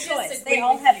 They make a choice. They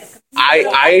all have the capacity.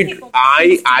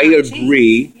 I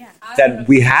agree that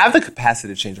we have the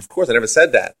capacity to change. Of course, I never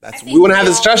said that. We want to have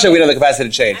this discussion. We don't have the capacity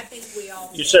to change. I think we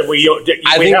all. You said we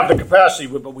have the capacity,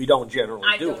 but we don't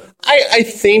generally do it. I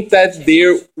think that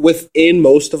within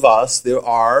most of us, there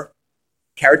are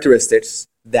characteristics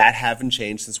that haven't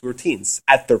changed since we were teens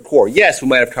at their core. Yes, we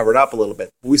might have covered up a little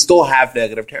bit, but we still have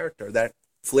negative character that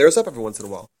flares up every once in a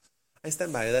while. I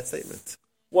stand by that statement.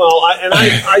 Well,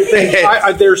 I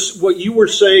think there's what you were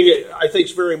saying. I think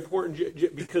is very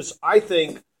important because I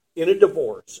think in a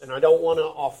divorce, and I don't want to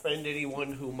offend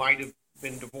anyone who might have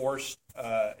been divorced,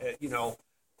 but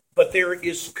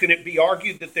can it be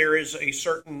argued that there is a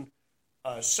certain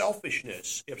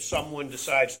selfishness if someone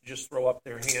decides to just throw up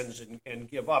their hands and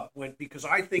give up? Because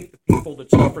I think the people that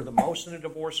suffer the most in a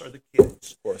divorce are the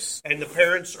kids, of course, and the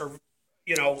parents are.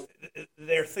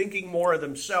 They're thinking more of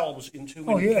themselves in too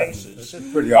many cases,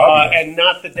 that's pretty obvious. And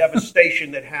not the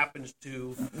devastation that happens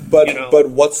to. But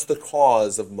what's the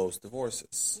cause of most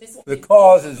divorces? The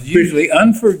cause is usually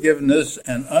unforgiveness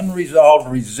and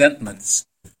unresolved resentments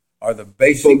are the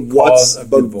basic cause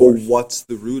of divorce. But what's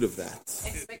the root of that?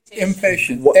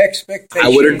 Impatient. Expectation. I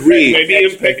would agree. Maybe you're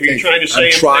trying to say.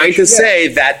 I'm trying to say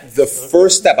that the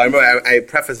first step. I remember I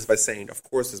preface this by saying, of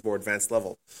course, there's more advanced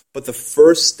level, but the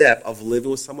first step of living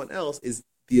with someone else is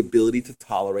the ability to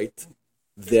tolerate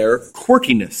their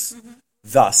quirkiness. Mm-hmm.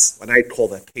 Thus, and I call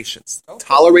that patience,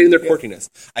 tolerating their quirkiness.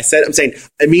 I'm saying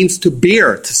it means to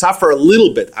bear, to suffer a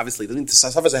little bit. Obviously, to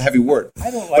suffer is a heavy word, I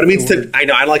don't like but it means to. I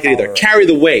know I don't like it either. Carry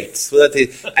the weight, so that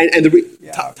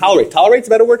tolerate. Tolerate's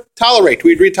a better word. Tolerate.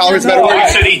 We agree. Tolerate's a better word. He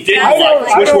said he didn't I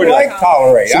don't like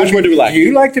tolerate. So which word do we like? Do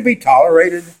you like to be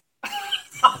tolerated?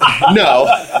 No. No,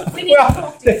 but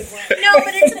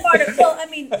it's a part of.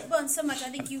 Well, so much.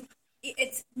 I think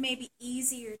it's maybe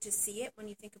easier to see it when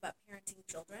you think about parenting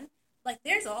children. Like,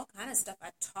 there's all kind of stuff I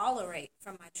tolerate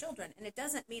from my children, and it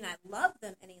doesn't mean I love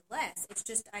them any less. It's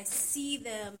just I see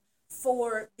them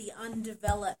for the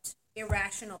undeveloped,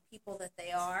 irrational people that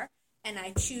they are, and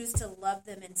I choose to love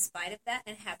them in spite of that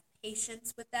and have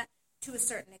patience with that. to a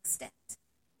certain extent.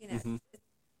 You know,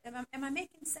 am I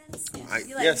making sense?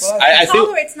 Yes, I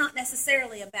tolerate's not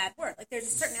necessarily a bad word. Like there's a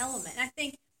certain element. And I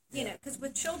think because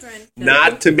with children,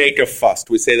 not to make a fuss.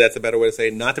 We say that's a better way to say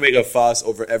it. Not to make a fuss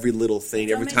over every little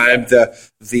thing. Every time the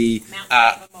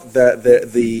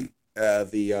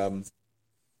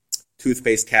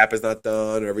toothpaste cap is not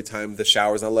done, or every time the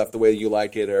shower's not left the way you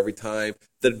like it, or every time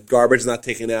the garbage is not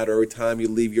taken out, or every time you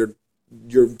leave your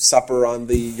supper on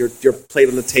your plate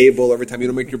on the table, every time you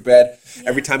don't make your bed,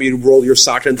 every time you roll your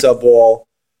sock into a ball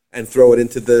and throw it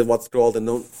into the what's called, and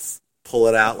don't pull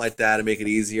it out like that and make it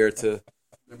easier to.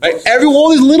 Right? All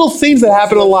these little things that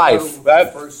happen in life.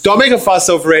 Right? Don't make a fuss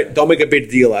over it. Don't make a big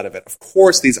deal out of it. Of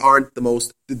course, these aren't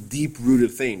the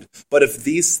deep-rooted things. But if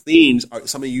these things are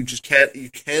something you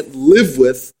can't live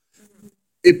with,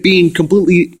 it being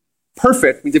completely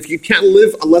perfect means if you can't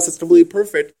live unless it's completely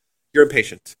perfect, you're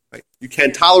impatient. Right? You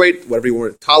can't tolerate whatever you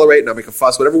want to tolerate, not make a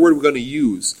fuss, whatever word we're going to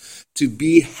use to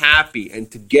be happy and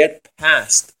to get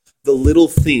past the little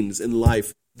things in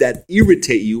life that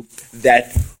irritate you,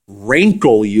 that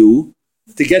rankle you.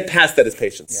 To get past that is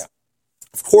patience. Yeah.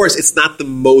 Of course, it's not the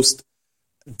most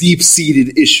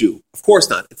deep-seated issue. Of course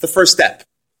not. It's the first step.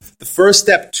 The first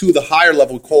step to the higher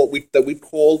level that we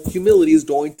call humility is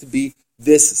going to be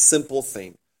this simple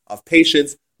thing of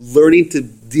patience, learning to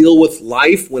deal with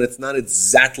life when it's not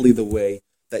exactly the way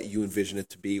that you envision it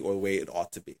to be or the way it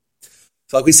ought to be.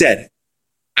 So like we said,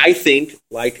 I think,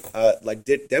 like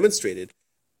Dick demonstrated,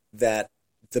 that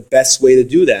the best way to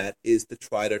do that is to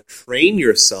try to train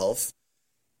yourself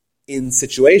in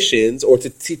situations or to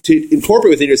incorporate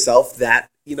within yourself that,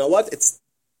 you know what, it's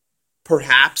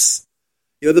perhaps,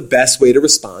 the best way to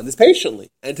respond is patiently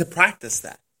and to practice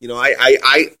that.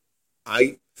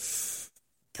 I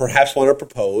perhaps want to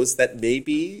propose that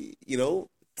maybe,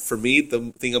 for me,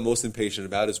 the thing I'm most impatient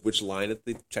about is which line at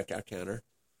the checkout counter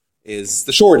is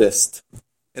the shortest.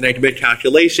 And I can make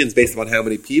calculations based upon how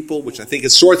many people, which I think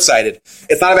is short-sighted.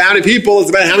 It's not about how many people, it's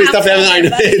about how many stuff you have in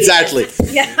line. Exactly.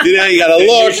 Yeah. You got to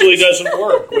look. It usually doesn't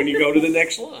work when you go to the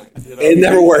next line. It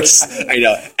never works. I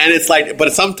know. And it's like,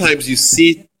 but sometimes you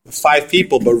see 5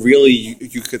 people, but really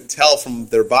you could tell from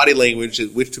their body language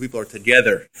which 2 people are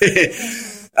together.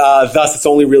 Thus, it's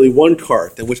only really one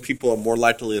cart, and which people are more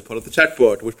likely to put up the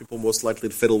checkbook, which people are most likely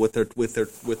to fiddle with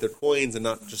their coins and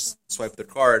not just swipe their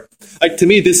card. Like, to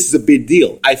me, this is a big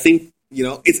deal. I think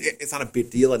it's not a big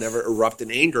deal. I never erupt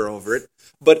in anger over it,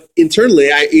 but internally,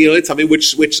 it's something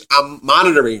which I'm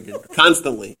monitoring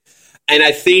constantly. And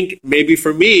I think maybe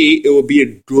for me, it would be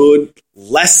a good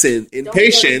lesson in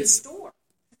patience.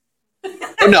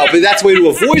 No, but that's a way to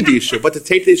avoid the issue. But to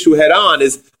take the issue head on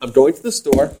is I'm going to the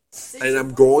store and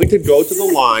I'm going to go to the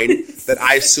line that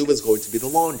I assume is going to be the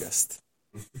longest.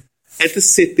 And to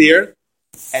sit there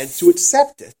and to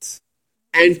accept it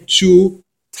and to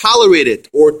tolerate it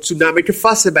or to not make a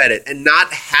fuss about it and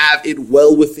not have it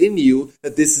well within you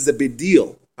that this is a big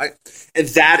deal. Right? And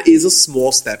that is a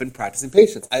small step in practicing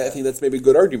patience. I think that's maybe a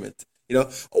good argument.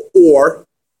 Or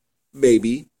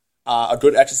maybe a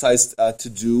good exercise to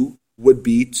do would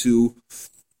be to,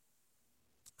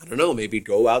 I don't know, maybe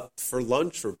go out for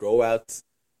lunch or go out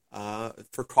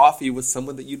for coffee with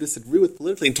someone that you disagree with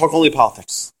politically and talk only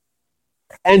politics.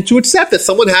 And to accept that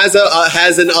someone has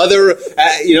another,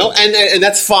 and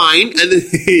that's fine. And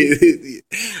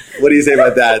what do you say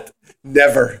about that?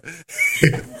 Never.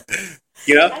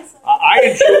 I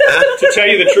enjoy, to tell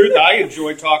you the truth, I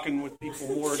enjoy talking with people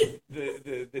more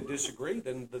that disagree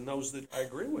than those that I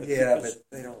agree with. Yeah, but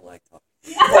they don't like talking.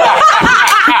 No,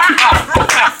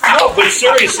 but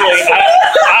seriously,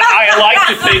 I like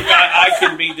to think I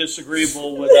can be disagree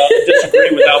without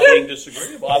being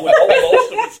disagreeable. I would hope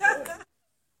most of us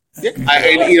could.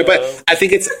 Yeah, but I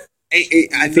think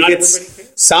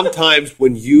it's sometimes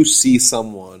when you see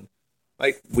someone,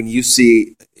 like when you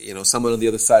see someone on the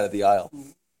other side of the aisle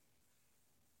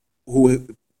who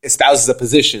espouses a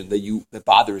position that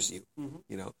bothers you,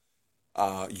 you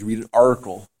read an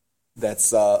article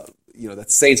that's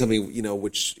that's saying something,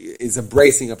 which is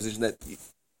embracing a position that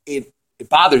it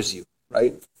bothers you,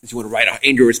 right? If you want to write an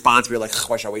angry response, but you're like,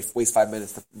 why should I waste 5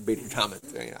 minutes to make a comment?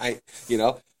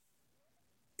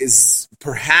 Is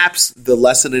perhaps the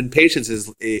lesson in patience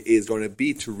is going to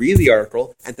be to read the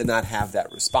article and to not have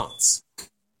that response.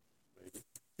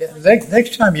 Yeah,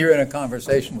 next time you're in a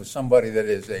conversation with somebody that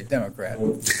is a Democrat,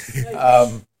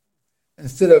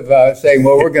 instead of saying,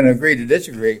 well, we're going to agree to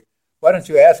disagree, why don't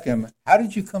you ask him, how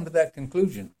did you come to that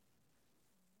conclusion?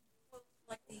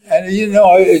 And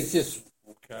it's just...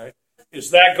 Okay. Is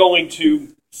that going to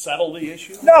settle the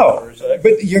issue? No,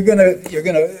 but you're gonna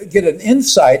get an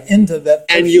insight into that,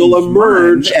 and you'll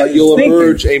emerge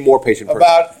a more patient person.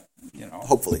 About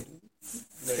hopefully.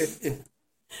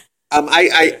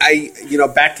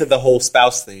 Back to the whole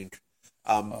spouse thing.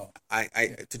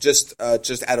 I to just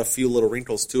add a few little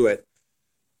wrinkles to it.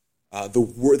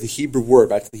 The Hebrew word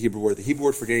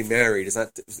for getting married is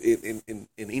not in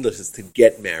English is to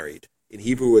get married. In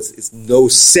Hebrew, it's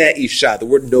noseh isha. The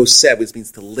word noseh, which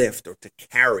means to lift or to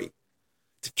carry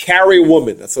a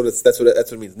woman. That's what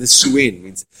it means. Nisuin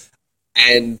means,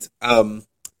 and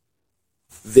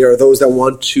there are those that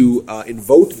want to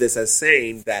invoke this as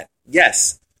saying that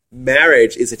yes,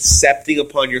 marriage is accepting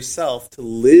upon yourself to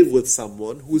live with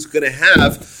someone who's going to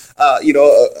have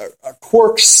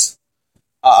quirks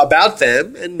about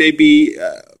them and maybe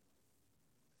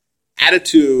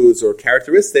attitudes or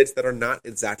characteristics that are not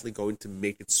exactly going to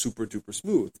make it super duper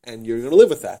smooth, and you're going to live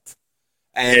with that.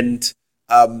 And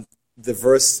the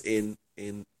verse in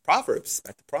Proverbs,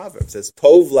 back to Proverbs, says,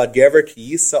 Tov la gever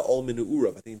ki yisa ol minu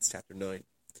urav. I think it's chapter 9.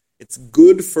 It's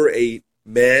good for a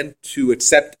man to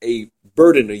accept a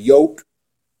burden, a yoke,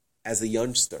 as a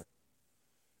youngster.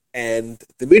 And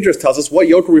the Midrash tells us what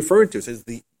yoke we're referring to. It says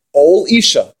the ol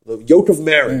isha, the yoke of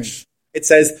marriage. It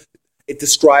says, it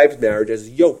describes marriage as a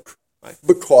yoke, right?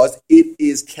 Because it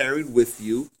is carrying with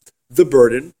you the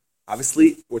burden.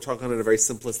 Obviously, we're talking on a very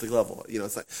simplistic level,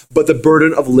 but the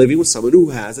burden of living with someone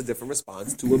who has a different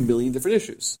response to a million different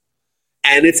issues.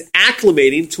 And it's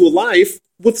acclimating to a life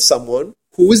with someone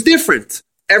who is different.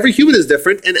 Every human is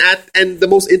different, and the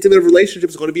most intimate of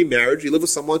relationships is going to be marriage. You live with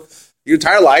someone your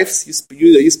entire life. You spend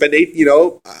you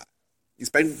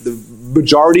spend the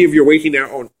majority of your waking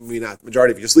hours, or maybe not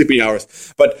majority of your sleeping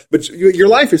hours, but your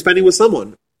life you're spending with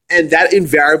someone, and that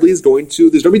invariably is there's going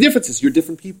to be differences. You're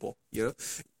different people, You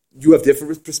have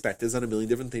different perspectives on a million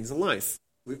different things in life.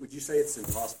 Would you say it's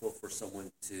impossible for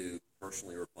someone to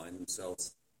personally refine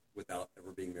themselves without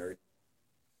ever being married?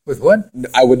 With what?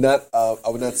 I would not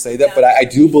say that, but I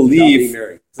do believe being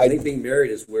married. I think being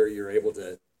married is where you're able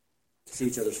to see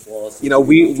each other's flaws.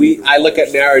 I look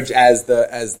at marriage as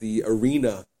the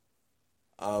arena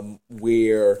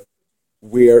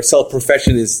where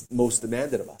self-profession is most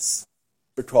demanded of us.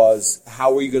 Because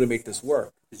how are you going to make this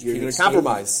work? You're going to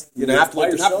compromise. You're going to have to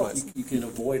let yourself compromise. You can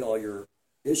avoid all your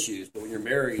issues, but when you're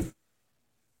married,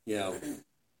 you're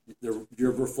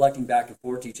reflecting back and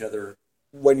forth to each other.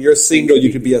 When you're single, you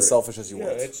can be as selfish as you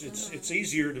want. It's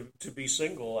easier to be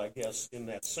single, I guess, in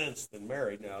that sense than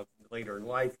married. Now, later in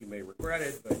life, you may regret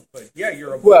it, but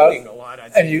you're avoiding a lot. I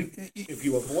think if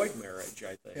you avoid marriage,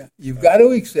 I think you've got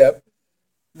to accept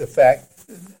the fact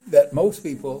that most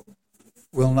people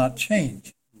will not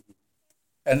change,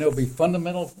 and there'll be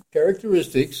fundamental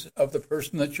characteristics of the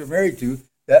person that you're married to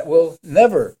that will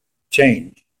never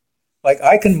change. Like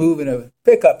I can move in a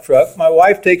pickup truck. My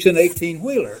wife takes an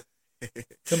 18-wheeler.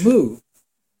 To move,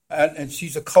 and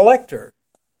she's a collector,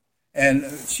 and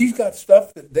she's got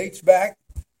stuff that dates back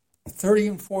 30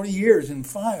 and 40 years in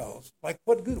files. Like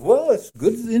what good? Well, it's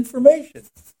good information,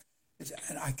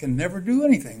 and I can never do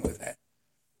anything with that.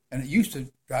 And it used to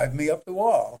drive me up the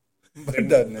wall, but it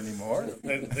doesn't anymore.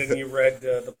 Then you read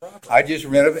the Proverbs. I just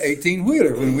read an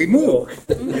 18-wheeler when we moved.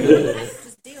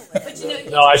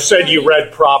 No, I said you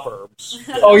read Proverbs.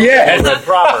 Oh yeah, I read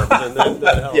Proverbs, and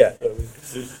that helped. Yeah.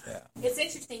 It's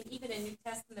interesting, even in New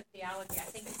Testament theology, I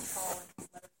think it's Paul in his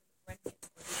letter to the Corinthians,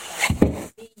 where he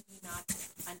says, be ye not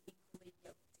unequally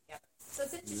yoked together. So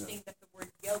it's interesting that the word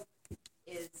yoke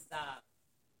is,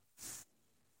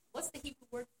 what's the Hebrew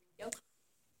word for yoke?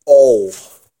 Ol.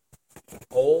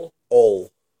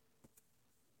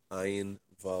 Ayin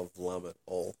vav lamed.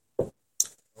 Ol.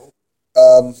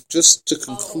 Just to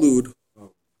conclude,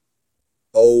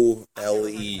 OLE.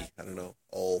 I don't know.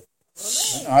 Ol.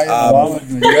 Ayin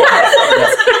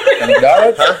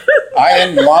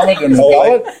Lamed and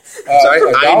Dalet. Sorry,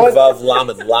 Ayin Vav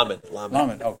Lamed.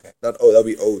 Lamed. Okay. Not O. That'll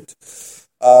be Ode.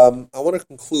 I want to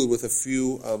conclude with a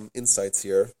few insights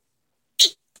here.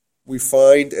 We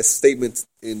find a statement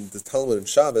in the Talmud and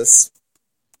Shabbos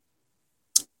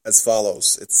as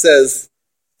follows. It says,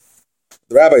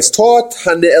 the rabbis taught,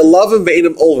 Hane'elavim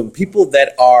ve'enim olvim, people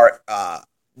that are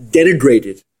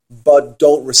denigrated but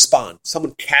don't respond.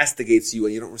 Someone castigates you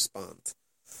and you don't respond.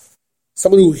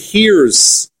 Someone who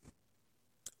hears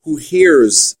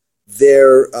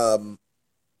their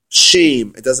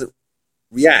shame and doesn't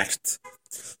react.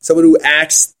 Someone who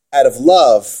acts out of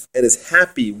love and is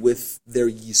happy with their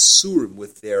yisurim,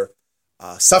 with their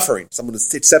suffering. Someone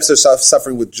who accepts their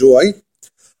suffering with joy.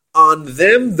 On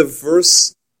them, the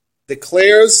verse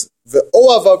declares, the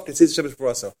Oavav considers Shemesh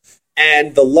B'raso.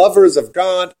 And the lovers of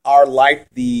God are like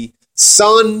the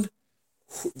sun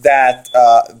that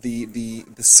the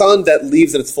sun that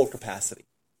leaves at its full capacity.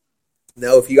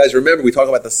 Now, if you guys remember, we talk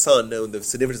about the sun and the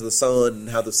significance of the sun and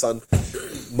how the sun,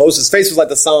 Moses' face was like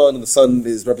the sun, and the sun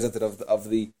is representative of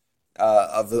the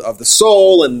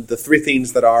soul, and the three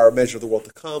things that are a measure of the world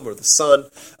to come, or the sun.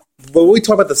 But when we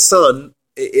talk about the sun,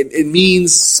 it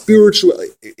means spiritual.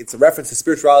 It's a reference to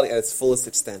spirituality at its fullest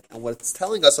extent. And what it's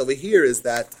telling us over here is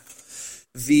that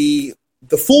the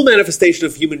full manifestation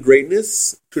of human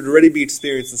greatness could already be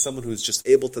experienced in someone who's just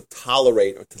able to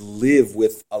tolerate or to live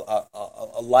with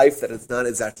a life that is not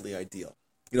exactly ideal.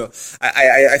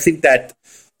 I think that,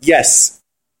 yes,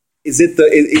 have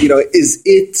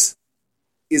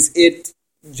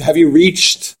you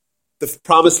reached the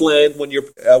promised land when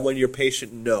you're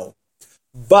patient? No.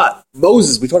 But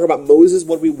Moses, we talk about Moses,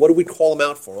 what do we call him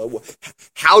out for?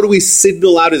 How do we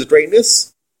signal out his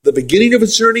greatness? The beginning of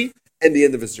his journey and the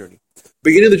end of his journey.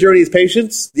 Beginning of the journey is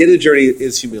patience. The end of the journey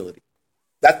is humility.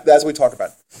 That's what we talk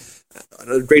about.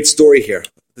 Another great story here.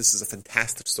 This is a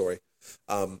fantastic story.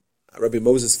 Rabbi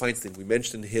Moses Feinstein, we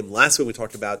mentioned him last week. We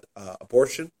talked about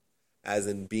abortion as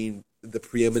in being the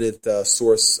preeminent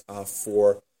source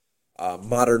for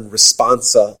modern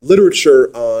response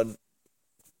literature on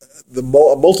the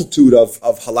multitude of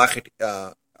halachic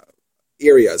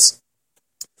areas.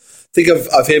 Think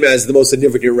of him as the most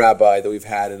significant rabbi that we've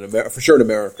had in America, for sure in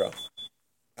America,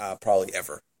 probably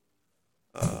ever.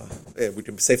 We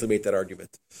can safely make that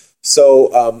argument.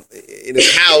 So, in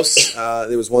his house,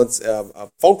 there was once a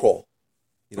phone call.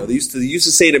 They used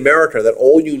to say in America that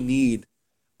all you need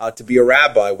to be a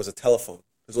rabbi was a telephone.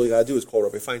 Because all you got to do is call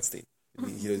Rabbi Feinstein.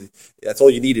 That's all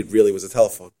you needed, really, was a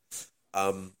telephone.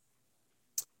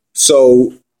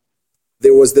 So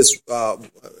there was this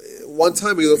one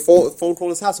time we had a phone call in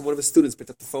his house, and one of his students picked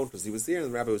up the phone because he was there, and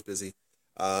the rabbi was busy.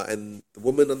 And the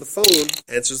woman on the phone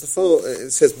answers the phone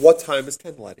and says, "What time is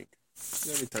candlelighting?"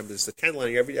 Every time there's a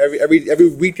candlelighting, every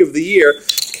week of the year,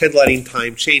 candlelighting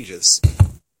time changes.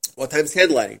 What time is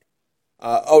candlelighting?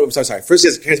 I'm sorry. First,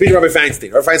 he says, "Can I speak to Rabbi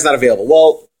Feinstein?" Rabbi Feinstein's not available.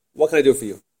 Well, what can I do for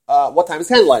you? What time is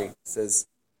candlelighting? He says,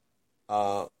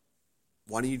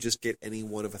 why don't you just get any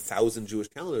one of 1,000 Jewish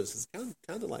calendars? It's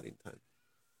candlelighting time.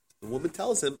 The woman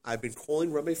tells him, I've been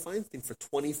calling Rabbi Feinstein for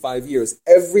 25 years,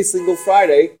 every single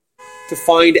Friday, to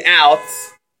find out,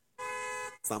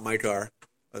 it's not my car,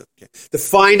 okay, to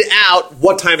find out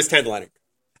what time is candlelighting.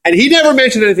 And he never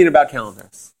mentioned anything about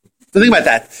calendars. So think about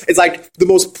that. It's like the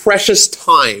most precious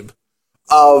time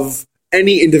of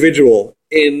any individual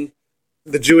in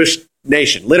the Jewish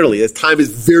nation. Literally, this time is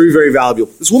very, very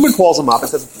valuable. This woman calls him up and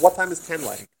says, what time is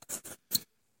candlelighting?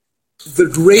 The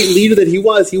great leader that he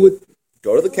was, he would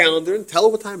go to the calendar and tell her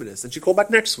what time it is. And she'd call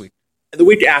back next week. And the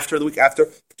week after,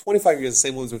 for 25 years, the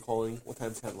same woman's been calling, what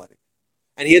time is candlelighting?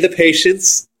 And he had the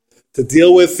patience to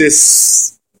deal with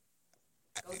this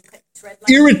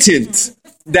irritant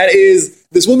that is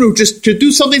this woman who just could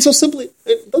do something so simply.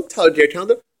 Don't tell her your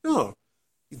calendar. No.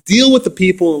 Deal with the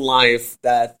people in life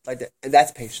that like that, and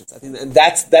that's patience. I think, and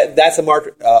that's a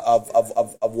mark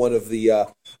of one of the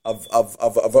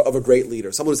of a great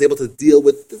leader. Someone who's able to deal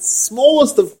with the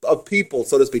smallest of people,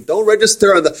 so to speak. Don't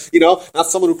register on the not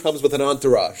someone who comes with an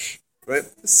entourage, right?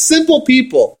 Simple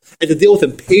people, and to deal with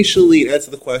them patiently and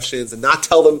answer the questions, and not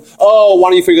tell them, oh, why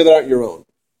don't you figure that out on your own?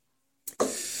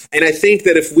 And I think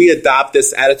that if we adopt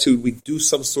this attitude, we do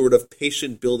some sort of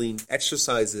patient building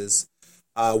exercises.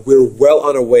 We're well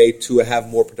on our way to have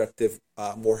more productive,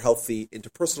 more healthy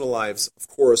interpersonal lives, of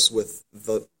course, with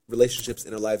the relationships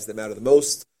in our lives that matter the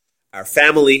most, our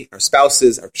family, our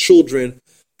spouses, our children,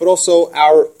 but also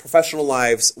our professional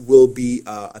lives will be,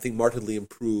 I think, markedly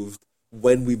improved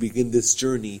when we begin this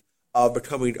journey of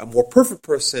becoming a more perfect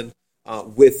person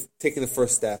with taking the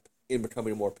first step in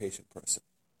becoming a more patient person.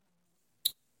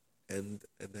 And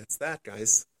that's that,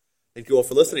 guys. Thank you all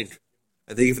for listening.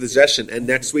 And thank you for the suggestion. And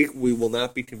next week, we will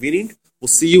not be convening. We'll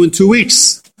see you in 2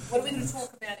 weeks. What are we going to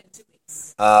talk about in 2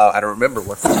 weeks? I don't remember.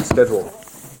 What's the schedule?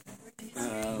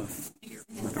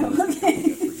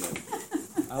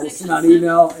 I will send out an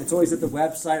email. It's always at the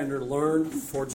website under Learn towards